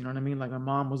raise us, you know what I mean? Like my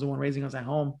mom was the one raising us at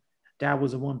home. Dad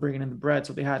was the one bringing in the bread.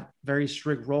 So they had very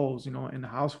strict roles, in the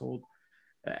household.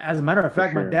 As a matter of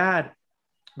fact, my dad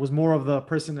was more of the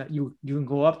person that you can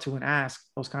go up to and ask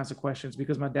those kinds of questions,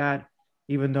 because my dad,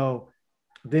 even though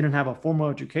they didn't have a formal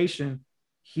education,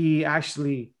 he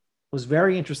actually was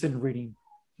very interested in reading,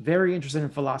 very interested in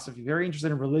philosophy, very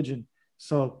interested in religion.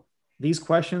 So these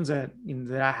questions that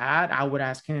I had, I would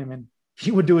ask him, and he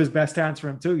would do his best to answer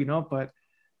them too, But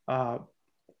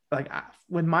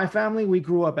with my family, we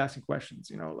grew up asking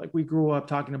questions, like we grew up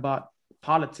talking about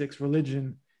politics,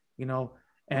 religion,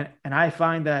 and I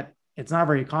find that it's not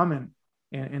very common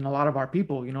in a lot of our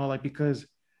people, like, because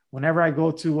whenever I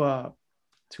go to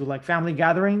like family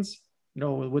gatherings,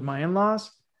 with my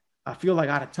in-laws, I feel like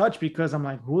out of touch, because I'm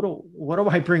like, what do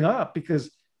I bring up? Because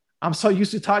I'm so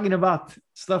used to talking about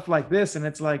stuff like this, and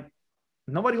it's like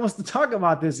nobody wants to talk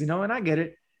about this, and I get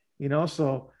it,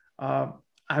 So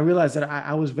I realized that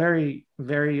I was very,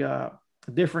 very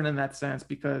different in that sense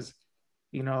because,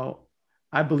 you know,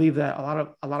 I believe that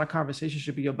a lot of conversation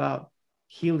should be about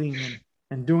healing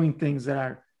and doing things that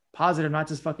are positive, not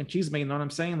just fucking cheese making. You know what I'm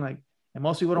saying? Like, and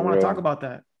most people don't For want to talk real. about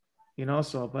that,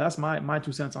 So, but that's my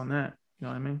 2 cents on that. You know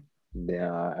what I mean?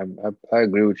 Yeah, I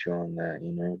agree with you on that,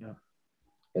 Yeah.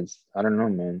 It's, I don't know,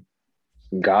 man.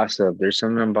 Gossip. There's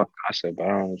something about gossip. I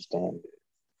don't understand it.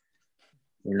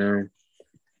 You know,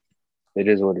 it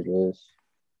is what it is.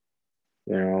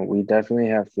 We definitely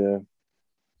have to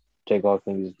take all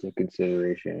things into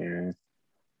consideration.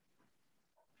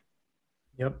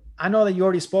 Yep. I know that you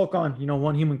already spoke on,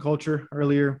 one human culture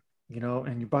earlier,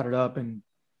 and you brought it up, and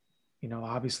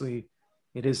obviously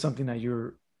it is something that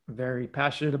you're very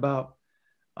passionate about.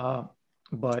 Uh,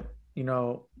 but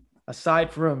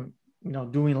aside from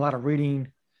doing a lot of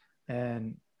reading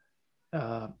and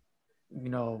uh,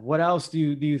 what else do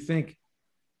you think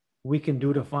we can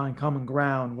do to find common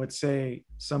ground with, say,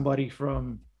 somebody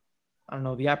from, I don't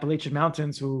know, the Appalachian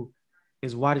Mountains who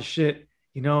is white as shit,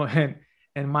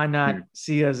 and might not Mhm.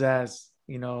 see us as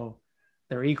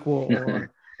they're equal,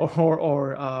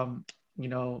 or you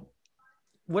know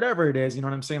whatever it is, you know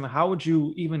what I'm saying? Like, how would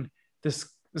you even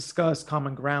discuss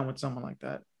common ground with someone like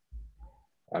that?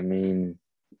 I mean,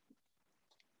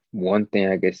 one thing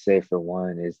I could say for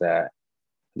one is that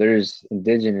there's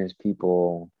indigenous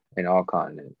people in all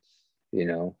continents, you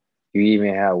know. You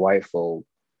even have white folk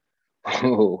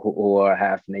who are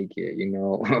half naked,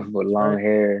 with That's long right.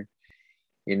 hair,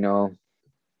 you know,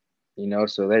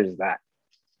 so there's that.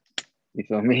 You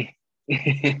feel me?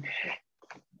 Yep.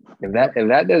 If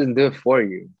that doesn't do it for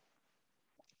you,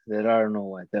 then I don't know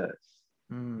what does.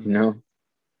 You Mm. know,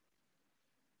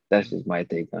 that's just my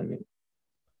take on it.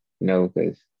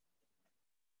 Because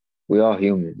we all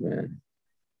humans, man.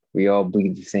 We all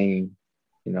bleed the same.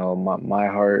 My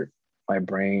heart, my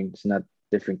brain, it's not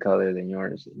different color than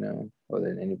yours, or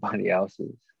than anybody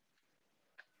else's.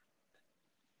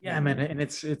 Yeah, man, and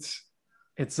it's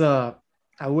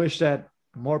I wish that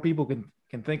more people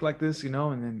can think like this,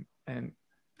 and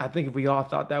I think if we all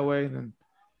thought that way, then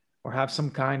or have some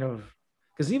kind of,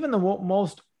 because even the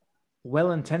most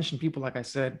well-intentioned people, like I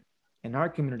said, in our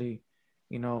community,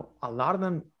 a lot of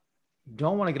them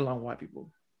don't want to get along with white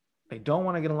people. They don't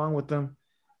want to get along with them,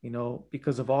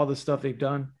 because of all the stuff they've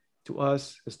done to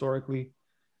us historically.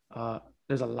 Uh,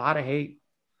 there's a lot of hate,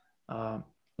 uh,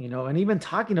 and even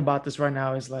talking about this right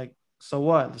now is like, so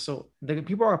what? So the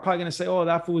people are probably gonna say, oh,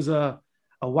 that fool's a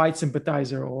white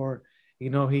sympathizer, or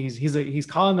he's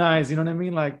colonized. You know what I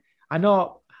mean? Like, I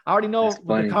already know That's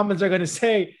what the funny. comments are gonna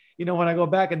say. When I go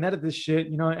back and edit this shit,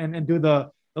 and do the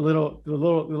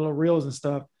little reels and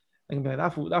stuff, I can be like,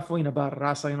 that fool ain't about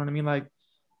raza. You know what I mean? Like,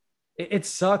 it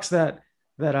sucks that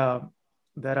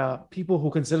people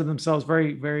who consider themselves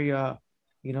very, very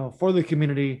for the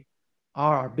community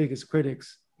are our biggest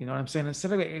critics. You know what I'm saying?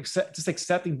 Instead of just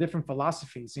accepting different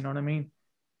philosophies, you know what I mean,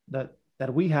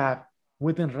 that we have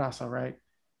within raza, right?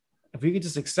 If we could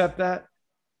just accept that,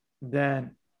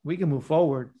 then we can move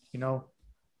forward.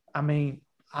 I mean,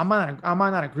 I might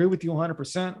not agree with you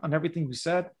 100% on everything you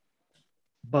said,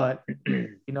 but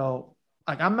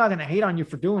like, I'm not gonna hate on you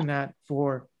for doing that,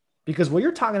 because what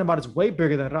you're talking about is way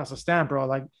bigger than Rasa Stan, bro.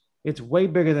 Like, it's way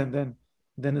bigger than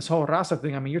this whole Rasa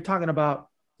thing. I mean, you're talking about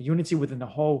unity within the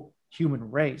whole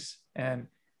human race, and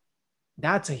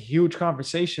that's a huge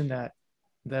conversation that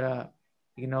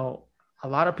you know a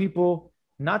lot of people,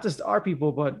 not just our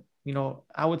people, but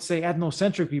I would say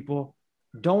ethnocentric people,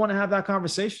 don't want to have that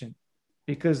conversation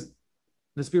because,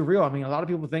 let's be real. I mean, a lot of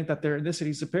people think that their ethnicity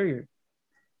is superior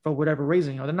for whatever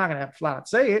reason. They're not gonna flat out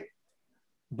say it,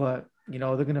 but they're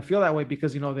gonna feel that way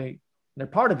because they're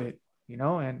part of it,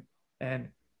 and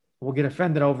will get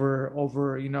offended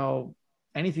over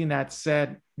anything that's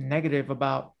said negative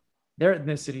about their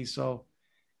ethnicity. So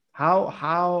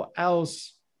how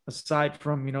else, aside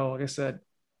from like I said,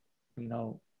 you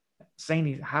know saying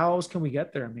these, how else can we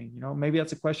get there? I mean, maybe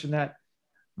that's a question that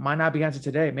might not be answered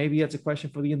today. Maybe that's a question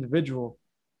for the individual,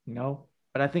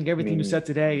 but I think I everything you mean, said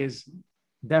today is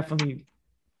definitely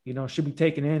should be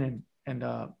taken in and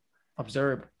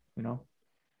observed. You know.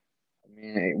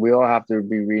 we all have to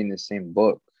be reading the same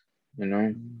book, you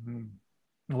know? Mhm.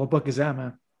 What book is that,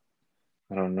 man?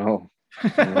 I don't know,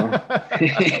 you know?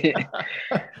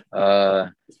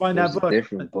 Let's find that there's book.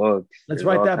 different books. Let's There's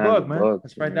write all that kinds book, of man. books,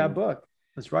 Let's write that book.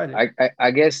 Let's write it.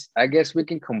 I guess we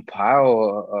can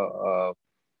compile a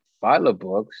file of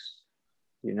books,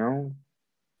 and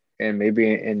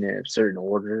maybe in a certain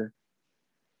order,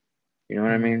 You know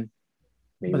what I Mhm. mean?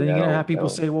 But Maybe then you're gonna have people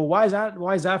that'll say, well, why is that?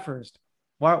 Why is that first?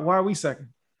 Why are we second?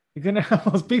 You're gonna have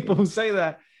those people who say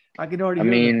that. I can already I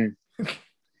hear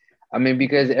them. mean,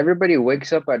 because everybody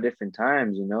wakes up at different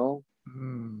times, you know?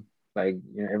 Mm, Like,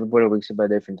 everybody wakes up at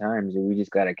different times, and we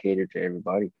just gotta cater to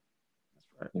everybody, that's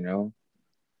right. you know?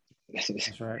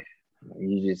 That's right.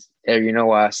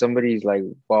 While somebody's like,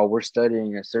 while we're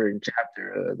studying a certain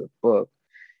chapter of the book,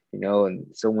 and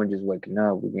someone just waking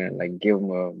up, we're gonna like give them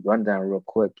a rundown real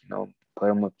quick, put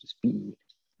them up to speed,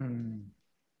 Mm.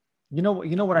 You know what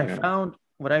you I know. found?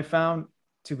 What I found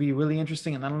to be really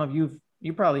interesting, and I don't know if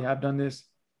you probably have done this,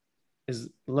 is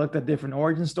looked at different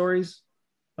origin stories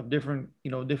of different,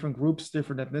 different groups,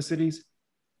 different ethnicities,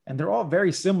 and they're all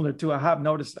very similar too. I have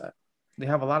noticed that they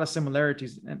have a lot of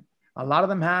similarities, and a lot of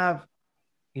them have,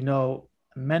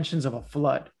 mentions of a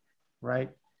flood, right?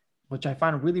 Which I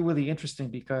find really, really interesting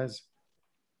because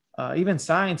even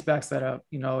science backs that up.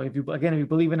 If you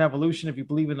believe in evolution, if you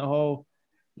believe in the whole,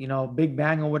 Big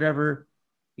Bang or whatever,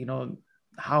 you know,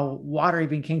 how water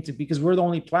even came to be, because we're the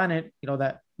only planet,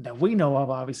 that we know of.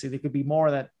 Obviously, there could be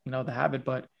more that that have it,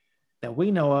 but that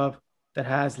we know of that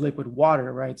has liquid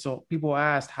water, right? So people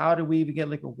asked, how do we even get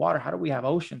liquid water? How do we have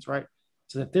oceans, right?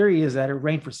 So the theory is that it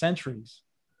rained for centuries,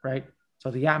 right?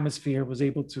 So the atmosphere was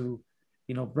able to,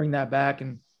 bring that back,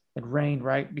 and it rained,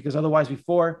 right? Because otherwise,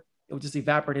 before it would just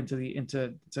evaporate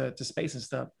into space and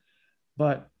stuff.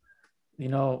 But you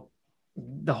know,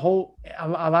 the whole a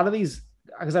lot of these,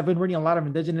 because I've been reading a lot of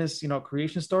indigenous,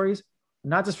 creation stories,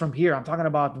 not just from here. I'm talking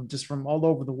about them just from all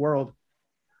over the world.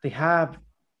 They have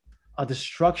a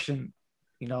destruction,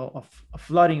 a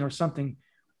flooding or something,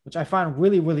 which I find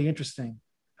really, really interesting.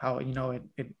 How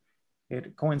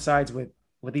it coincides with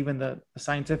even the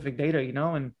scientific data,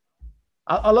 and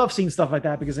I love seeing stuff like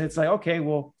that because it's like, okay,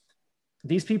 well,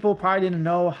 these people probably didn't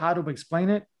know how to explain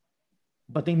it,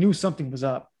 but they knew something was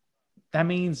up. That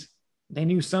means they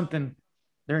knew something.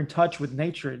 They're in touch with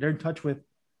nature. They're in touch with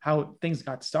how things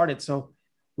got started. So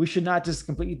we should not just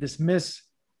completely dismiss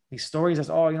these stories as,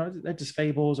 oh, they're just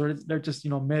fables, or they're just,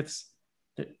 myths.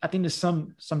 I think there's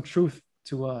some truth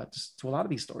to a lot of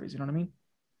these stories. You know what I mean?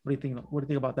 What do you think? What do you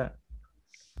think about that?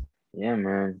 Yeah,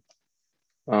 man.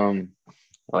 Um,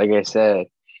 like I said,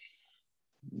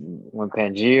 when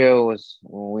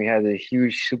we had the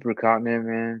huge supercontinent,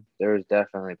 man, there was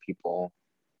definitely people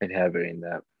inhabiting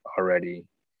that already.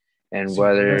 And So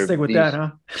we're gonna whether stick with that, these,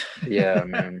 huh? yeah,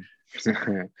 man,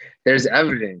 there's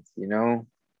evidence,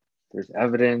 there's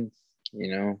evidence, you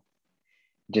know,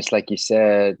 just like you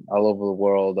said, all over the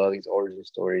world, all these origin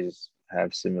stories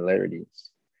have similarities,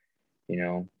 you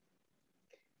know.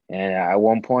 And at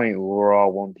one point, we were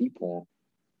all one people,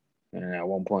 and at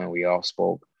one point, we all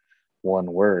spoke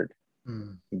one word,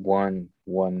 Mm. one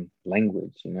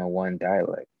language, one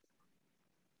dialect.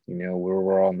 We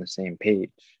were all on the same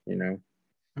page, Mm.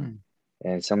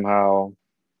 and somehow,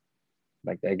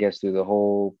 like I guess through the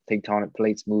whole tectonic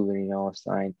plates moving,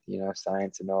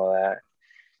 science and all that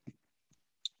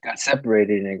got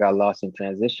separated and it got lost in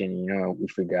transition. We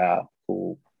forgot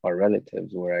who our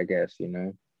relatives were, I guess,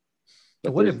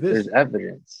 but What if there's this?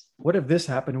 evidence. What if this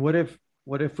happened? What if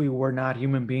we were not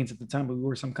human beings at the time, but we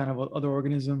were some kind of other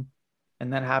organism,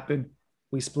 and that happened?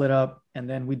 We split up, and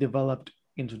then we developed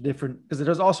into different. Because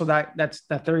there's also that's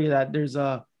that theory that there's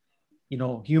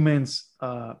humans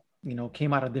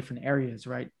came out of different areas,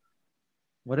 right?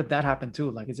 What if that happened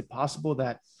too? Like, is it possible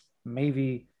that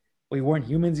maybe we weren't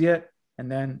humans yet,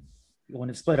 and then when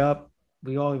it split up,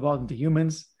 we all evolved into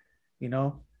humans, you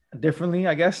know, differently,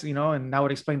 I guess, and that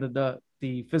would explain the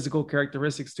physical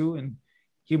characteristics too in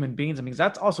human beings. I mean,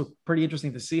 that's also pretty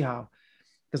interesting to see how,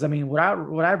 because I mean,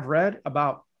 what I've read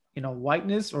about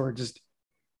whiteness, or just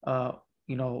uh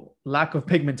lack of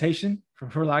pigmentation,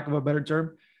 for lack of a better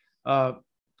term, uh,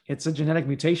 it's a genetic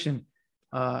mutation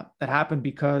that happened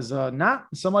because not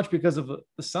so much because of the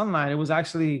sunlight. It was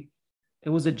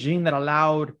a gene that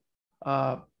allowed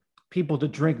uh, people to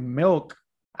drink milk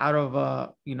out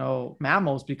of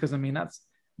mammals, because I mean that's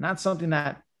not something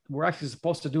that we're actually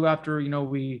supposed to do after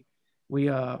we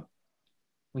once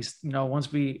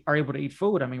we are able to eat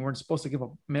food. I mean, we're supposed to give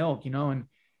up milk, and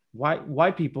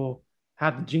white people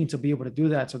have the gene to be able to do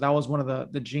that. So that was one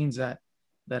of the genes that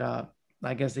I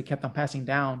guess they kept on passing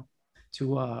down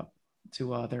to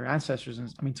their ancestors,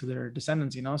 and I mean to their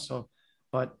descendants, So,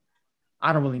 but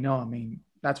I don't really know. I mean,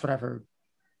 that's what I've heard.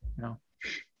 You know.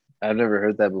 I've never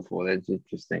heard that before. That's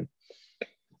interesting.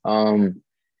 um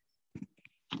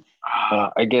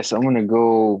I guess I'm gonna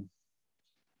go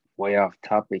way off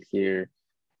topic here.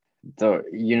 How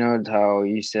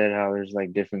you said how there's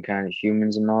like different kind of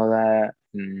humans and all that,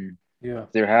 and Yeah.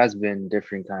 there has been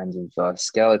different kinds of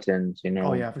skeletons,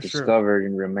 Oh yeah, for sure. discovered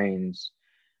in remains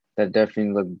that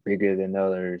definitely look bigger than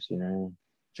others, all over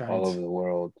Giants. the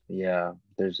world. Yeah,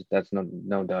 that's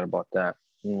no doubt about that.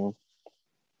 And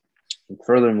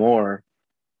furthermore,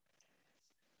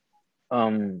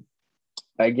 um,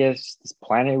 I guess this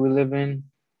planet we live in.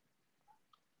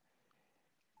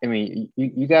 I mean,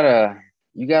 you gotta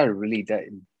really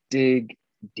dig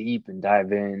deep and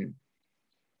dive in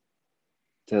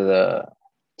to the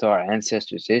to our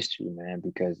ancestors' history, man,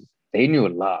 because they knew a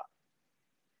lot,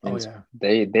 Oh and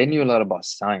yeah. they knew a lot about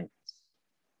science,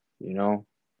 you know,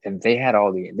 and they had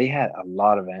a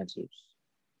lot of answers.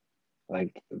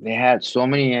 Like they had so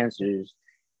many answers,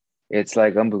 it's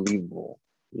like unbelievable,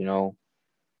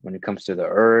 when it comes to the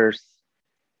Earth,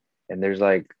 and there's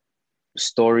like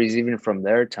stories even from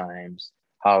their times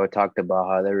how it talked about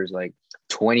how there was like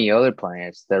 20 other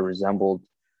planets that resembled,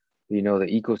 the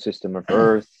ecosystem of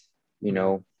Earth, you Yeah.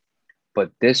 know,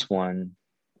 but this one,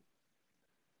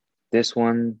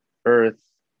 Earth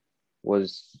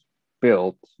was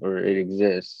built, or it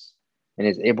exists, and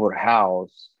is able to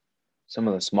house some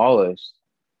of the smallest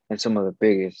and some of the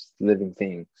biggest living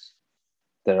things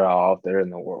that are out there in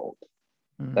the world.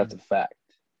 That's Mm. a fact.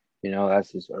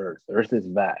 That's just Earth. Earth is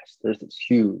vast. Earth is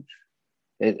huge.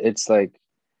 It's like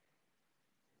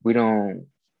we don't.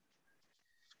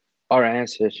 Our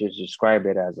ancestors describe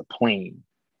it as a plane.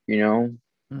 You know,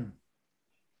 Mm.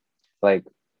 like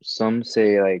some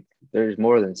say, like there's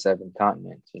more than seven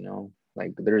continents.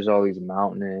 Like there's all these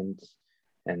mountains,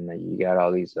 and you got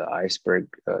all these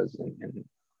icebergs and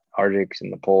Arctics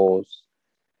and the poles.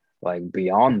 Like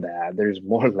beyond that, there's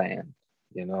more land.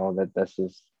 That's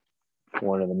just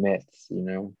one of the myths.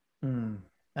 Mm.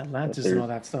 That Atlantis and there's all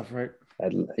that stuff, right?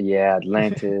 yeah,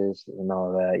 Atlantis and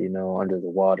all that. Under the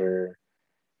water.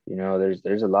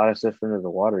 There's a lot of stuff under the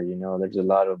water. There's a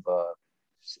lot of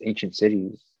ancient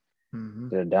cities Hmm.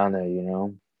 that are down there.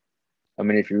 I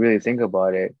mean, if you really think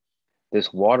about it,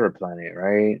 this water planet,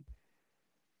 right?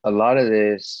 A lot of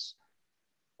this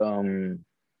um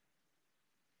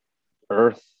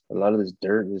earth, a lot of this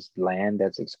dirt, this land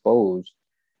that's exposed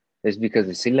is because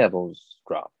the sea levels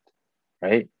dropped,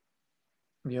 right?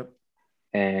 Yep.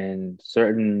 And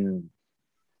certain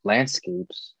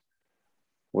landscapes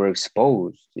were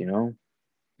exposed,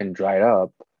 and dried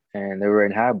up, and they were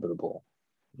inhabitable,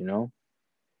 you know.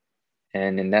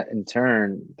 And in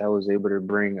turn, that was able to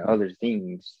bring other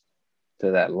things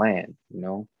to that land,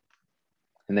 and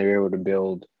they were able to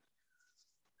build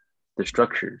the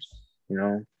structures,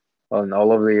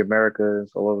 all over the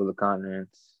Americas, all over the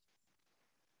continents.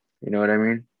 You know what I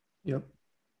mean? Yep.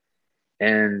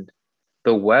 And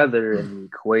the weather and the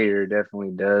equator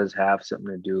definitely does have something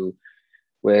to do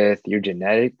with your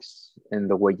genetics and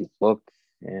the way you look,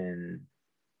 and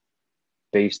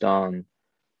based on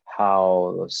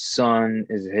how the sun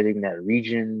is hitting that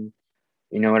region.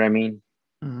 You know what I mean?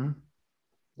 Hmm.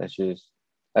 That's just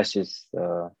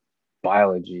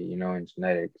biology, and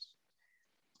genetics.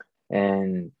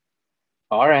 And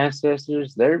our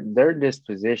ancestors, their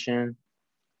disposition,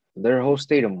 their whole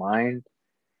state of mind,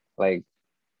 like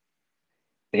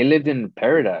they lived in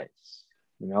paradise,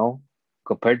 you know,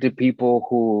 compared to people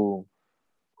who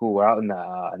were out in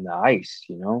the ice.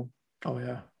 Oh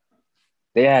yeah.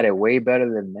 They had it way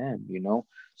better than them.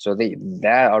 So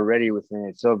that already within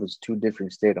itself is two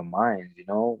different state of minds.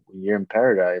 When you're in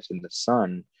paradise in the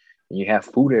sun and you have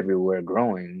food everywhere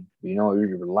growing,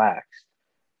 you're relaxed,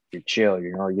 you're chill,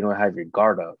 you don't have your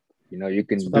guard up, you So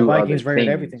can the do other Vikings raided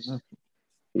everything, huh? things.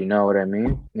 You know what I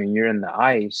mean? When you're in the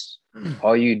ice,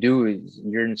 all you do is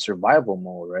you're in survival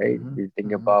mode, right? Hmm. You're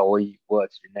thinking Hmm. about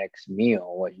what's your next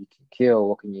meal, what you can kill,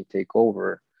 what can you take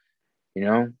over, you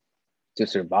know, to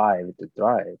survive, to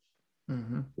thrive.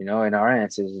 Hmm. And our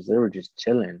ancestors, they were just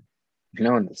chilling,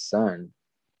 in the sun.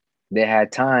 They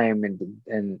had time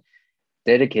and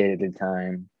dedicated the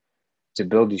time to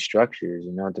build these structures,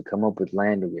 to come up with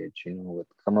language,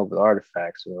 come up with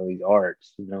artifacts with all these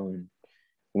arts, and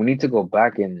we need to go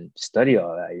back and study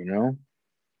all that.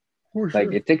 For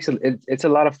Like sure. it's a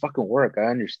lot of fucking work. I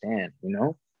understand, it's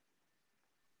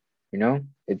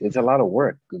a Yeah. lot of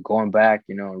work going back,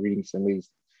 reading some of these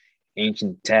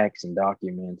ancient texts and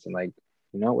documents and like,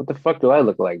 what the fuck do I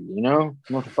look like? I'm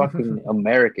a fucking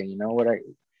American,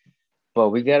 but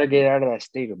we gotta get out of that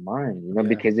state of mind, Yeah.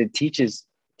 because it teaches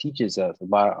us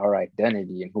about our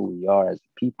identity and who we are as a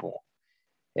people.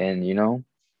 And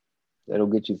that'll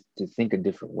get you to think a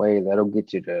different way. That'll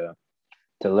get you to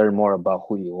learn more about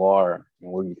who you are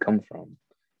and where you come from,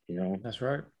 you know. That's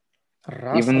right. Even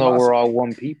Rasta though we're base. all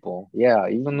one people, yeah,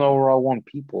 even though we're all one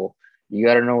people, you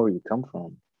gotta know where you come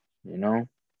from, you know.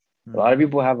 A lot of Mhm.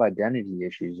 people have identity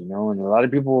issues, you know, and a lot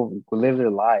of people live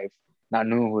their life not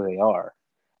knowing who they are.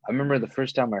 I remember the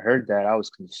first time I heard that, I was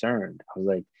concerned. I was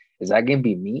like, is that gonna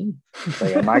be me?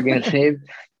 Like, am I gonna live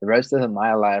the rest of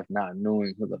my life not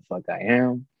knowing who the fuck I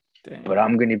am? But Damn.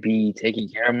 I'm gonna be taking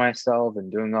care of myself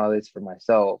and doing all this for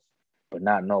myself, but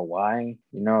not know why,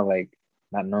 you know, like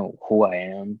not know who I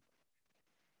am.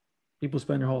 People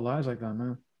spend their whole lives like that,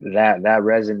 man. That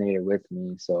resonated with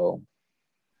me. So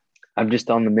I'm just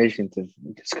on the mission to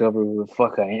discover who the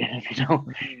fuck I am, you know,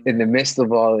 in the midst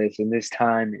of all this, in this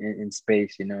time in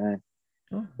space, you know,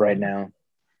 Oh, right yeah. now,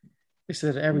 They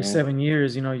said you every know. 7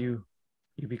 years, you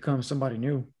become somebody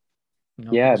new,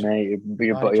 Yeah, because man,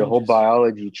 your body your whole changes.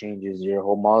 biology changes, your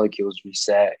whole molecules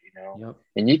reset, you know. Yep.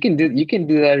 And you can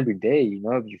do that every day, you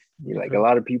know. If you like a True.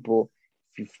 lot of people,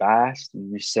 if you fast, you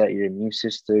reset your immune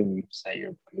system, you reset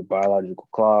your biological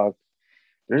clock.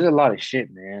 There's a lot of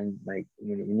shit, man. Like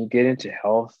when you get into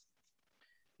health,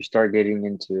 you start getting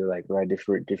into like right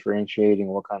differentiating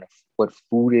what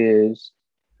food is,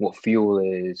 what fuel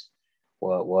is,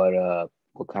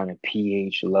 what kind of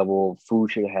pH level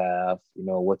food should have, you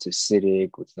know, what's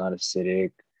acidic, what's not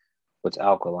acidic, what's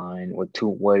alkaline,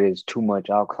 what is too much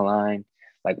alkaline,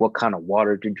 like what kind of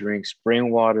water to drink,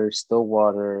 spring water, still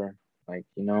water, like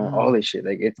you know, all this Mm, shit.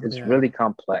 Like it's yeah. really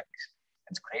complex.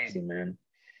 It's crazy, man.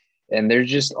 And there's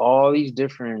just all these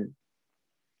different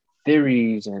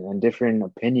theories and different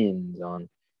opinions on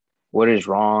what is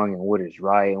wrong and what is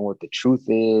right and what the truth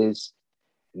is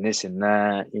and this and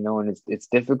that, you know, and it's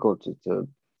difficult to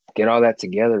get all that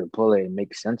together to pull it and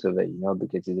make sense of it, you know,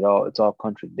 because it's all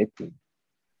contradicting,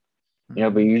 you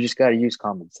know, but Mhm. you just gotta use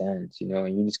common sense, you know,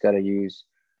 and you just gotta use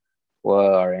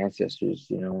what our ancestors,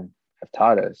 you know, have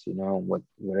taught us, you know,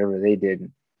 whatever they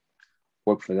did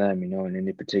work for them, you know, in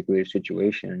any particular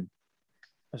situation,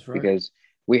 That's right. because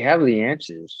we have the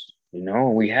answers, you know,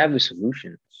 and we have the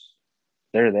solutions.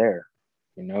 They're there,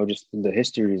 you know, just the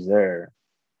history is there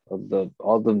of the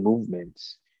all the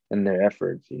movements and their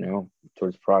efforts, you know,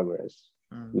 towards progress.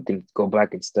 We Mm. can go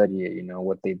back and study it, you know,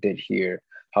 what they did here,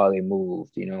 how they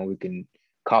moved, you know, we can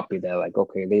copy that, like,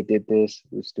 okay, they did this,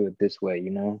 let's do it this way, you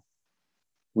know.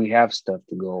 We have stuff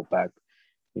to go back,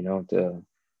 you know, to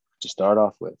start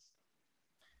off with.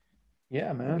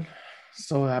 Yeah, man.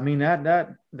 So I mean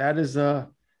that is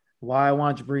why I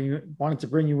wanted to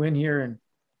bring you in here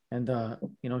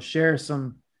and share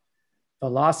some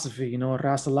philosophy,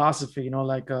 Ras philosophy,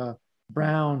 like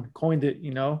Brown coined it,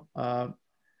 a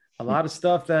lot of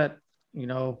stuff that,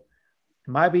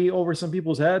 might be over some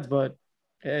people's heads, but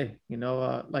hey,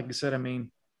 like you said, I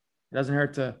mean, it doesn't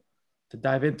hurt to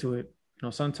dive into it.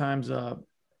 Sometimes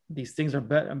these things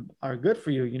are good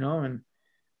for you, and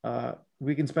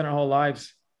we can spend our whole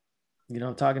lives,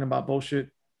 talking about bullshit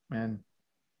and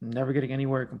never getting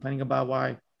anywhere, complaining about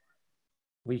why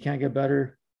we can't get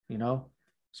better, you know.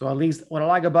 So at least what I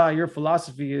like about your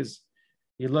philosophy is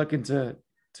you're looking to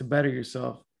better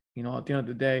yourself. At the end of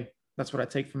the day, that's what I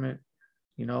take from it.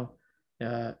 You know,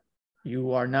 uh,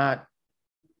 you are not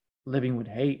living with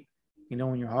hate, in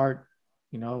your heart.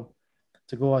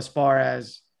 To go as far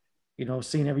as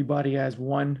seeing everybody as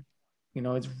one.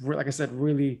 It's like I said,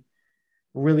 really,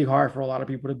 really hard for a lot of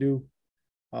people to do.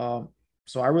 Um,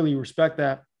 so I really respect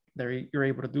that you're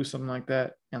able to do something like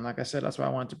that. And like I said, that's why I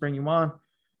wanted to bring you on.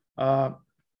 Uh,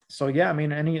 so yeah, I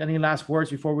mean, any last words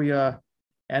before we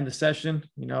end the session?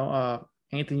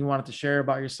 Anything you wanted to share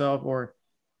about yourself, or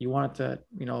you wanted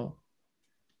to,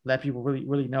 let people really,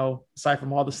 really know, aside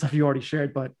from all the stuff you already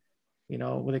shared, but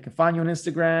where they can find you on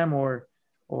Instagram or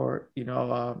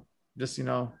just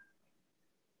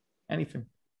anything.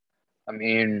 I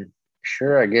mean,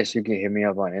 sure, I guess you can hit me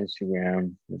up on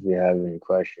Instagram if you have any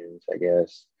questions, I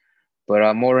guess. But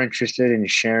I'm more interested in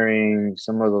sharing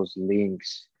some of those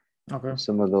links Okay. and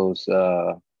some of those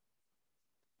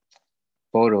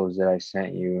photos that I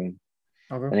sent you.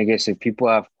 Okay. And I guess if people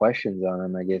have questions on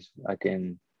them, I guess I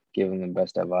can give them the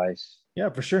best advice. Yeah,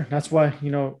 for sure. That's why,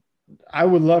 I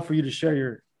would love for you to share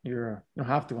your you don't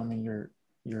have to, I mean,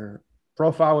 your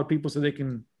profile with people so they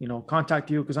can, contact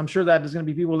you. Cause I'm sure that there's gonna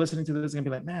be people listening to this gonna be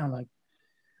like, man, like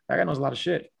that guy knows a lot of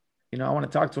shit. I want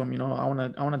to talk to him, I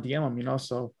want to DM him,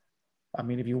 So I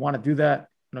mean, if you want to do that,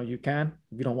 you can.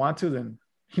 If you don't want to, then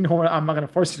I'm not gonna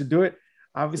force you to do it,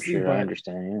 For obviously, sure, I but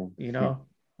understand. you Yeah. know,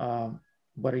 um,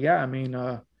 but yeah, I mean,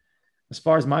 as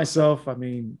far as myself, I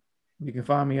mean, you can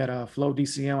find me at Flow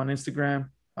DCM on Instagram,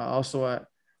 also at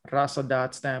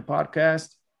Rasa.Stand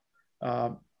Podcast.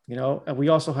 And we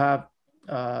also have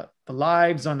the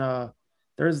lives on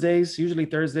Thursdays, usually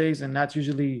Thursdays, and that's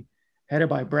usually headed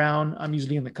by Brown. I'm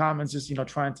usually in the comments, just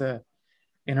trying to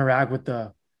interact with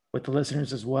the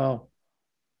listeners as well.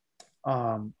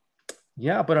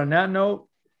 Yeah, but on that note,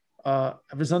 if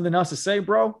there's something else to say,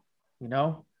 bro,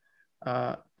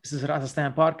 this is Raza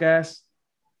Stand Podcast.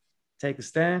 Take a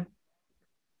stand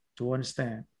to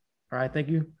understand. All right, thank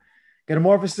you.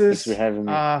 Metamorphosis. Thanks for having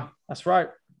me. That's right.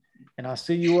 And I'll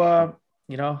see you,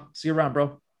 see you around,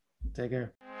 bro. Take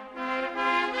care.